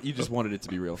 You just wanted it to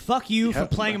be real. Fuck you for Yeah.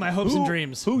 playing in my hopes and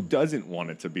dreams. Who doesn't want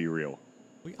it to be real?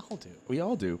 We all do. We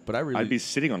all do, but I really. I'd be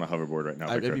sitting on a hoverboard right now.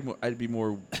 Victor. I'd be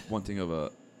more wanting of a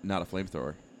not a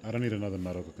flamethrower. I don't need another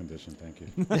medical condition. Thank you.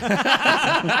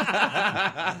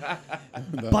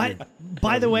 But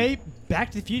by the way,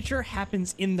 Back to the Future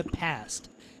happens in the past,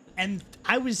 and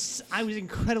I was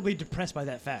incredibly depressed by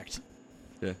that fact.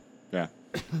 Yeah. Yeah.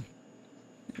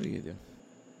 What are you gonna do?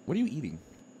 What are you eating?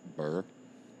 Burr.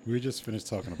 We just finished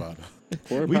talking about.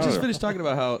 We just finished talking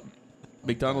about how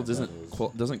McDonald's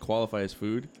doesn't qualify as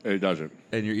food, It doesn't.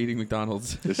 and you're eating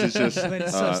McDonald's. This is just. But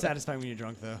it's so satisfying when you're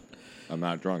drunk, though. I'm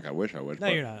not drunk. I wish I was. No,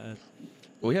 but, you're not.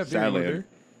 Well, we have beer. Sadly, Beer.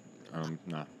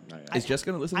 Not yet. Is Jess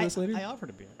gonna listen to this later? I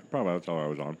offered a beer. Probably that's all I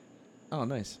was on. Oh,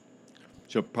 nice.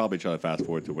 She'll probably try to fast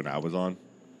forward to when I was on,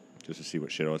 just to see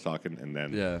what shit I was talking, and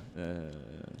then Yeah. the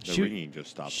Should- ringing just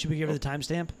stopped. Should we give her the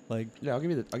timestamp? Like, Yeah. I'll give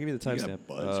you the You got timestamp.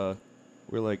 buzz.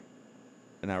 We're like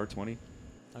an hour 20.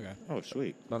 okay. Oh,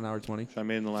 sweet. About an hour 20. So I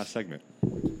made in the last segment.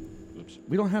 Oops.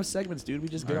 We don't have segments, dude. We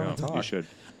just get I on know. and talk. You should.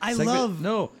 I Segment- love.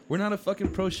 No, we're not a fucking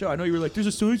pro show. I know you were like, "There's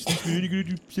a science thing, man. You're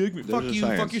gonna do segment." There's Fuck a you.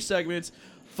 Fuck science. your segments.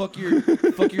 Fuck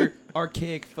your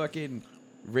archaic fucking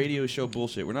radio show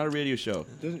bullshit. We're not a radio show.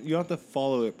 You don't have to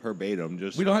follow it verbatim.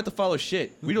 Just We don't have to follow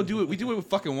shit. We don't do it. We do what we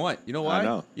fucking want. You know why? I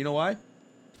know. You know why?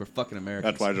 We're fucking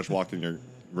Americans. That's why I just walked in your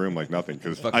room like nothing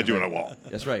because Fucking I do what I American. want.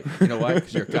 That's right. You know why?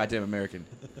 Because you're a goddamn American.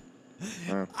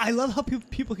 I love how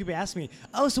people keep asking me,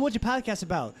 "Oh, so what's your podcast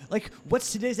about? Like,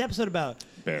 what's today's episode about?"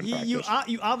 Band You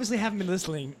practice. obviously haven't been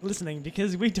listening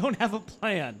because we don't have a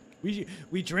plan.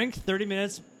 We drink 30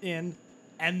 minutes in,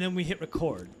 and then we hit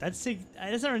record. That's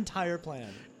our entire plan.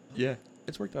 Yeah,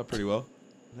 it's worked out pretty well.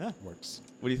 Yeah. Works.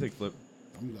 What do you think, Flip?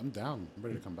 I'm down. I'm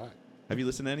ready to come back. Have you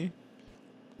listened to any? Have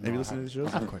No, you I listened to the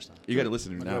shows? Of course not. You got to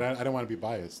listen to But them now. I don't want to be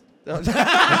biased.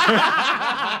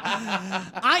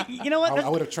 You know what? I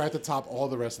would have tried to top all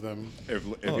the rest of them. If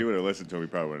he would have listened to him, he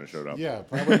probably wouldn't have showed up. Yeah,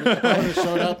 probably would have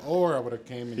showed up, or I would have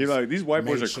came. And He's like, these white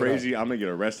boys made are shit crazy. up. I'm gonna get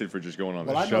arrested for just going on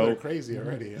Well, the I know they're show. crazy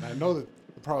already, and I know that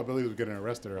the probability of getting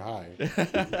arrested are high.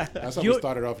 That's how You- we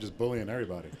started off, just bullying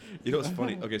everybody. You know what's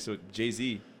funny? Okay, so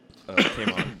Jay-Z came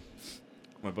on.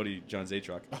 My buddy John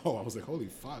Zatrock. Oh, I was like, holy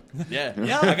fuck! Yeah.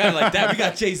 I got it like that. We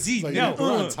got Jay-Z. Like, No.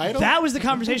 we're on title. That was the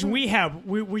conversation we had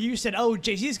where you said, "Oh,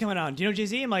 Jay-Z's coming on. Do you know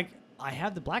Jay-Z?" I'm like, "I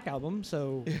have the Black Album,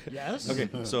 so yes." Okay,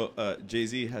 so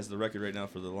Jay-Z has the record right now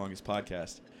for the longest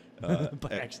podcast. By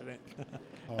at, accident.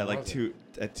 Oh, at like was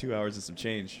it? 2 hours and some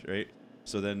change, right?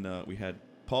 So then we had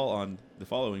Paul on the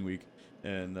following week,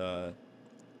 and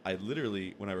I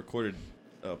literally, when I recorded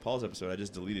Paul's episode, I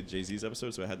just deleted Jay-Z's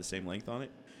episode, so it had the same length on it.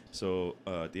 So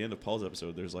at the end of Paul's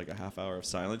episode, there's like a half hour of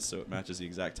silence, so it matches the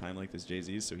exact time length as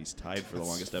Jay-Z's, so he's tied for the That's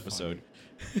longest episode.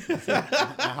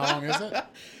 How long is it?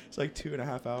 It's like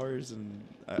 2.5 hours, and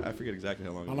I forget exactly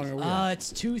how long How it long is. are we? At?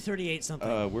 It's 2:38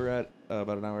 something. We're at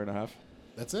about an hour and a half.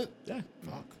 That's it. Yeah.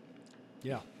 Fuck.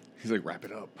 yeah. He's like, wrap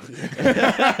it up.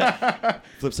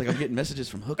 Flip's like, I'm getting messages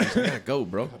from hookers. I gotta go,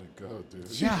 bro. Gotta go,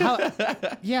 dude.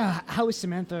 Yeah. How is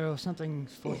Samantha or something?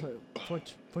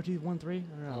 4213?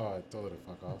 I don't know. Oh, I told her to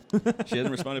fuck off. She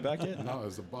hasn't responded back yet? No, it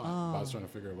was the bot. I was trying to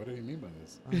figure out what did he mean by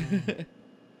this.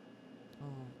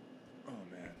 Oh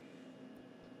man,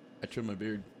 I trimmed my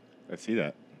beard. I see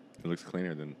that. It looks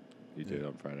cleaner than you did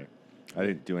on Friday. I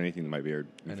didn't do anything to my beard.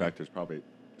 In I know. fact, there's probably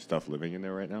stuff living in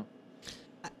there right now.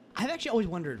 I've actually always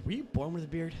wondered, were you born with a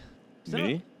beard? 'Cause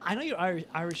Me? I know you're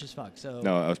Irish as fuck, so.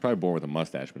 No, I was probably born with a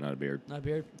mustache, but not a beard. Not a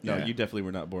beard? No, Yeah. you definitely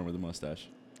were not born with a mustache.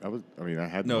 I was. I mean, I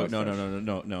had No, the no, mustache.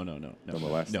 no. The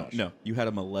molestache. No. You had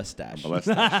a molestache. Molestache.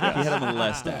 He Yes. had a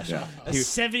molestache. Yeah. A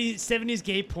 70s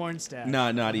gay porn stash.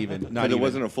 No, not even. Not But it even.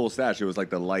 wasn't a full stash. It was like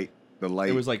the light. It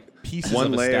was like pieces one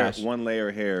of a layer, stash. one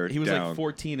layer hair. He was down. like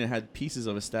 14 and had pieces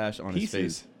of a stash on his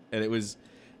Pieces? face, and it was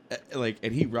like,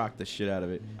 and he rocked the shit out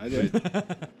of it. I did.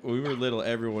 When we were little,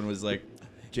 everyone was like,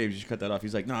 "James, you should cut that off."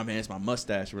 He's like, "Nah, man, it's my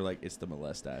mustache." We're like, "It's the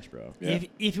molestache, bro." Yeah.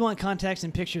 If you want context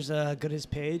and pictures, go to his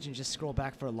page and just scroll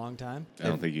back for a long time. I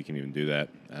don't think you can even do that.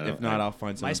 I don't, If not, I'll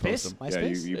find some and post MySpace? them. Yeah,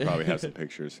 MySpace? you probably have some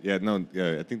pictures. Yeah, no,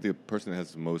 yeah. I think the person that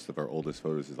has the most of our oldest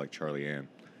photos is like Charlie Ann.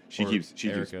 She Or keeps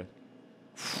Erica.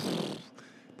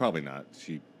 Probably not.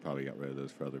 She probably got rid of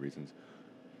those for other reasons.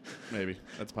 Maybe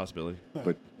that's a possibility.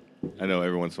 But I know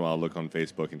every once in a while I'll look on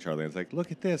Facebook and Charlie Ann's like,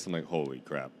 "Look at this." I'm like, "Holy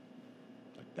crap!"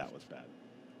 Like that was bad.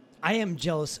 I am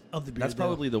jealous of the beard. That's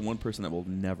probably the one person that will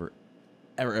never,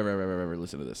 ever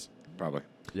listen to this. Probably.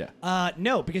 Yeah.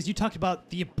 No, because you talked about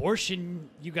the abortion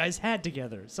you guys had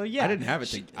together. So yeah, I didn't have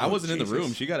it. I wasn't in the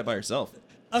room. She got it by herself.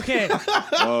 Okay.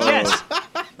 Oh.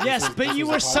 Yes, but you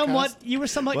was were a somewhat. podcast? You were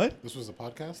somewhat. What? This was a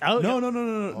podcast? Oh, No.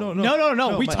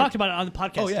 No. We my- talked about it on the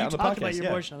podcast. Oh yeah, you on the talked podcast. about your yeah.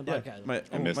 abortion on the yeah. podcast.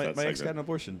 I missed My that ex got segment. an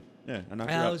abortion. Yeah, I knocked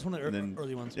her Yeah, out. it was one of the and then-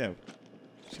 early ones. Yeah,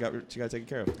 she got taken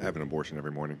care of. I have an abortion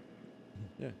every morning,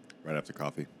 Yeah, right after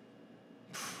coffee.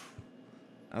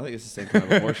 I don't think it's the same kind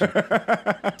of abortion.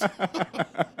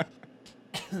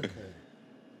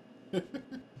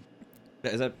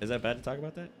 Is that bad to talk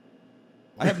about that?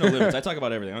 I have no limits. I talk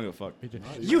about everything. I don't give a fuck.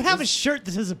 You have a shirt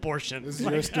that says abortion. This is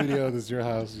your studio. This is your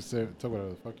house. You say talk whatever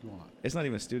the fuck you want. It's not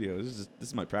even a studio. This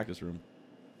is my practice room.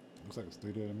 Looks like a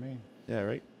studio to me. Yeah,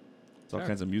 right. It's all Sure.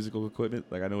 kinds of musical equipment.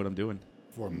 Like I know what I'm doing.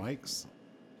 4 mics,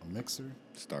 a mixer.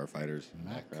 Starfighters.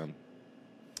 Mac. Background.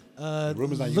 The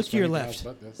room is not Look used to for your anything else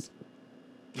left. but this.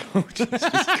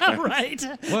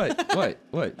 Right.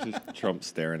 What? Just Trump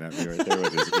staring at me right there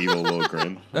with his evil little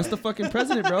grin. That's the fucking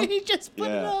president, bro. He just put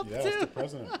it Yeah. up Yeah, it's the too.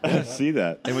 president. I see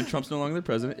that. And when Trump's no longer the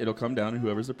president, it'll come down, and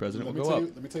whoever's the president Let will me, go tell up.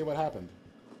 you, let me tell you what happened.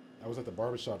 I was at the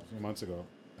barber shop a few months ago,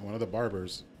 and one of the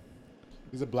barbers,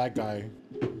 he's a black guy,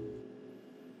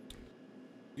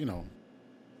 you know,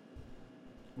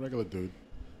 regular dude.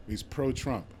 He's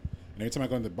pro-Trump. And every time I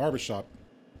go into the barber shop,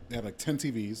 they have like 10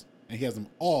 TVs, and he has them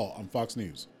all on Fox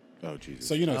News. Oh, Jesus.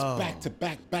 So, you know, it's Oh. back to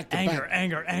back, back to Anger, back.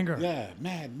 anger. Yeah,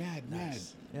 mad.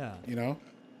 Yeah. You know?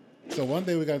 So one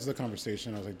day we got into the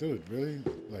conversation. I was like, dude, really?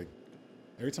 Like,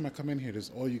 every time I come in here, this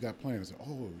is all you got playing. I said,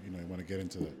 oh, you know, you want to get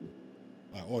into the,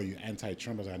 like, oh, you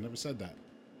anti-Trump. I was like, I never said that.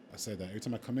 I said that every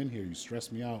time I come in here, you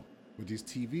stress me out with these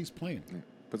TVs playing.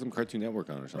 Put some Cartoon Network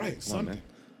on or something. Right, Come on, something. man.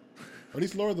 Or at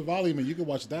least lower the volume and you can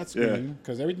watch that Yeah. screen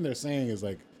because everything they're saying is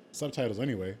like subtitles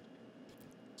anyway.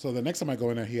 So the next time I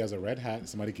go in there, he has a red hat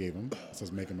somebody gave him. It says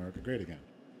 "Make America Great Again."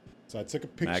 So I took a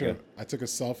picture. MAGA. I took a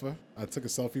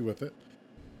selfie with it,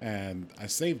 and I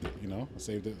saved it. You know, I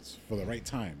saved it for the right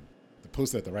time to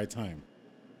post it at the right time.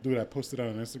 Dude, I posted it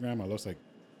on Instagram. I lost like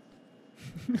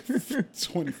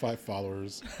 25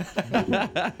 followers, and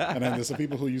then there's some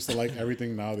people who used to like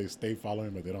everything. Now they stay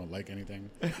following, but they don't like anything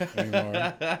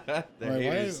anymore. Like, why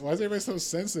is everybody so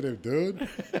sensitive, dude?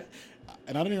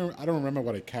 And I don't remember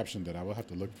what I captioned it. I will have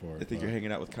to look for it. They think but- you're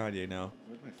hanging out with Kanye now.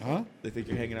 Huh? They think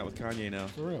you're hanging out with Kanye now.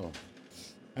 For real.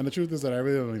 And the truth is that I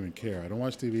really don't even care. I don't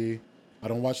watch TV. I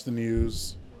don't watch the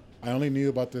news. I only knew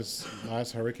about this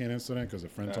last hurricane incident because a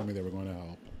friend told me they were going to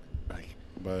help.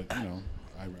 But you know,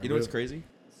 You know what's crazy?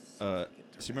 So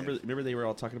you remember they were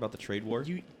all talking about the trade war?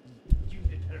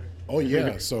 Oh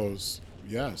yeah. So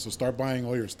start buying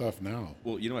all your stuff now.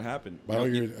 Well, you know what happened? Buy all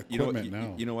your equipment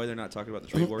now. You know why they're not talking about the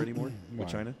trade war anymore Why? with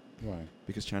China? Why?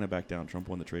 Because China backed down. Trump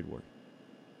won the trade war.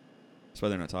 That's why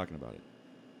they're not talking about it.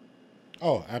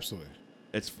 Oh, absolutely.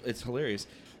 It's hilarious.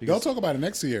 They'll Because, talk about it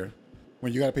next year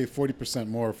when you got to pay 40%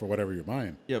 more for whatever you're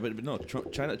buying. yeah, but no,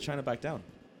 China backed down.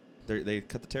 They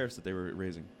cut the tariffs that they were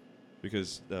raising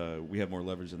because we have more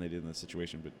leverage than they did in this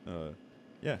situation. But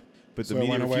yeah, but So the it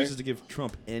media went away? refuses to give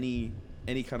Trump any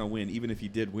kind of win, even if he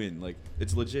did win. Like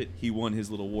it's legit. He won his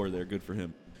little war there. Good for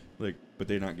him. Like, but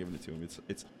they're not giving it to him.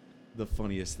 It's the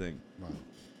funniest thing. Wow.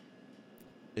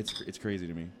 It's crazy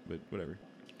to me, but whatever.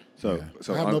 So, Yeah.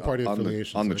 so I have on, no party on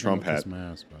affiliation. on so the they Trump don't kiss hat, my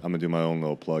ass, but- I'm gonna do my own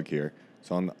little plug here.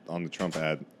 So on the Trump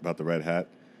ad about the red hat,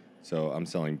 so I'm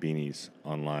selling beanies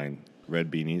online,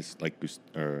 red beanies like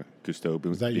Cousteau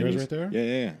beanies. Is that yours right there?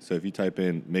 Yeah. So if you type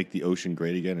in "Make the Ocean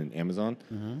Great Again" in Amazon,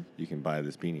 Uh-huh. you can buy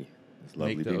this beanie. This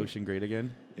lovely Make the beanie. ocean great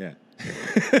again. Yeah,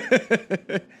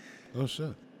 Oh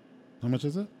shit. How much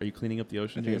is it? Are you cleaning up the I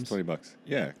ocean, think James? it's $20.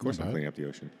 Yeah, of course Not I'm bad. cleaning up the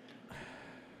ocean.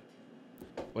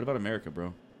 What about America,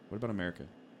 bro? What about America?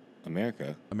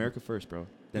 America. America first, bro.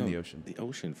 Then No, the ocean. The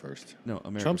ocean first. No,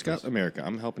 America. Trump's first. got America.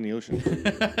 I'm helping the ocean.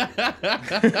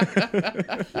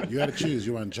 You got to choose.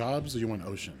 You want jobs or you want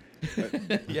ocean? Yeah,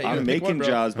 you gotta I'm pick making one, bro.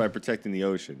 jobs by protecting the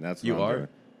ocean. That's what You I'm are? doing.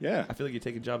 Yeah. I feel like you're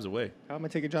taking jobs away. How am I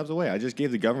taking jobs away? I just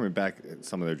gave the government back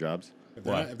some of their jobs. If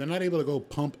they're not able to go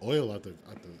pump oil out the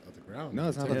ground. No,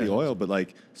 it's not Yeah. about the oil, but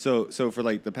like so for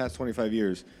like the past 25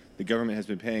 years, the government has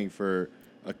been paying for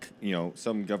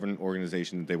some government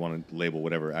organization that they want to label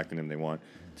whatever acronym they want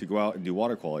to go out and do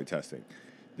water quality testing.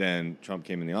 Then Trump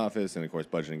came in the office, and of course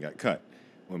budgeting got cut.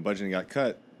 When budgeting got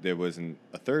cut, there was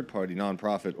a third-party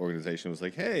nonprofit organization was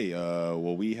like, hey,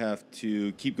 well, we have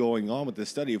to keep going on with this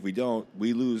study. If we don't,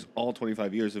 we lose all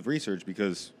 25 years of research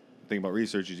because the thing about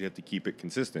research is you have to keep it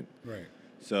consistent. Right.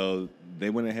 So they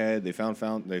went ahead. They found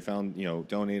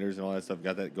donators and all that stuff.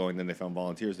 Got that going. Then they found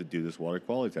volunteers to do this water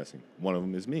quality testing. One of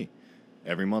them is me.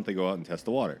 Every month they go out and test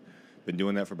the water. Been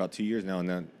doing that for about 2 years now,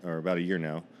 or about a year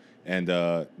now. And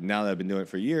now that I've been doing it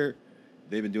for a year,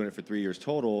 they've been doing it for 3 years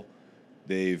total.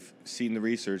 They've seen the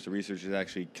research. The research has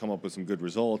actually come up with some good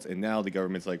results. And now the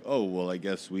government's like, oh, well, I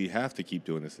guess we have to keep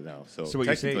doing this now. So what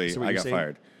you're saying- technically, I got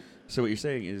fired. So what you're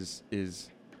saying is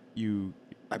you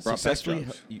I brought back successfully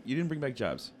jobs. you didn't bring back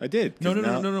jobs. I did. No. 'cause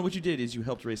now- What you did is you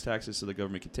helped raise taxes so the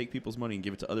government could take people's money and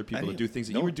give it to other people to didn't- do things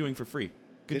that no. you were doing for free.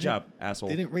 Good Didn't- job, asshole.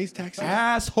 They didn't raise taxes.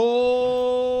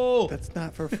 Asshole. That's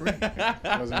not for free.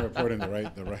 I wasn't reporting the right.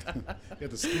 You have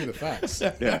to skew the facts.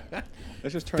 Yeah.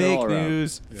 Let's just turn it Fake all around.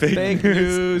 news. Yeah. Fake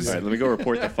news. All right, let me go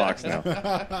report to Fox now.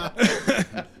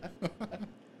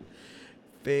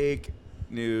 Fake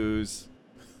news.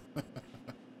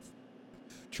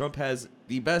 Trump has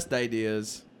the best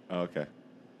ideas. Oh, okay.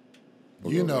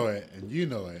 You know it, and you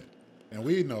know it, and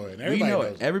we know it, and We everybody know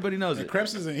knows it. Everybody knows And it.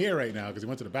 Krebs isn't here right now because he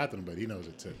went to the bathroom, but he knows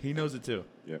it too. He knows it too.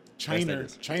 Yeah. China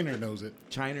ideas. knows it.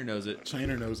 China knows it.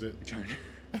 China knows it.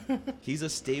 He's a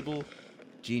stable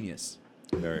genius.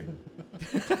 Very.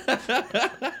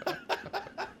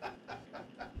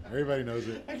 Everybody knows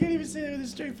it. I can't even say that with a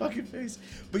straight fucking face.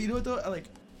 But you know what though?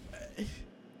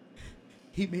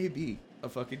 He may be a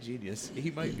fucking genius.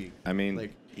 He might be. I mean,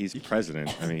 Like, he's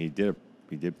president. I mean, he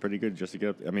did pretty good just to get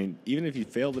up. I mean, even if he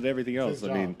failed at everything It's else, his I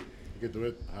job. mean, He could do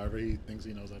it however he thinks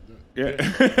he knows how to do it.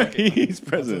 yeah, he's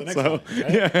president. next So, one,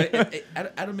 right? yeah.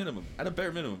 at a minimum, at a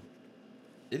bare minimum,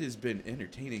 it has been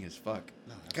entertaining as fuck.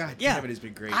 God Yeah, damn it, has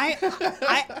been great.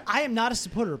 I am not a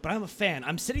supporter, but I'm a fan.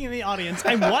 I'm sitting in the audience.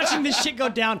 I'm watching this shit go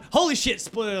down. Holy shit!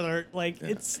 Spoiler alert! Like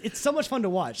it's so much fun to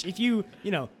watch if you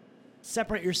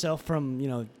separate yourself from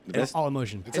best- all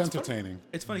emotion. It's entertaining.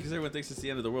 It's funny because everyone thinks it's the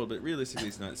end of the world, but realistically,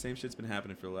 it's not. The same shit's been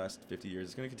happening for the last 50 years.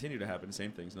 It's going to continue to happen. The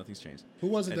same things. Nothing's changed. Who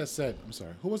was it And- that said? I'm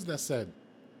sorry. Who was it that said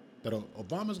that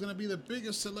Obama's going to be the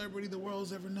biggest celebrity the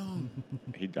world's ever known?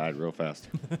 He died real fast.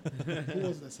 Who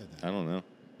was it that said that? I don't know.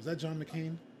 Was that John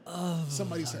McCain?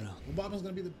 Somebody said Obama's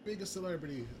going to be the biggest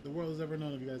celebrity the world has ever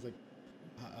known. If you guys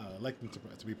elect him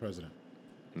to be president.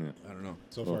 Yeah. I don't know.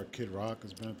 So far, Kid Rock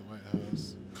has been at the White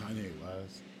House. Kanye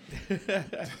was.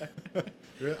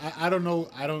 I don't know.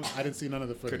 I didn't see none of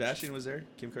the footage. Kardashian was there.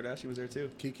 Kim Kardashian was there too.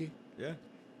 Kiki. Yeah.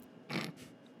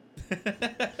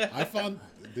 I found.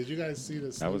 Did you guys see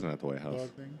this? I wasn't at the White House. Dog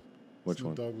thing. Which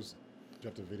Snoop one? Dogg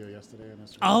dropped a video yesterday on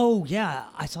Instagram. Oh yeah,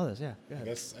 I saw this. Yeah. I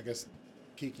guess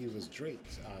Kiki was Drake.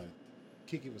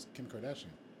 Kiki was Kim Kardashian.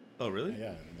 Oh really? Yeah,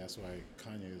 and that's why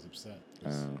Kanye is upset.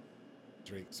 'Cause Oh.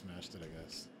 Drake smashed it, I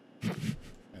guess.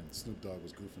 And Snoop Dogg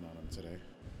was goofing on him today.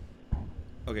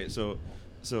 Okay, so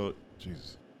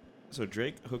Jesus.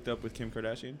 Drake hooked up with Kim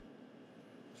Kardashian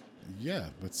Yeah,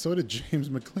 but so did James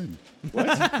McClin.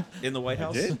 in the White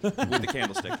House did? with the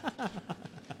candlestick.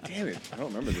 Damn it! I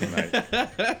don't remember this night.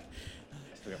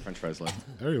 Still got French fries left.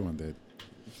 Everyone did.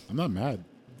 I'm not mad.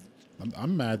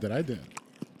 I'm mad that I didn't.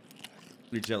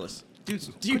 You're jealous, dude.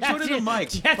 Do you quit have chewing in the mic?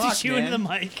 Do you have Fuck, to chew into the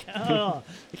man. mic? Oh.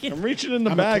 I'm reaching in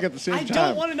the bag at the same I time.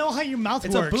 don't want to know how your mouth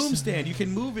It's works. a boom stand. You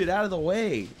can move it out of the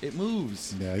way. It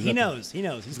moves. Yeah, He knows. He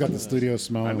knows. He's got the studio I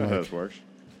smelling know how like. this works.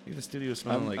 You the studio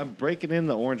smelling like I'm breaking in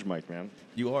the orange mic, man.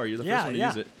 you are. You're the Yeah, first one to yeah.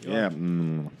 use it. You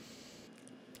Yeah. are.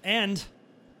 And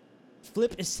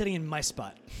Flip is sitting in my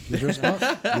spot. Is your spot?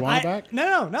 You want it back?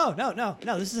 No.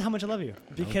 This is how much I love you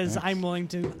because thanks. I'm willing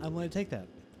to take that.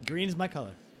 Green is my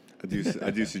color. I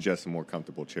do suggest some more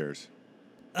comfortable chairs.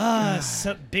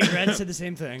 So Big Red said the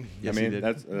same thing. Yes, I he mean, did.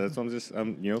 that's what I'm just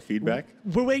feedback,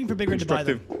 We're waiting for Big Red to buy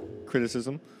constructive them.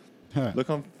 criticism. Huh. Look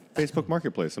on Facebook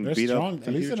Marketplace. Some They're beat strong. up.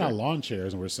 At least they're computer not lawn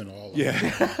chairs, and we're sitting all. chair.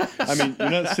 Yeah. I mean, you're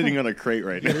not sitting on a crate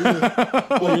right now.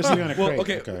 Well, you're sitting on a Well,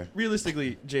 crate. okay.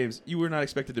 Realistically, James, you were not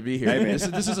expected to be here. Hey,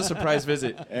 man. This is a surprise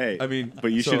visit. Hey, I mean,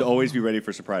 but you so- should always be ready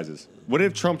for surprises. What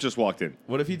if Trump just walked in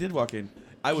What if he did walk in?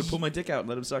 I would pull my dick out and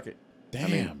let him suck it.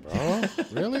 Damn, bro.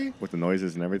 Really? with the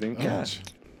noises and everything? Yeah.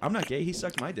 I'm not gay. He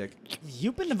sucked my dick.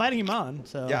 You've been inviting him on,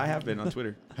 so Yeah, I have been on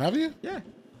Twitter. Have you? Yeah.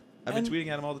 I've been And- tweeting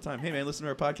at him all the time. Hey, man, listen to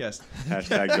our podcast.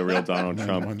 Hashtag the real Donald Man,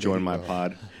 Trump. one day Join you my will.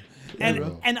 pod. And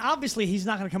will. and obviously he's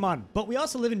not going to come on. But we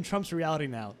also live in Trump's reality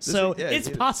now, so yeah, it's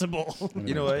yeah. possible.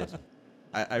 You know what?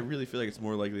 I really feel like it's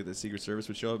more likely that the Secret Service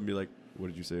would show up and be like, "What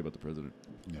did you say about the president?"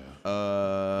 Yeah.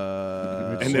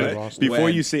 And When? then before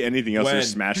you say anything else, they're When?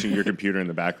 smashing your computer in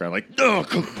the background, like, oh,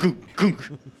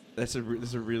 That's a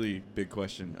really big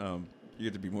question. You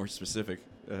have to be more specific.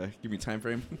 Give me a time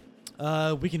frame.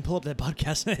 We can pull up that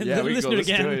podcast and Yeah, we can listen go to it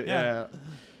listen again. to it. Yeah.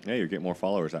 yeah, you're getting more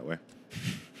followers that way.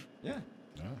 Yeah.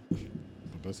 Yeah.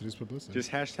 Publicity's publicity. Just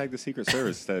hashtag the Secret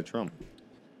Service instead of Trump.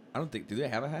 I don't think. Do they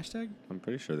have a hashtag? I'm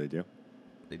pretty sure they do.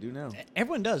 They do now.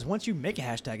 Everyone does. Once you make a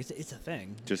hashtag, it's a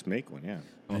thing. Just make one, yeah.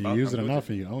 I'm and about- you use I'm it with enough,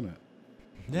 and you own it.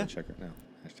 I'm Yeah. gonna check right now.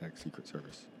 Hashtag Secret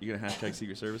Service. You gonna hashtag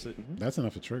Secret Service it? That's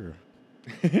enough to trigger.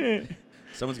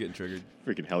 Someone's getting triggered.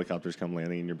 Freaking helicopters come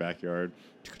landing in your backyard.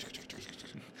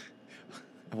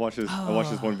 I watched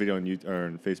this one video on YouTube or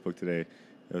on Facebook today.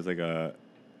 It was like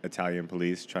Italian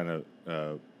police trying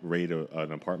to raid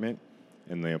an apartment,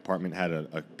 and the apartment had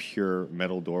a pure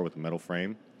metal door with a metal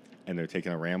frame, and they're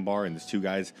taking a ram bar, and there's two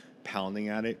guys pounding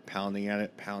at it. I finally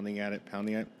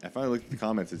looked at the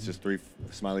comments. It's just three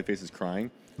smiley faces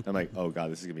crying. I'm like, oh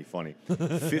god, this is gonna be funny.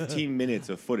 15 minutes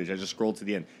of footage. I just scrolled to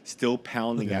the end, still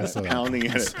pounding at it.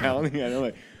 I'm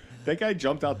like, that guy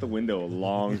jumped out the window a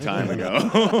long time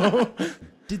ago.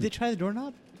 Did they try the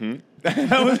doorknob?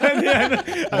 That was at the end.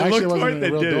 I actually looked for wasn't it. They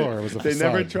a real did door. It it. was a They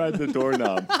never facade. tried the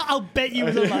doorknob. I'll bet you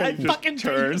it was unlocked. I Just fucking bet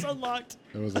you it was turn. unlocked.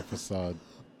 It was a facade.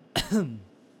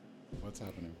 What's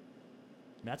happening?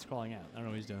 Matt's crawling out. I don't know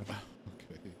what he's doing.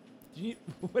 Okay.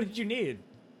 What did you need?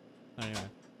 Anyway.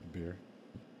 Beer.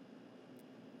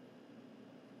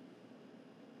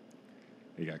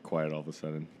 He got quiet all of a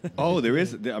sudden. Oh, there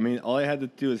is. I mean, all I had to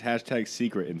do is hashtag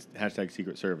secret, and hashtag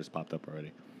Secret Service popped up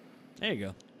already. There you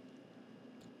go.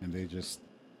 And they just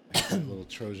have that little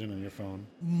Trojan on your phone.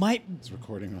 Might. It's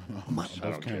recording on I both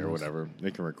don't cameras. care, whatever.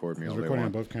 They can record me It's all they recording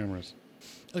on want. both cameras.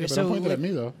 Okay, Yeah, but so don't point that at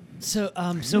me though. so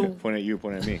Point at you,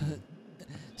 point at me.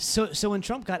 So when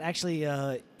Trump got actually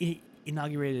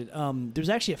inaugurated, there was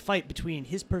actually a fight between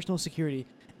his personal security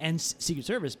and Secret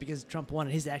Service because Trump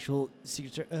wanted his actual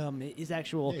his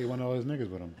actual Yeah, he wanted all his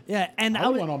niggas with him. and I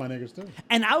would was want all my niggas too.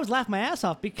 and I was laughing my ass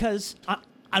off because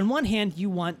on one hand you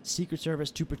want Secret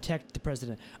Service to protect the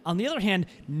president, on the other hand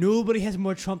nobody has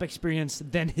more Trump experience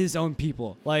than his own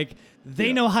people. Like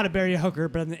they know how to bury a hooker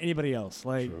better than anybody else.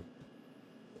 Like True.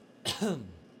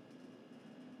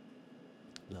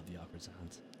 love the awkward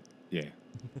sounds. Yeah.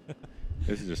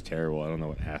 This is just terrible. I don't know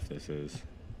what half this is.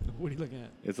 What are you looking at?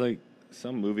 It's like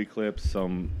some movie clips, I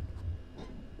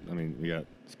mean, we got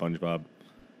SpongeBob.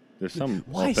 There's some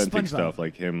Why authentic SpongeBob? stuff,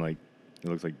 like him, like, it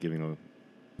looks like giving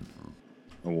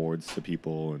awards to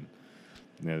people, and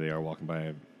there they are walking by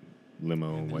a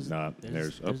limo and whatnot.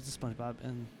 There's There's, the SpongeBob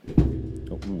and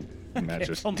Matt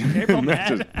just, Careful, Matt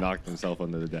Matt. just knocked himself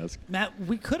under the desk. Matt.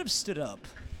 We could have stood up.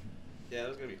 Yeah, that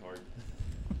was gonna be hard.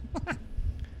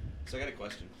 So I got a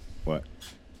question. What?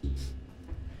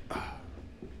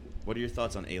 What are your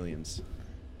thoughts on aliens?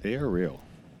 They are real.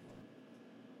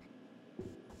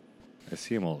 I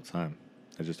see them all the time.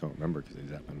 I just don't remember because they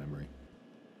zap my memory.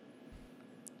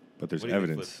 But there's What do you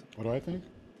think, evidence. What do I think?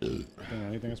 I think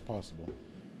anything is possible.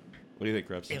 What do you think,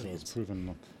 Krebs? Until Aliens. it's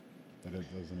proven that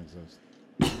it doesn't exist.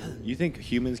 You think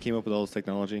humans came up with all this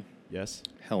technology? Yes.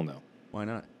 Hell no. Why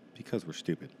not? Because we're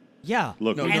stupid. Yeah.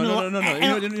 Look, No, we- And no.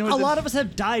 a You know what lot it of us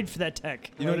have died for that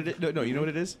tech. You know what it is? No. You know what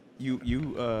it is? A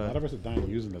lot of us are dying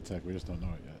using the tech. We just don't know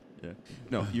it yet. Yeah.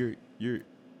 No,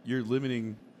 you're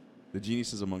limiting the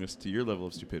geniuses among us to your level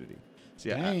of stupidity. See,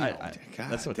 Damn.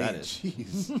 that's what that is.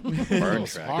 Jeez. Burn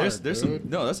It's track. hard, There's some dude.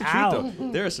 no, that's the Ow. truth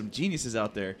though. There are some geniuses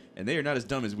out there, and they are not as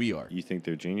dumb as we are. You think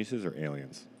they're geniuses or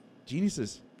aliens?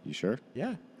 Geniuses. You sure?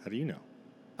 Yeah. How do you know?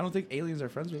 I don't think aliens are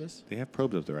friends with us. They have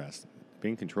probes up their ass,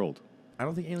 being controlled. I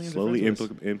don't think aliens Slowly are friends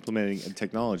with us. implementing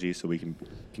technology so we can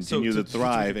continue to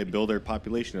thrive and build our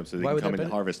population up so they Why can would come that and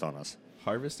benefit- harvest on us.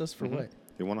 Harvest us for what?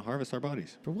 They want to harvest our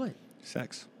bodies. For what?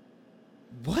 Sex.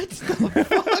 What?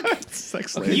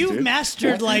 Sex slaves, You've dude.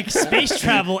 mastered like space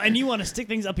travel, and you want to stick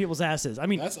things up people's asses. I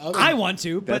mean, That's other- I want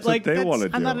to, but That's like what they want to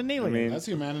do. I'm not an alien. I mean, That's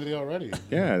humanity already.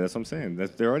 yeah, that's what I'm saying.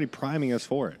 They're already priming us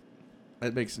for it.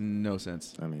 That makes no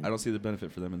sense. I mean- I don't see the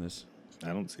benefit for them in this. I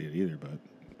don't see it either, but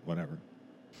whatever.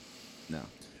 No.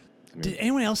 I mean, Did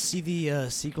anyone else see the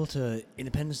sequel to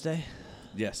Independence Day?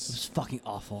 It Yes. was fucking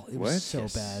awful. It What? was so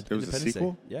Yes. bad. There was a Independence Day.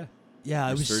 sequel? Yeah. Yeah,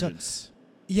 it was so. Resurgence.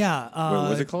 Yeah. what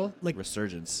was it called? Like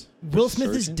Resurgence. Will Smith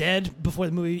is Resurgence? dead before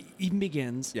the movie even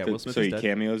begins. Yeah, Will Smith so is he dead.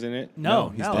 cameos in it? No,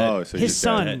 he's no. dead. Oh, so his he's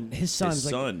dead. son. His son's His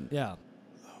like. son. Yeah.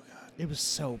 Oh god. It was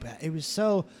so bad. It was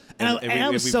so. And, And- I, and and we- I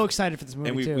and was we- so excited for this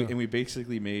movie too. And we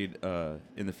basically made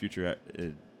in the future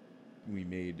we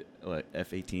made like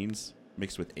F-18s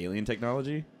mixed with alien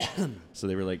technology. So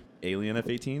they were like alien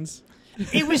F-18s.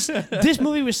 It was this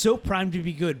movie was so primed to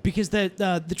be good because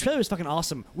the trailer was fucking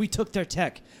awesome. We took their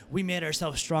tech, we made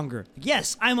ourselves stronger.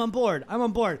 Yes, I'm on board. I'm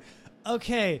on board.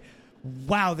 Okay,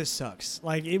 wow, this sucks.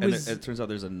 Like it And was, it turns out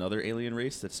there's another alien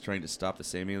race that's trying to stop the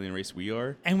same alien race we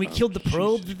are. and we killed the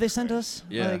probe Jesus that they sent Christ. us.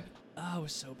 Yeah. Like, oh, it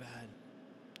was so bad.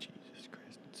 Jesus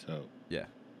Christ. So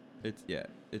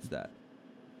It's that.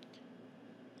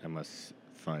 I must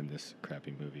find this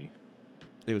crappy movie.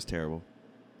 It was terrible.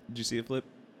 Did you see it, Flip?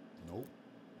 Nope.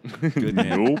 Good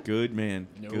man. Nope. Good man.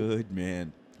 Nope. Good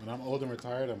man. When I'm old and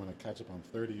retired, I'm gonna catch up on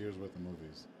 30 years worth of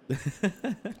movies.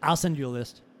 I'll send you a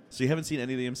list. So you haven't seen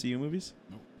any of the MCU movies?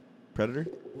 Nope. Predator?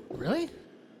 Really?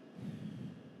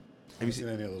 Have you seen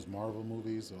any of those Marvel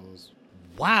movies? Those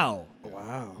Wow.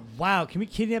 Wow. Wow. Can we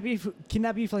kidnap you for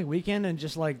like a weekend and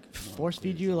just like force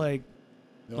feed you like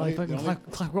fucking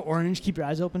Clockwork Orange? Keep your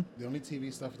eyes open. the only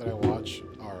TV stuff that I watch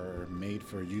are made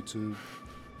for YouTube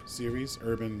series,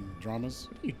 urban dramas.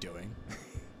 What are you doing?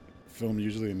 Filmed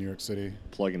usually in New York City.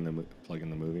 Plug in the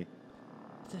movie.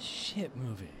 It's a shit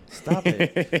movie. Stop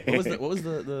it. What was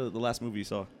the last movie you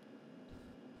saw?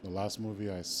 The last movie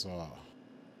I saw.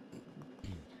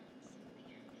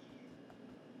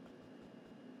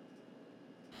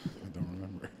 I don't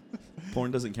remember.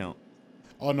 Porn doesn't count.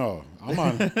 Oh no, I'm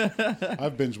on.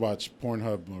 I've binge watched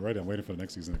Pornhub already. I'm waiting for the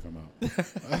next season to come out.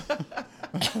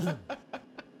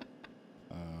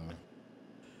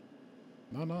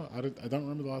 No, I don't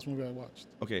remember the last movie I watched.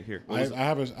 Okay, here. I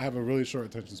have a really short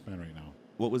attention span right now.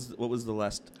 What was the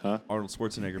last Arnold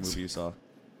Schwarzenegger movie you saw?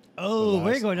 Oh, The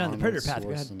we're last going down the Arnold Predator path. Go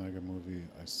ahead. Schwarzenegger movie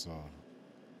I saw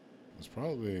was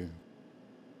probably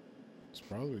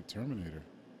Terminator.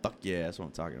 Fuck yeah, that's what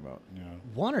I'm talking about. Yeah,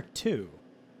 1 or 2?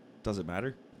 Does it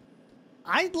matter?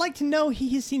 I'd like to know he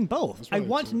has seen both. That's I probably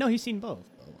want true. to know he's seen both.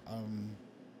 I don't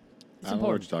know what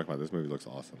you're talking about. This movie looks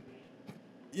awesome.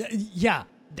 Yeah.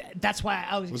 That's why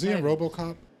I was. Was he in excited.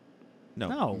 RoboCop? No.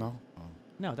 No. No. Oh.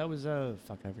 No, that was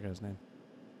fuck. I forgot his name.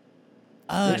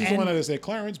 I just and, wanted to say,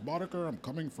 Clarence Boddicker, I'm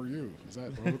coming for you. Is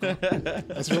that RoboCop?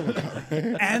 That's RoboCop,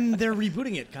 right? and they're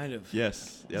rebooting it, kind of.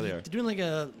 Yes. Yeah, they are. They're doing like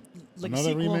a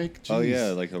Another sequel. remake? Oh Jeez. yeah,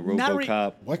 like a Not re-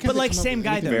 RoboCop Why can't But they like come up same with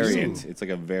guy anything though. new? variant. It's like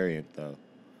a variant though.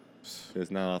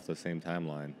 It's not off the same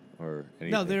timeline or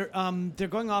anything. No, they're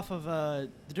going off of they're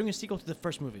doing a sequel to the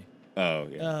first movie. Oh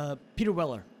yeah. Peter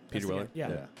Weller. Peter That's the Weller? guy. Yeah.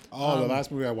 yeah. Oh, the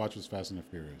last movie I watched was Fast and the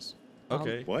Furious.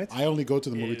 Okay. What? I only go to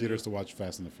the movie theaters to watch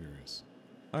Fast and the Furious.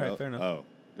 All right, fair enough. Oh,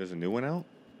 there's a new one out.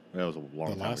 That was a long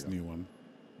The time last ago. new one.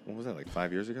 What was that? Like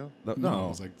 5 years ago? No, it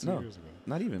was like 2 years ago.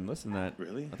 Not even less than that.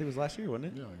 Really? I think it was last year, wasn't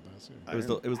it? Yeah, like last year.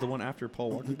 It was the one after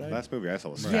Paul Walker died. Last movie I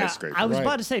saw was Yeah, Skyscraper. I was Right,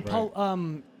 about to say right.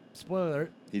 Paul. Spoiler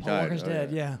alert. He Paul died. Walker's Oh,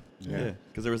 dead. yeah. Yeah. Yeah,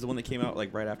 because there was the one that came out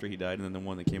like right after he died, and then the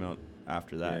one that came out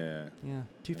after that. Yeah. Yeah.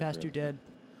 Too fast, real. too dead.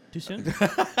 Too soon?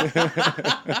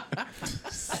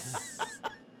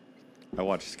 I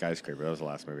watched Skyscraper. That was the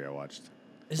last movie I watched.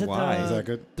 Is it Why? the Is that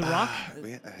good? The Rock?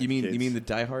 You mean the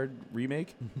Die Hard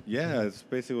remake? Yeah, it's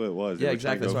basically what it was. They Yeah, were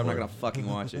exactly. That's why trying I'm to not go gonna fucking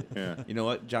watch it. Yeah. You know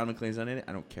what? John McClane's on it.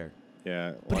 I don't care. for it.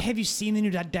 Yeah. But have you seen the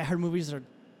new Die Hard movies?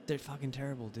 They're fucking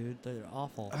terrible, dude. They're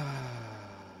awful. Do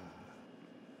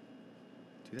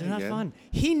that They're not again? fun.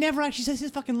 He never actually says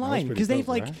his fucking line pretty because they've dope,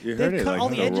 like right? You heard they've it, cut like, all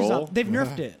the the edges roll? off. They've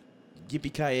nerfed it.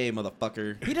 Yippee-ki-yay,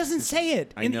 motherfucker! He doesn't say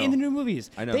it I in know. the new movies.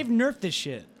 I know. They've nerfed this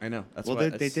shit. I know. That's Well, why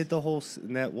they did the whole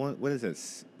in that one. What is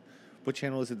this? What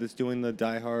channel is it that's doing the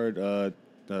Die Hard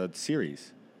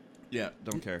series? Yeah,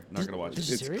 don't care. Not gonna watch This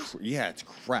it. is serious? Yeah, it's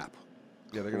crap.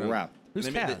 Yeah, they're gonna. Crap. Who's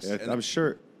They made cast? this- I'm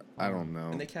sure. I don't know.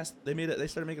 And they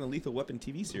started making a Lethal Weapon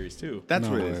TV series too. That's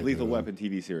No what it is. way, Lethal dude. Weapon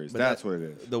TV series. But That's that- what it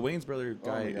is. The Wayne's brother Oh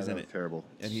guy my God, is in that it, was terrible.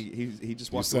 and he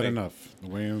just You walked said away. enough. The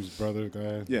Williams brother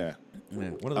guy. Yeah. Yeah, one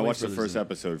of the I Wayans watched the brothers first is in it.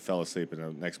 episode, fell asleep, and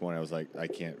the next morning I was like, I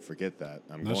can't forget that.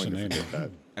 I'm That's going to Sinead. forget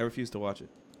that. I refuse to watch it.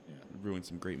 Yeah. It ruined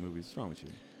some great movies. What's wrong with you?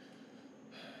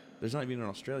 There's not even an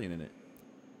Australian in it.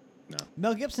 No.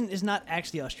 Mel Gibson is not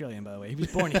actually Australian, by the way. He was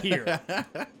born here.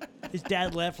 His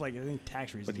dad left, like, I think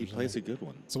tax reasons. But he or plays a something. good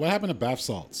one. So what happened to bath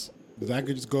salts? Does that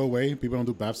just go away? People don't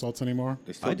do bath salts anymore?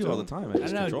 They still I do all the time. I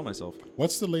just know. control myself.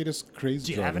 What's the latest craze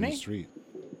Do you drug have in the any? street?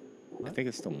 I think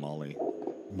it's still Molly.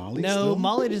 Molly No, still?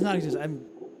 Molly does not exist.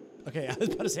 Okay, I was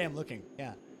about to say I'm looking.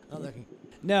 Yeah, I'm looking.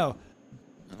 No.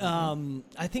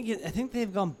 I think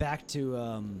they've gone back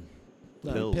to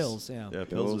pills. Yeah. Yeah,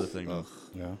 pills are the thing. Ugh.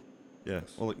 Yeah. Yeah.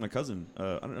 Well, like my cousin.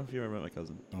 I don't know if you ever met my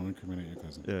cousin. Don't incriminate your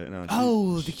cousin. Yeah. No.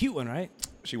 Oh, the cute one, right?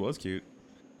 she was cute.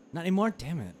 Not anymore.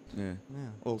 Damn it. Yeah. Yeah.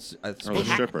 Well, Or the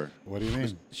stripper. What do you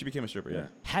mean? she became a stripper. Yeah.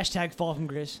 Hashtag fall from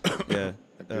grace. Yeah.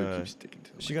 That bird keeps sticking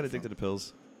to the She got microphone. addicted to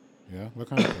pills. Yeah. What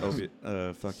kind of pills?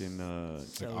 Opiate. Fucking.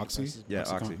 So Like Oxy? depressive. Yeah,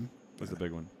 Oxy Oxycontin? was the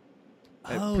big one.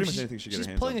 Oh, pretty much anything she get her she's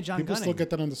hands pulling on. a John People Gunning. still get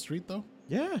that on the street though?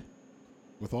 Yeah.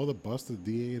 With all the busts the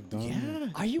DA have done? Yeah.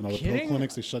 Are you And all the kidding? pill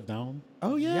clinics they shut down?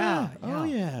 Oh yeah. Yeah, Oh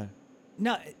yeah. yeah.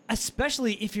 No,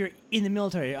 especially if you're in the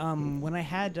military. When I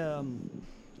had a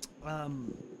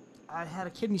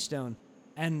kidney stone,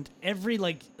 and every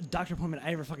like doctor appointment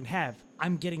I ever fucking have,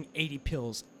 I'm getting 80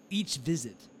 pills each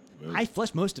visit. Really? I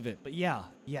flushed most of it, but yeah,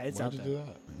 it's Why'd out you there. do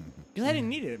that? Because I didn't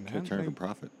need it, Could man. turn for Like,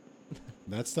 profit.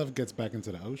 That stuff gets back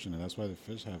into the ocean, and that's why the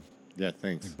fish have Yeah,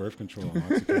 thanks. Like birth control and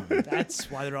OxyContin.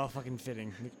 That's why they're all fucking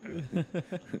fitting.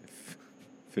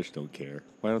 Fish don't care.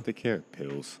 Why don't they care?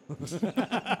 Pills.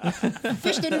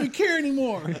 Fish don't even care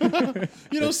anymore.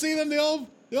 You don't see them; they all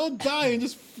die and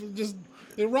just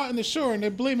they rot in the shore, and they're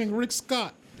blaming Rick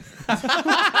Scott.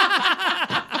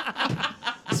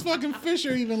 These fucking fish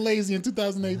are even lazy in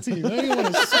 2018. They don't even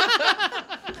want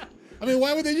to I mean,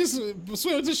 why would they just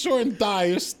swim to shore and die?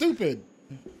 You're stupid.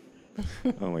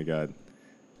 Oh my god.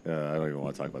 I don't even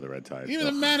want to talk about the red tide. Even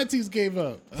the manatees gave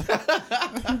up.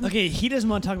 Okay, he doesn't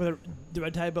want to talk about the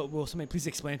red tide, but will somebody please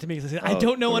explain it to me? Because I Oh,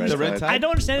 don't know. the red tide? I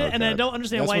don't understand it, Oh, and I God. don't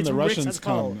understand That's why when it's the Rick's Russians that's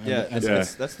called. come. Yeah, and-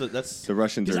 that's The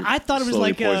Russians are. Because I thought it was slowly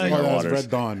like, poisoning Oh, our that was waters. Red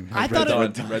Dawn. I thought Red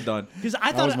it- Dawn. Red Dawn. because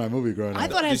I That thought was my movie growing I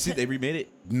up. thought Did it you see had, they remade it?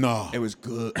 No. It was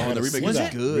good. Oh, gotta the remake see was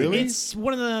that. good. Really? it's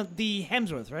one of the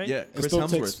Hemsworth, right? Yeah, It Chris still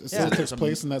Hemsworth. takes, it still Yeah. takes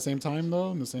place in that same time,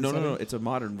 though? In the same No, setting? it's a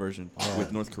modern version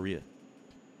with North Korea.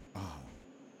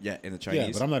 Yeah, and the Oh. Yeah,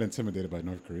 Chinese. but I'm not intimidated by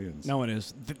North Koreans. No one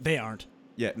is. They aren't.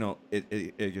 Yeah, no,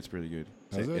 it gets pretty good.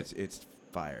 Does it? It's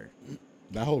fire.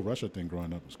 That whole Russia thing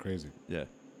growing up was crazy. Yeah,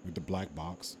 With the black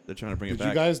box. they're trying to bring it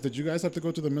Did back. you guys have to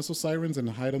go to the missile sirens and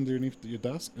hide underneath your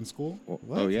desk in school?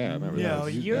 Oh yeah, I remember Yeah,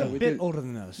 that. you're yeah, a we bit did- older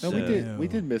than us. No, we did. so- We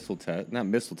did missile test. Not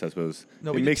missile test, but it was.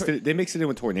 No, they we did mixed it. They mixed it in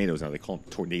with tornadoes now. They call them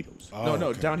tornadoes. no, Oh,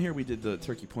 okay. down here we did the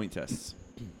Turkey Point tests.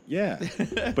 Yeah,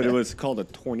 but it was called a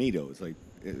tornado. It's like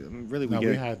really we No, get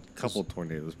we a had couple of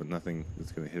tornadoes, but nothing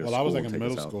that's going to hit us. Well, I was like in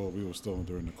middle school. We were still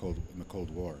during the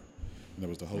Cold War, and there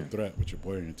was the whole threat with your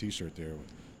boy in your T-shirt there.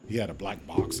 He had a black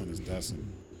box on his desk,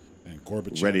 and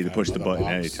Gorbachev Ready to had push the another button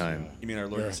box. any time. You mean our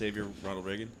Lord Yeah. and Savior Ronald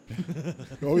Reagan?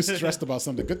 We're always stressed about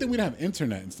something. Good thing we didn't have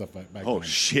internet and stuff back Oh then.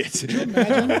 shit!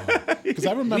 Because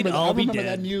I remember, We'd all be that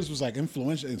dead. news was like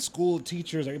influential in school.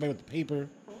 Teachers, everybody with the paper,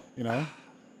 you know.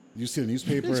 You see the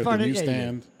newspaper It's at part the of- yeah, you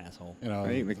newsstand. did, asshole. You know, I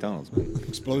ate McDonald's. Man.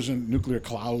 explosion, nuclear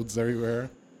clouds everywhere.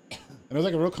 And it was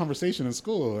like a real conversation in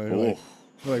school. And Oh.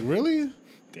 we're like, really?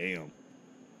 Damn.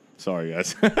 Sorry,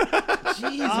 guys.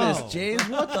 Jesus, Oh. James,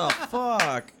 what the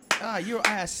fuck? Ah, your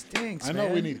ass stinks, I know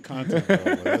man. we need content, though,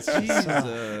 but that's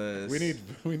Jesus. we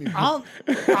need.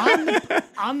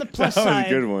 On the plus That was a side,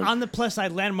 good one. on the plus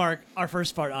side, landmark our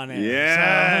first fart on air.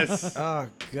 Yes. Oh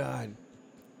God.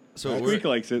 So Squeak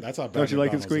likes it. That's how bad Don't you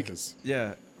like it, McDonald's Squeak? is.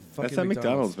 yeah. That's not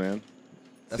McDonald's, man.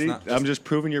 That's See, not- I'm just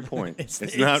proving your point. It's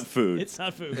not food. It's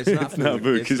not food. It's not It's not food.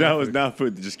 food It's because that not was food. not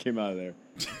food that just came out of there.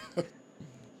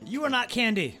 You are not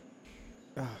candy.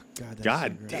 Oh God. That's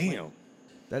God so gross. damn.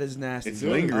 That is nasty. It's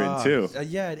lingering, too.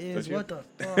 Yeah, it is. Don't you? What the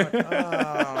fuck?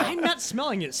 Ah. I'm not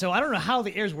smelling it, so I don't know how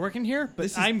the air's working here, but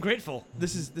This is- I'm grateful.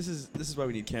 This is why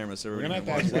we need cameras. So We're we're gonna have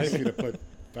to watch ask this. Wifey to put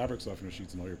fabric softener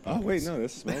sheets in all your Oh pockets. wait, no,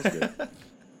 this smells good.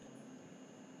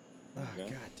 Oh, Yeah.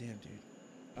 God damn, dude.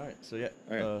 All right. So yeah.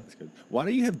 All right, that's good. Why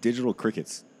do you have digital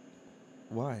crickets?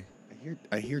 Why?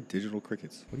 I hear digital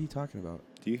crickets. What are you talking about?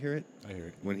 Do you hear it I hear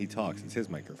it. when he talks? It's his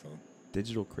microphone.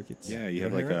 Digital crickets? Yeah, you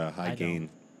have don't like hear a high I gain.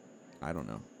 I don't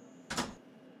know.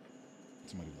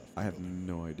 Somebody left. I have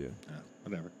no idea.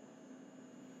 Whatever.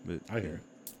 But I hear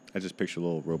it. I just picture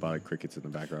little robotic crickets in the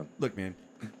background. Look, man.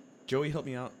 Joey helped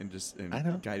me out and I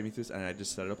know. guided me through this, and I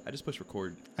just set it up. I just push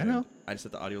record. I and know. I just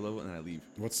set the audio level, and then I leave.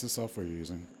 What's the software you're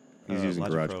using? He's using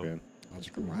Logic Pro. GarageBand.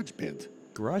 Logic Pro. GarageBand,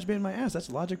 GarageBand my ass. That's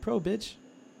Logic Pro, bitch.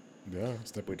 Yeah,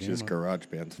 step which game is up.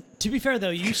 GarageBand. To be fair, though,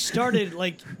 you started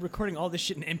like recording all this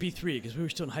shit in MP3 because we were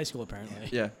still in high school, apparently.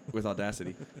 Yeah, with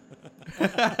Audacity.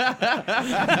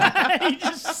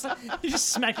 he just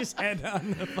smacked his head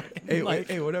on the fucking hey, mic.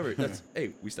 hey, whatever. That's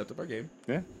hey, we stepped up our game.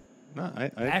 Yeah. No,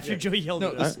 After Joey yelled No,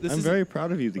 at this- us. this I'm is- very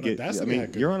proud of you to But get. I Audacity mean,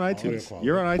 had good you're on audio iTunes. quality.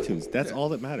 You're on iTunes. That's all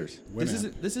that matters.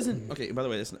 Winamp. This isn't okay. By the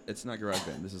way, it's not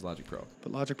GarageBand. This is Logic Pro.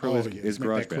 But Logic Pro Oh, is yeah, let's make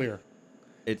that GarageBand. clear.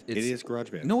 It's, It is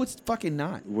GarageBand. No, it's fucking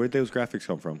not. Where'd those graphics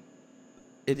come from?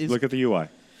 It is. Look at the UI.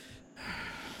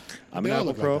 I'm They an all Apple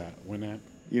look Pro. like that. Winamp.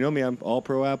 You know me. I'm all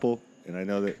pro Apple, and I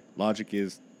know that Logic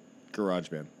is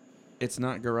GarageBand. It's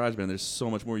not GarageBand. There's so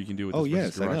much more you can do with Oh this yes,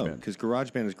 versus I know. GarageBand. Because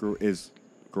GarageBand is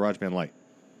GarageBand Lite.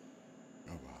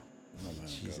 Oh, wow. I'm not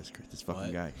letting Jesus it Christ, this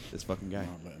fucking guy. This fucking go. guy. I'm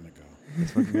not letting it go.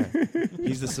 This fucking guy.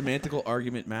 He's the semantical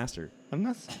argument master. I'm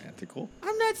not semantical.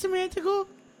 I'm not semantical.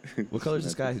 What color is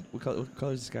this guy? What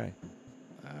color is this guy?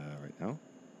 Right now.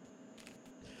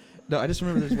 No, I just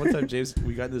remember there's one time, James,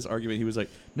 we got into this argument. He was like,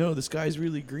 "No, the sky's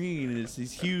really green, and it's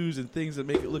these hues and things that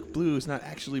make it look blue. It's not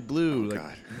actually blue." Like,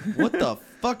 God. what the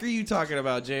fuck are you talking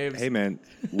about, James? Hey man,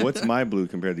 what's my blue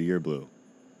compared to your blue?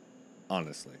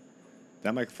 Honestly,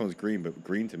 that microphone's green, but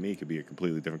green to me could be a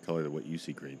completely different color than what you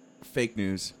see green. Fake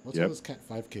news. What's Yep. all this Cat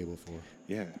 5 cable for?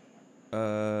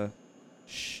 Yeah.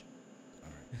 Shh.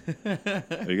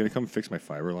 Are you gonna come fix my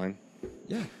fiber line?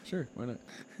 Yeah, sure. Why not?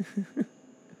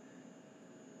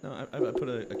 No, I put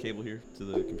a cable here to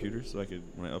the computer so I could,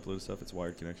 when I upload stuff, it's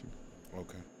wired connection.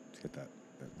 Okay. Let's get that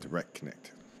direct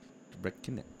connect. Direct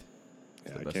connect.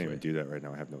 Yeah, the I best can't way. even do that right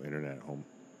now. I have no internet at home.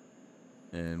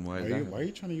 And why Why is are, that? you, why are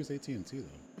you trying to use AT&T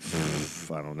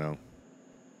though? I don't know.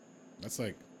 That's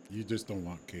like you just don't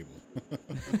want cable.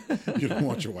 You don't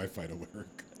want your Wi-Fi to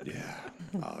work. Yeah,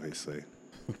 obviously.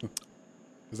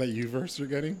 Is that Uverse you're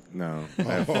getting? No. Oh,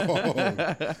 I was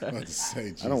about to say,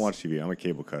 I don't jeez. watch TV. I'm a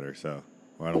cable cutter, so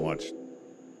I don't watch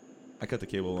I cut the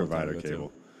cable. a long time provider ago, too.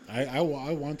 cable. I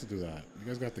want to do that. You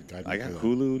guys got to guide me I got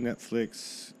through that. Hulu,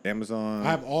 Netflix, Amazon.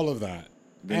 I have all of that,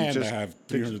 Then and just- I have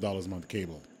 $300 a month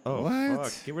cable. Oh, What?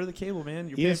 fuck. Get rid of the cable, man.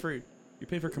 You're Yes.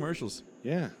 paying for commercials.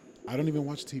 Yeah. I don't even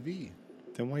watch TV.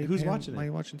 Then why? Who's watching Why it? are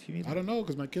you watching TV? I don't know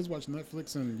because my kids watch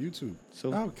Netflix and YouTube.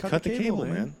 So Oh, cut the cable,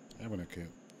 man. I have a kid,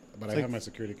 but It's I like- have my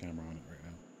security camera on it right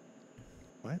now.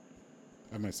 What?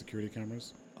 I have my security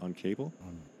cameras On cable?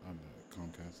 on the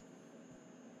Comcast.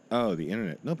 Oh, the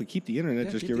internet. No, but keep the internet.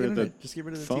 Yeah, just keep get the rid of the internet. Just get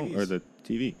rid of the phone or TVs. the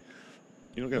TV.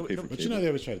 You don't gotta No, pay no, for But cable. you know they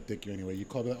always try to dick you anyway. You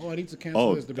call me like, oh, I need to cancel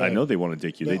Oh, this. They'll be I like, know they want to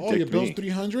dick you. They oh, your dicked bill's me.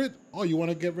 $300. Oh, you want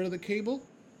to get rid of the cable?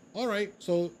 All right,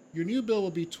 so your new bill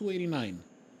will be $289.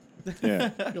 Yeah,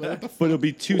 You're like, what the but it'll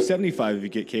be $275 if you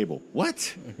get cable.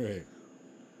 What? Right.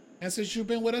 And since you've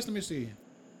been with us, let me see.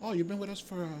 Oh, you've been with us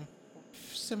for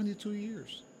 72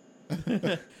 years.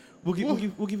 We'll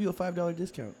give you a $5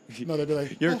 discount. No, they'd be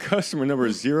like, Your oh, customer number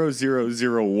is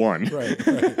 0001. right.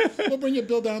 We'll bring your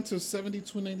bill down to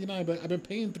 $72.99, but I've been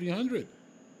paying $300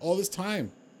 all this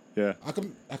time. Yeah. How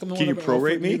come no Can one you ever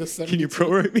prorate offered me? the Can you 72?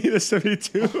 prorate me the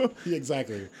 72? Yeah,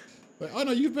 exactly. Like, oh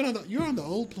no, you're on the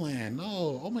old plan.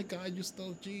 No, oh my God, you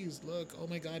still. Geez, look. Oh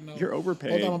my God, no. You're overpaid.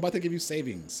 Hold on, I'm about to give you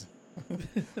savings.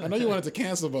 I know you wanted to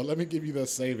cancel, but let me give you the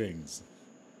savings.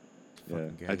 Yeah,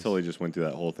 Fucking I guys. totally just went through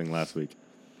that whole thing last week.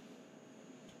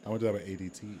 I went to that with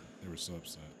ADT. They were so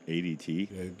upset. ADT.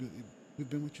 Yeah, we've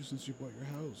been with you since you bought your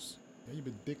house. Yeah, you've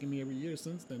been dicking me every year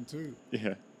since then too.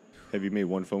 Yeah. Have you made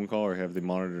one phone call or have they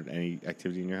monitored any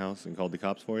activity in your house and called the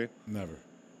cops for you? Never.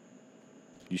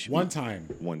 You should. One be- time,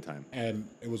 One time. and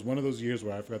it was one of those years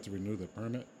where I forgot to renew the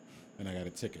permit, and I got a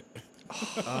ticket.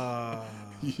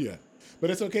 Yeah, but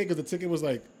it's okay because the ticket was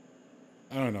like,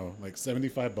 I don't know, like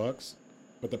 $75,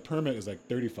 but the permit is like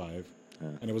 35,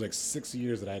 and it was like 6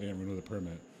 years that I didn't renew the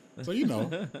permit. So you know,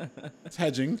 it's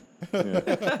hedging.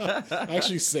 I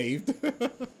actually saved.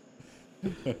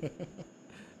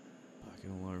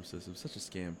 Fucking alarm system, such a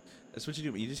scam. That's what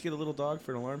you do. You just get a little dog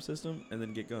for an alarm system and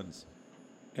then get guns.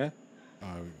 Yeah.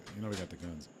 You know we got the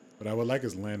guns, but I would like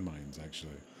his landmines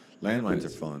actually. Landmines are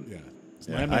fun. Yeah,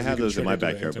 Yeah, Landmines I you have can those in my trigger to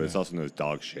the backyard, but it's internet. also known as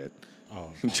dog shit.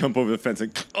 Oh, Jump over the fence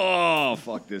and, oh,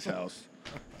 fuck this house.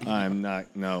 I'm not,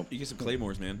 no. You get some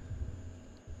claymores, man.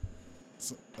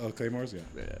 Claymores, yeah.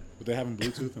 Yeah. But they have them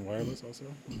Bluetooth and wireless also.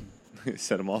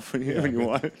 Set them off when you, Yeah, when you but-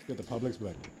 want it. Get the Publix, be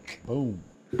like, boom.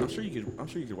 I'm sure you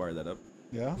could wire that up.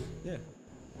 Yeah. Yeah.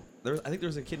 I think there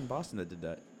was a kid in Boston that did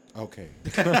that. Okay.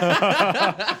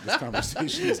 This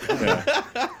conversation is coming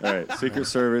All right, Secret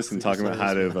Service and talking about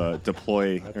how to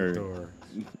deploy at the or door.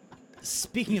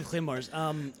 Speaking of claymores,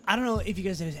 I don't know if you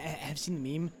guys have seen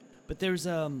the meme, but there's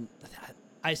I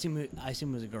assume it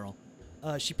was a girl.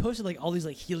 She posted like all these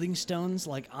like healing stones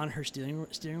like on her steering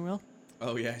wheel,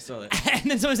 Oh yeah, I saw that. and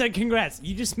then someone said, "Congrats,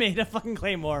 you just made a fucking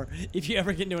claymore if you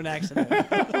ever get into an accident."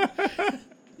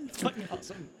 It's fucking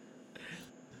awesome.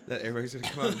 That everybody's gonna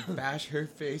come out and bash her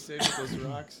face in with those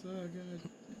rocks. Oh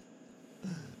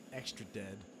god. Extra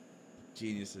dead.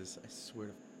 Geniuses, I swear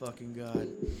to fucking god.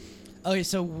 Okay,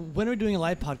 so when are we doing a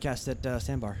live podcast at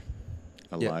Sandbar?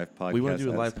 a live podcast. We want to do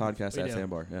a at live some- podcast We at do.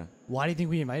 Sandbar. Yeah. Why do you think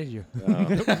we invited you? Oh.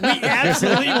 We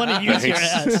absolutely want to use your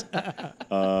ass.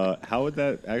 How would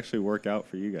that actually work out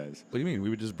for you guys? What do you mean? We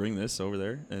would just bring this over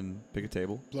there and pick a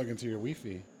table. Plug into your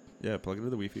Wi-Fi. Yeah, plug it into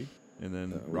the Wi-Fi, and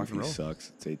then rock and Wi-Fi roll.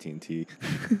 sucks. It's AT&T.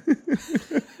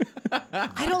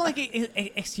 I don't like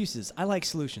excuses. I like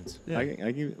solutions. Yeah.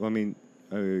 I give. I mean,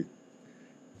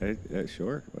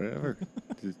 sure, whatever.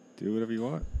 Just do whatever you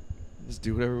want. Just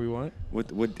do whatever we want.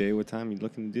 What day? What time are you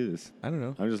looking to do this? I don't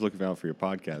know. I'm just looking out for your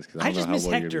podcast because I I don't just know miss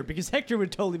how well Hector you're. because Hector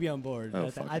would totally be on board. Oh,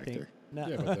 fuck I think. Hector. No.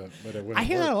 Yeah, but it wouldn't I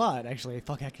hear work. that a lot, actually.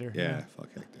 Fuck Hector. Yeah, fuck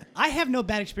Hector. I have no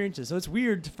bad experiences, so it's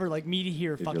weird for like me to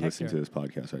hear If fuck you're Hector. listening to this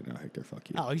podcast right now, Hector, fuck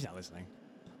you. Oh, he's not listening.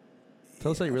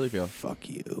 Tell us how you really feel. Fuck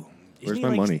you. Isn't Where's he, my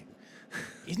like, money?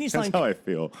 Isn't he That's selling? how I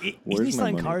feel. Isn't Where's he my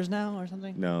selling money? cars now or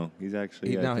something? No, he's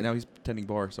actually. I Now think- he's tending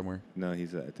bar somewhere. No,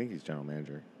 he's. I think he's general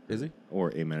manager. Is he?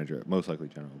 Or a manager, most likely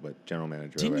general, but general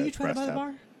manager. Didn't over you at try to Brass buy the Tap.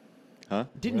 bar? Huh?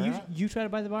 Didn't Where you at? you try to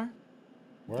buy the bar?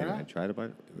 Where Did I at? try to buy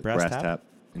it? Brass Tap? Tap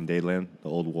in Dadeland, the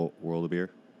old world of beer.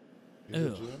 Is it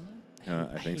Ew. GM now? I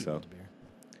think hate so. World of Beer.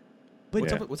 But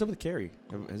What's Yeah. up with Carrie?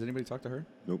 Has anybody talked to her?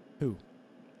 Nope. who?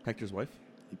 Hector's wife?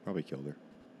 He probably killed her.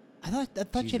 I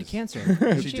thought she had Jesus.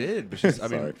 cancer. She did, but she's. I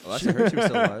mean, Sorry. last I heard, she was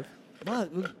still alive. Well,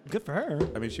 good for her.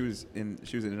 I mean, she was in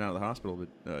and out of the hospital,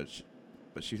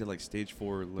 but she had like stage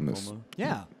 4 Miss- lymphoma.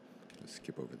 Yeah. Let's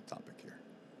skip over the topic here.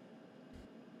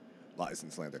 Lies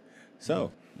and slander.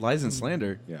 So, Lies and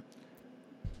slander. yeah.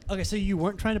 Okay, so you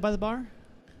weren't trying to buy the bar?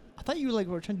 I thought you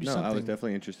were trying to do No, something. I was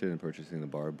definitely interested in purchasing the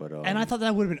bar, but and I thought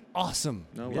that would have been awesome.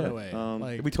 No, by yeah. the way.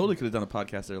 Like, We totally could have done a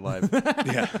podcast there live.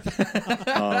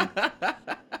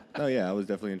 no, yeah, I was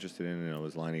definitely interested in it. And I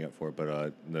was lining up for it,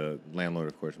 but the landlord,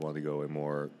 of course, wanted to go a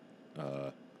more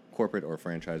corporate or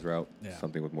franchise route, Yeah.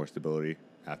 something with more stability.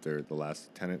 After the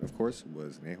last tenant, of course,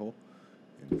 was an a-hole.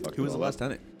 Who was the last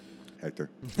tenant? Hector.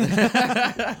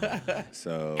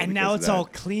 So, and because now of it's that- all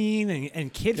clean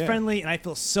and kid friendly, and I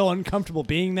feel so uncomfortable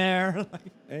being there.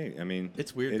 Hey, I mean,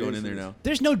 It's weird it going is- in there now.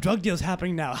 There's no drug deals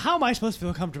happening now. How am I supposed to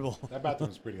feel comfortable? That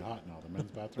bathroom's pretty hot now. The men's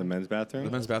The bathroom. men's bathroom.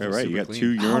 The men's Yeah, bathroom's right. You super got clean.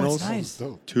 2 Oh, urinals. it's nice.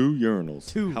 Dope. 2 urinals.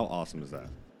 2. How awesome is that?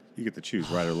 You get to choose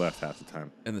right or left half the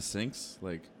time. And the sinks,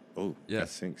 like, Oh, Yeah. that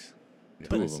sinks. two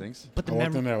Two of of the them. sinks. But the I walked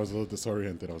in mem- there. I was a little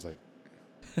disoriented. I was like,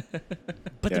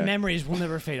 but the Yeah. memories will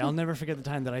never fade. I'll never forget the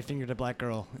time that I fingered a black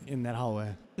girl in that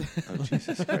hallway. Oh,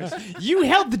 Jesus Christ. You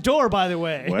held the door, by the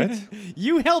way. What?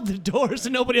 You held the door so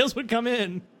nobody else would come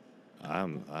in. I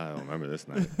don't remember this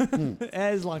night.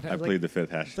 As a long time. I Like, played the fifth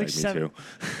hashtag. like Me 7 too.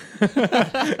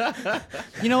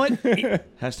 You know what?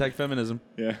 Hashtag feminism.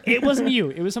 Yeah. It wasn't you.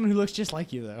 It was someone who looks just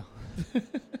like you, though.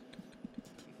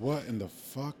 what in the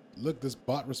fuck? Look, this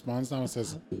bot responds now and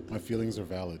says, my feelings are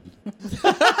valid. No,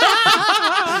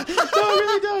 it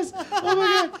really does. Oh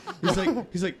my god.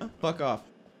 He's like, fuck off.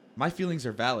 My feelings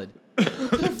are valid. What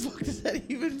the fuck does that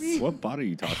even mean? What bot are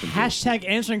you talking to? Hashtag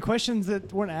answering questions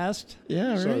that weren't asked.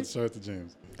 Yeah, Shout out to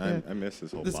James. I missed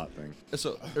this whole This- bot thing.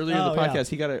 So earlier in Oh, the yeah. podcast,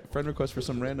 he got a friend request for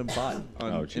some random bot on Oh,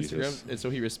 Instagram, Jesus. and so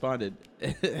he responded.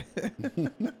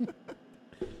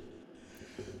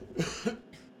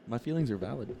 My feelings are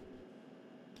valid.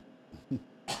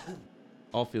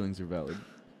 All feelings are valid.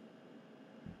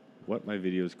 What my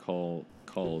videos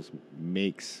calls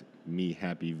makes me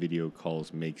happy. Video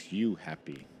calls makes you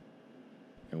happy.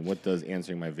 And what does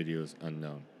answering my videos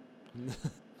unknown?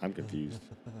 I'm confused.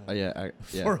 Yeah.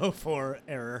 404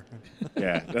 error.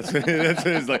 Yeah, that's what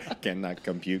it's like. Cannot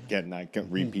compute. Cannot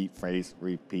repeat phrase.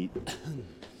 Repeat.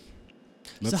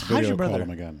 Let's how's your video call brother? him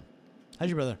again. How's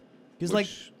your brother? He's like,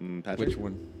 Patrick. Which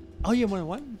one? oh, you have more than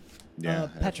one? Yeah, I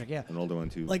have Patrick, yeah. an older one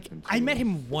too. Like, and I two met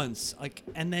little- him once, like,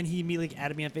 and then he immediately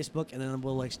added me on Facebook, and then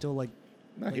we'll, like, still, like,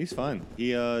 No, he's fine.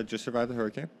 He just survived the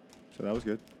hurricane, so that was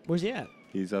good. where's he at?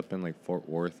 He's up in like Fort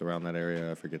Worth, around that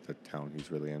area. I forget the town he's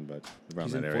really in, but around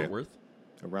He's that in area. Fort Worth.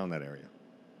 Around that area.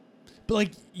 But,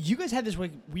 like, you guys have this,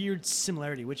 like, weird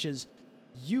similarity, which is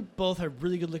you both are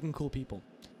really good-looking, cool people.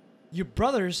 Your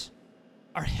brothers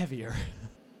are heavier.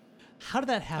 How did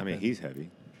that I happen? mean, he's heavy.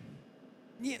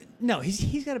 Yeah, no,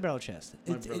 he's got a barrel chest.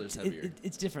 My brother's heavier.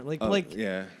 It's different. Like, Oh, like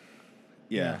yeah,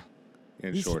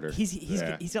 and he's, shorter. He's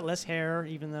yeah. he's got less hair,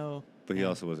 even though. But he yeah.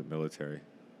 also wasn't military.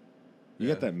 You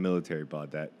Yeah. got that military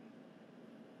bod. That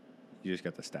you just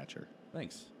got the stature.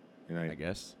 Thanks. You know, I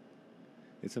guess.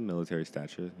 it's a military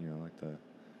stature. You know, like the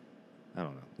I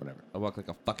don't know, whatever. I walk like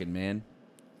a fucking man.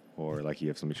 Or like you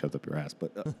have somebody shove up your ass.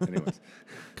 But anyways,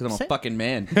 Because I'm Say- a fucking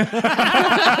man.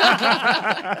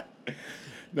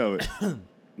 no.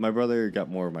 My brother got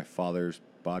more of my father's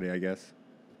body, I guess.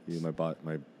 My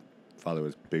father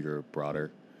was bigger,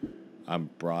 broader. I'm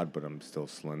broad, but I'm still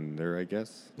slender, I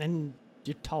guess. And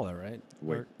you're taller, right?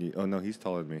 Wait, Or- oh no, he's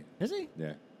taller than me. is he?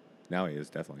 Yeah, now he is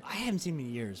definitely. I haven't seen him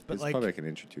in years, but He's like, probably like an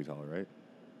inch or two taller, right?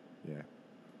 Yeah.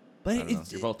 but I don't know.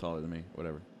 it's You're both taller than me.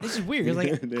 Whatever. this is weird. 'Cause, like,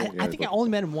 Yeah, I think I both. only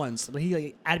met him once, but he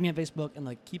like added me on Facebook and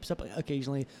like keeps up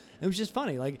occasionally. It was just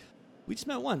funny. Like, we just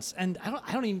met once, and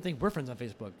I don't even think we're friends on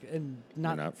Facebook, and We're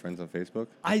not. not friends on Facebook.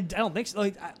 I don't think so.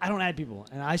 Like, I don't add people,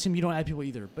 and I assume you don't add people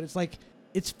either. But it's like,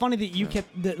 it's funny that you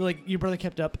kept that, like, your brother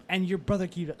kept up, and your brother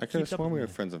keeps. I could have keeps up sworn we with were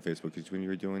me. friends on Facebook because when you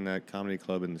were doing that comedy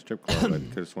club and the strip club, I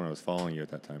could have sworn I was following you at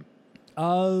that time.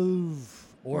 Oh,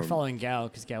 or Or- following Gao,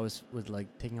 because Gao was like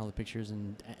taking all the pictures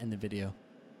and the video,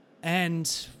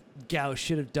 and Gao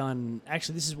should have done.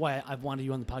 Actually, this is why I've wanted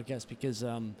you on the podcast, because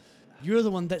you're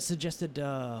the one that suggested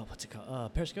what's it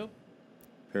called, Periscope,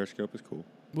 Periscope is cool.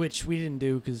 which we didn't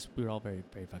do because we were all very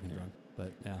very fucking drunk.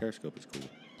 But yeah, Periscope is cool.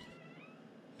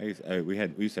 We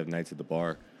used to have nights at the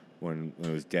bar when it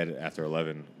was dead after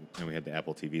 11, and we had the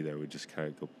Apple TV there. We just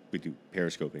kind of we do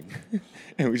periscoping,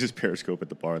 and we just periscope at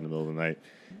the bar in the middle of the night,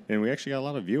 and we actually got a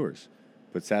lot of viewers.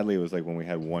 But sadly, it was like when we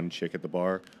had one chick at the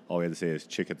bar, all we had to say is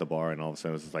chick at the bar, and all of a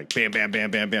sudden it was just like bam, bam, bam,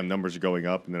 bam, bam, numbers are going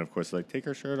up. And then, of course, like, take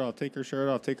her shirt off, take her shirt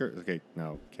off, take her. Okay,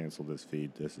 now cancel this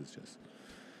feed. This is just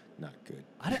not good.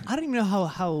 I don't even know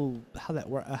how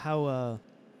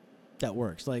that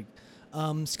works. Like,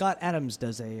 Scott Adams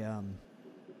does a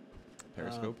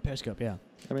Periscope. Periscope, yeah.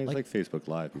 I mean, it's like Facebook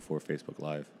Live before Facebook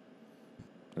Live.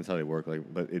 That's how they work. Like,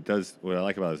 but it does. What I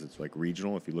like about it is it's like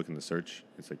regional. If you look in the search,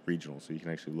 it's like regional, so you can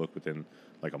actually look within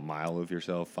like a mile of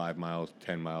yourself, 5 miles,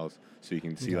 10 miles, so you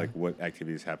can see like what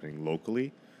activity is happening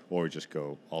locally, or just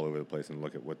go all over the place and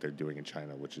look at what they're doing in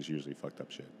China, which is usually fucked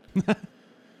up shit.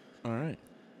 All right.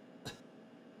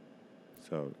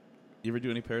 So, You ever do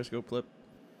any Periscope flip?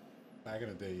 Back in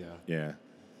the day, yeah. yeah.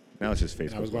 Now it's just Facebook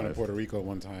And I was going to Live. Puerto Rico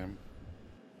one time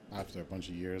after a bunch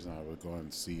of years, and I would go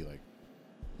and see like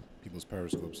people's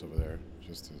periscopes over there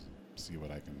just to see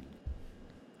what I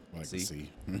can see,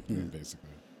 basically.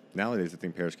 Nowadays, I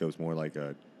think Periscope is more like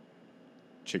a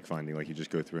chick finding. Like, you just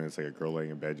go through and it's like a girl laying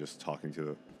in bed just talking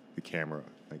to the camera.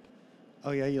 Like,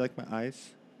 oh, yeah, you like my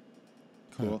eyes?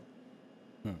 Cool.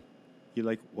 Huh. You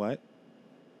like what?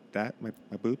 That? My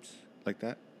boobs? Like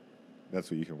that? That's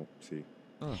what you can see.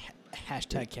 Oh.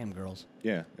 Hashtag cam girls.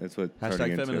 Yeah, that's what it's Hashtag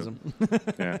turning feminism. into.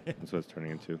 Yeah, that's what it's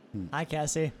turning into. Hi,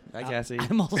 Cassie. Hi, Cassie.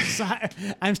 I'm also sorry.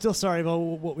 I'm still sorry about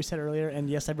what we said earlier. And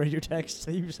yes, I read your text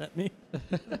that you sent me.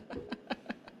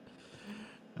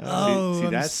 See,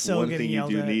 I'm that's so one getting thing you yelled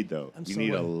do at. need, though. I'm You so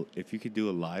need wet. if you could do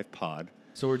a live pod.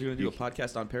 So we're going to do a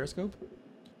podcast on Periscope?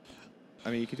 I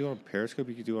mean, you could do it on Periscope.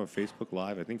 You could do it on Facebook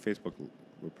Live. I think Facebook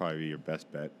would probably be your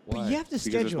best bet. But you have to Because it's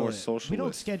schedule more it. We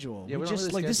don't socialist. schedule. Yeah, we don't just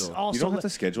really like this is schedule. also. You don't have to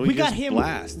schedule. We You got just him.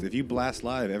 blast. If you blast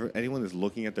live, anyone that's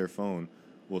looking at their phone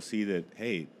will see that,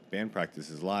 hey, band practice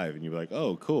is live, and you're like,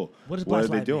 oh, cool. What does What blast are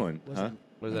they live mean? doing? What does Huh? it-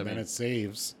 What does that And then mean? it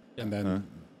saves, and then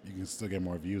you can still get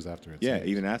more views after it. Yeah, saves.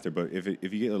 even after. But if you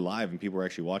get it live and people are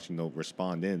actually watching, they'll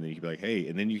respond in. Then you can be like, hey,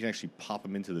 and then you can actually pop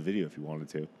them into the video if you wanted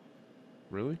to.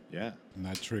 Really? Yeah. And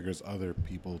that triggers other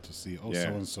people to see, oh, Yeah.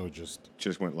 so-and-so just,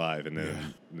 Went live, and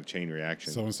then the chain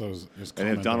reaction. so-and-so's just And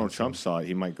if commented Donald on Trump saw it,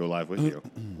 he might go live with you.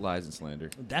 Lies and slander.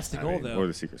 That's the I goal, mean, though. or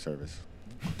the Secret Service.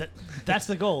 That's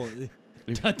the goal.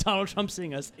 Donald Trump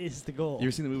seeing us is the goal. You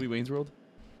ever seen the movie Wayne's World?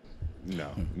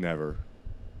 No, never.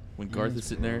 When Garth is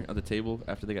sitting there on the table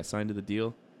after they got signed to the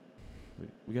deal,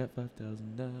 we got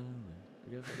 $5,000.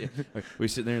 We're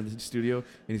sitting there in the studio, and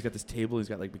he's got this table. He's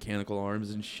got like mechanical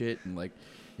arms and shit, and like,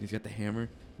 and he's got the hammer.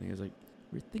 And he was like,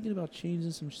 "We're thinking about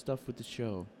changing some stuff with the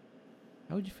show.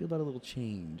 How would you feel about a little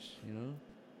change? You know?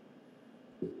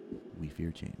 We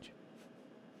fear change.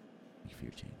 We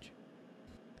fear change."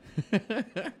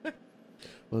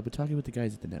 Well, I've been talking with the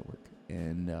guys at the network,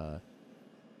 and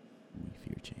we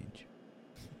fear change.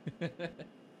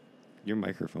 Your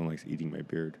microphone likes eating my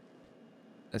beard.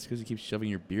 That's because you keep shoving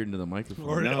your beard into the microphone.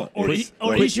 Or it's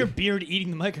is your beard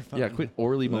eating the microphone? Yeah, quit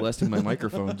orally molesting my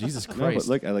microphone. Jesus No, Christ. but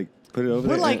look, I like put it over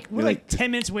We're there. like and we're it, like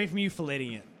 10 minutes away from you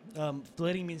filleting it.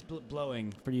 Filleting means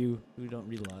blowing for you who don't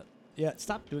read a lot. Yeah,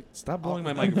 stop doing. Stop blowing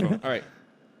my microphone. All right.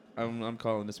 I'm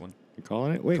calling this one. You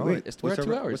calling it? Wait, Call wait. it. We're at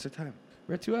 2 hours. What's the time?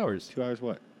 We're at 2 hours. 2 hours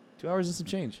what? 2 hours and some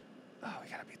change. Oh, we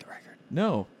gotta beat the record.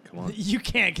 No. Come on. You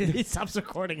can't because it stops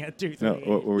recording at 2:30. No,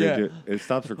 what we're Yeah. gonna do? It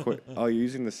stops recording. Oh, you're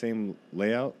using the same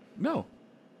layout? No.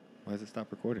 Why does it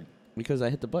stop recording? Because I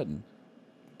hit the button.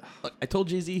 Look, I told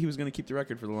Jay-Z he was going to keep the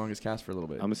record for the longest cast for a little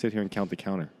bit. I'm gonna sit here and count the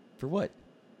counter For what?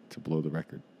 to blow the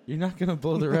record. You're not going to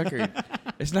blow the record.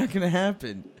 It's not going to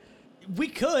happen. We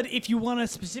could if you want to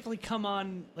specifically come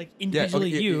on like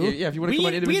individually. okay, you. yeah, if you want to come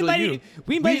on individually,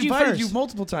 we invited you first. you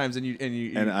multiple times, and you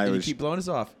keep blowing us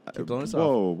off. Keep blowing us off.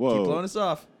 Whoa. Keep blowing us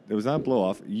off. It was not blow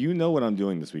off. You know what I'm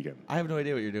doing this weekend. I have no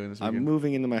idea what you're doing this weekend. I'm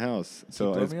moving into my house,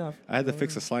 so blowing me off. I had to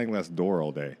fix a sliding glass door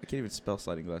all day. I can't even spell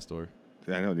sliding glass door.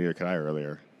 I know, neither could I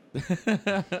earlier. I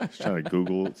was trying to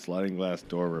Google sliding glass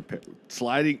door repair.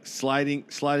 Sliding,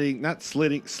 not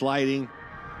slitting, sliding.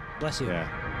 Bless you.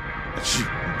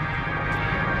 Yeah.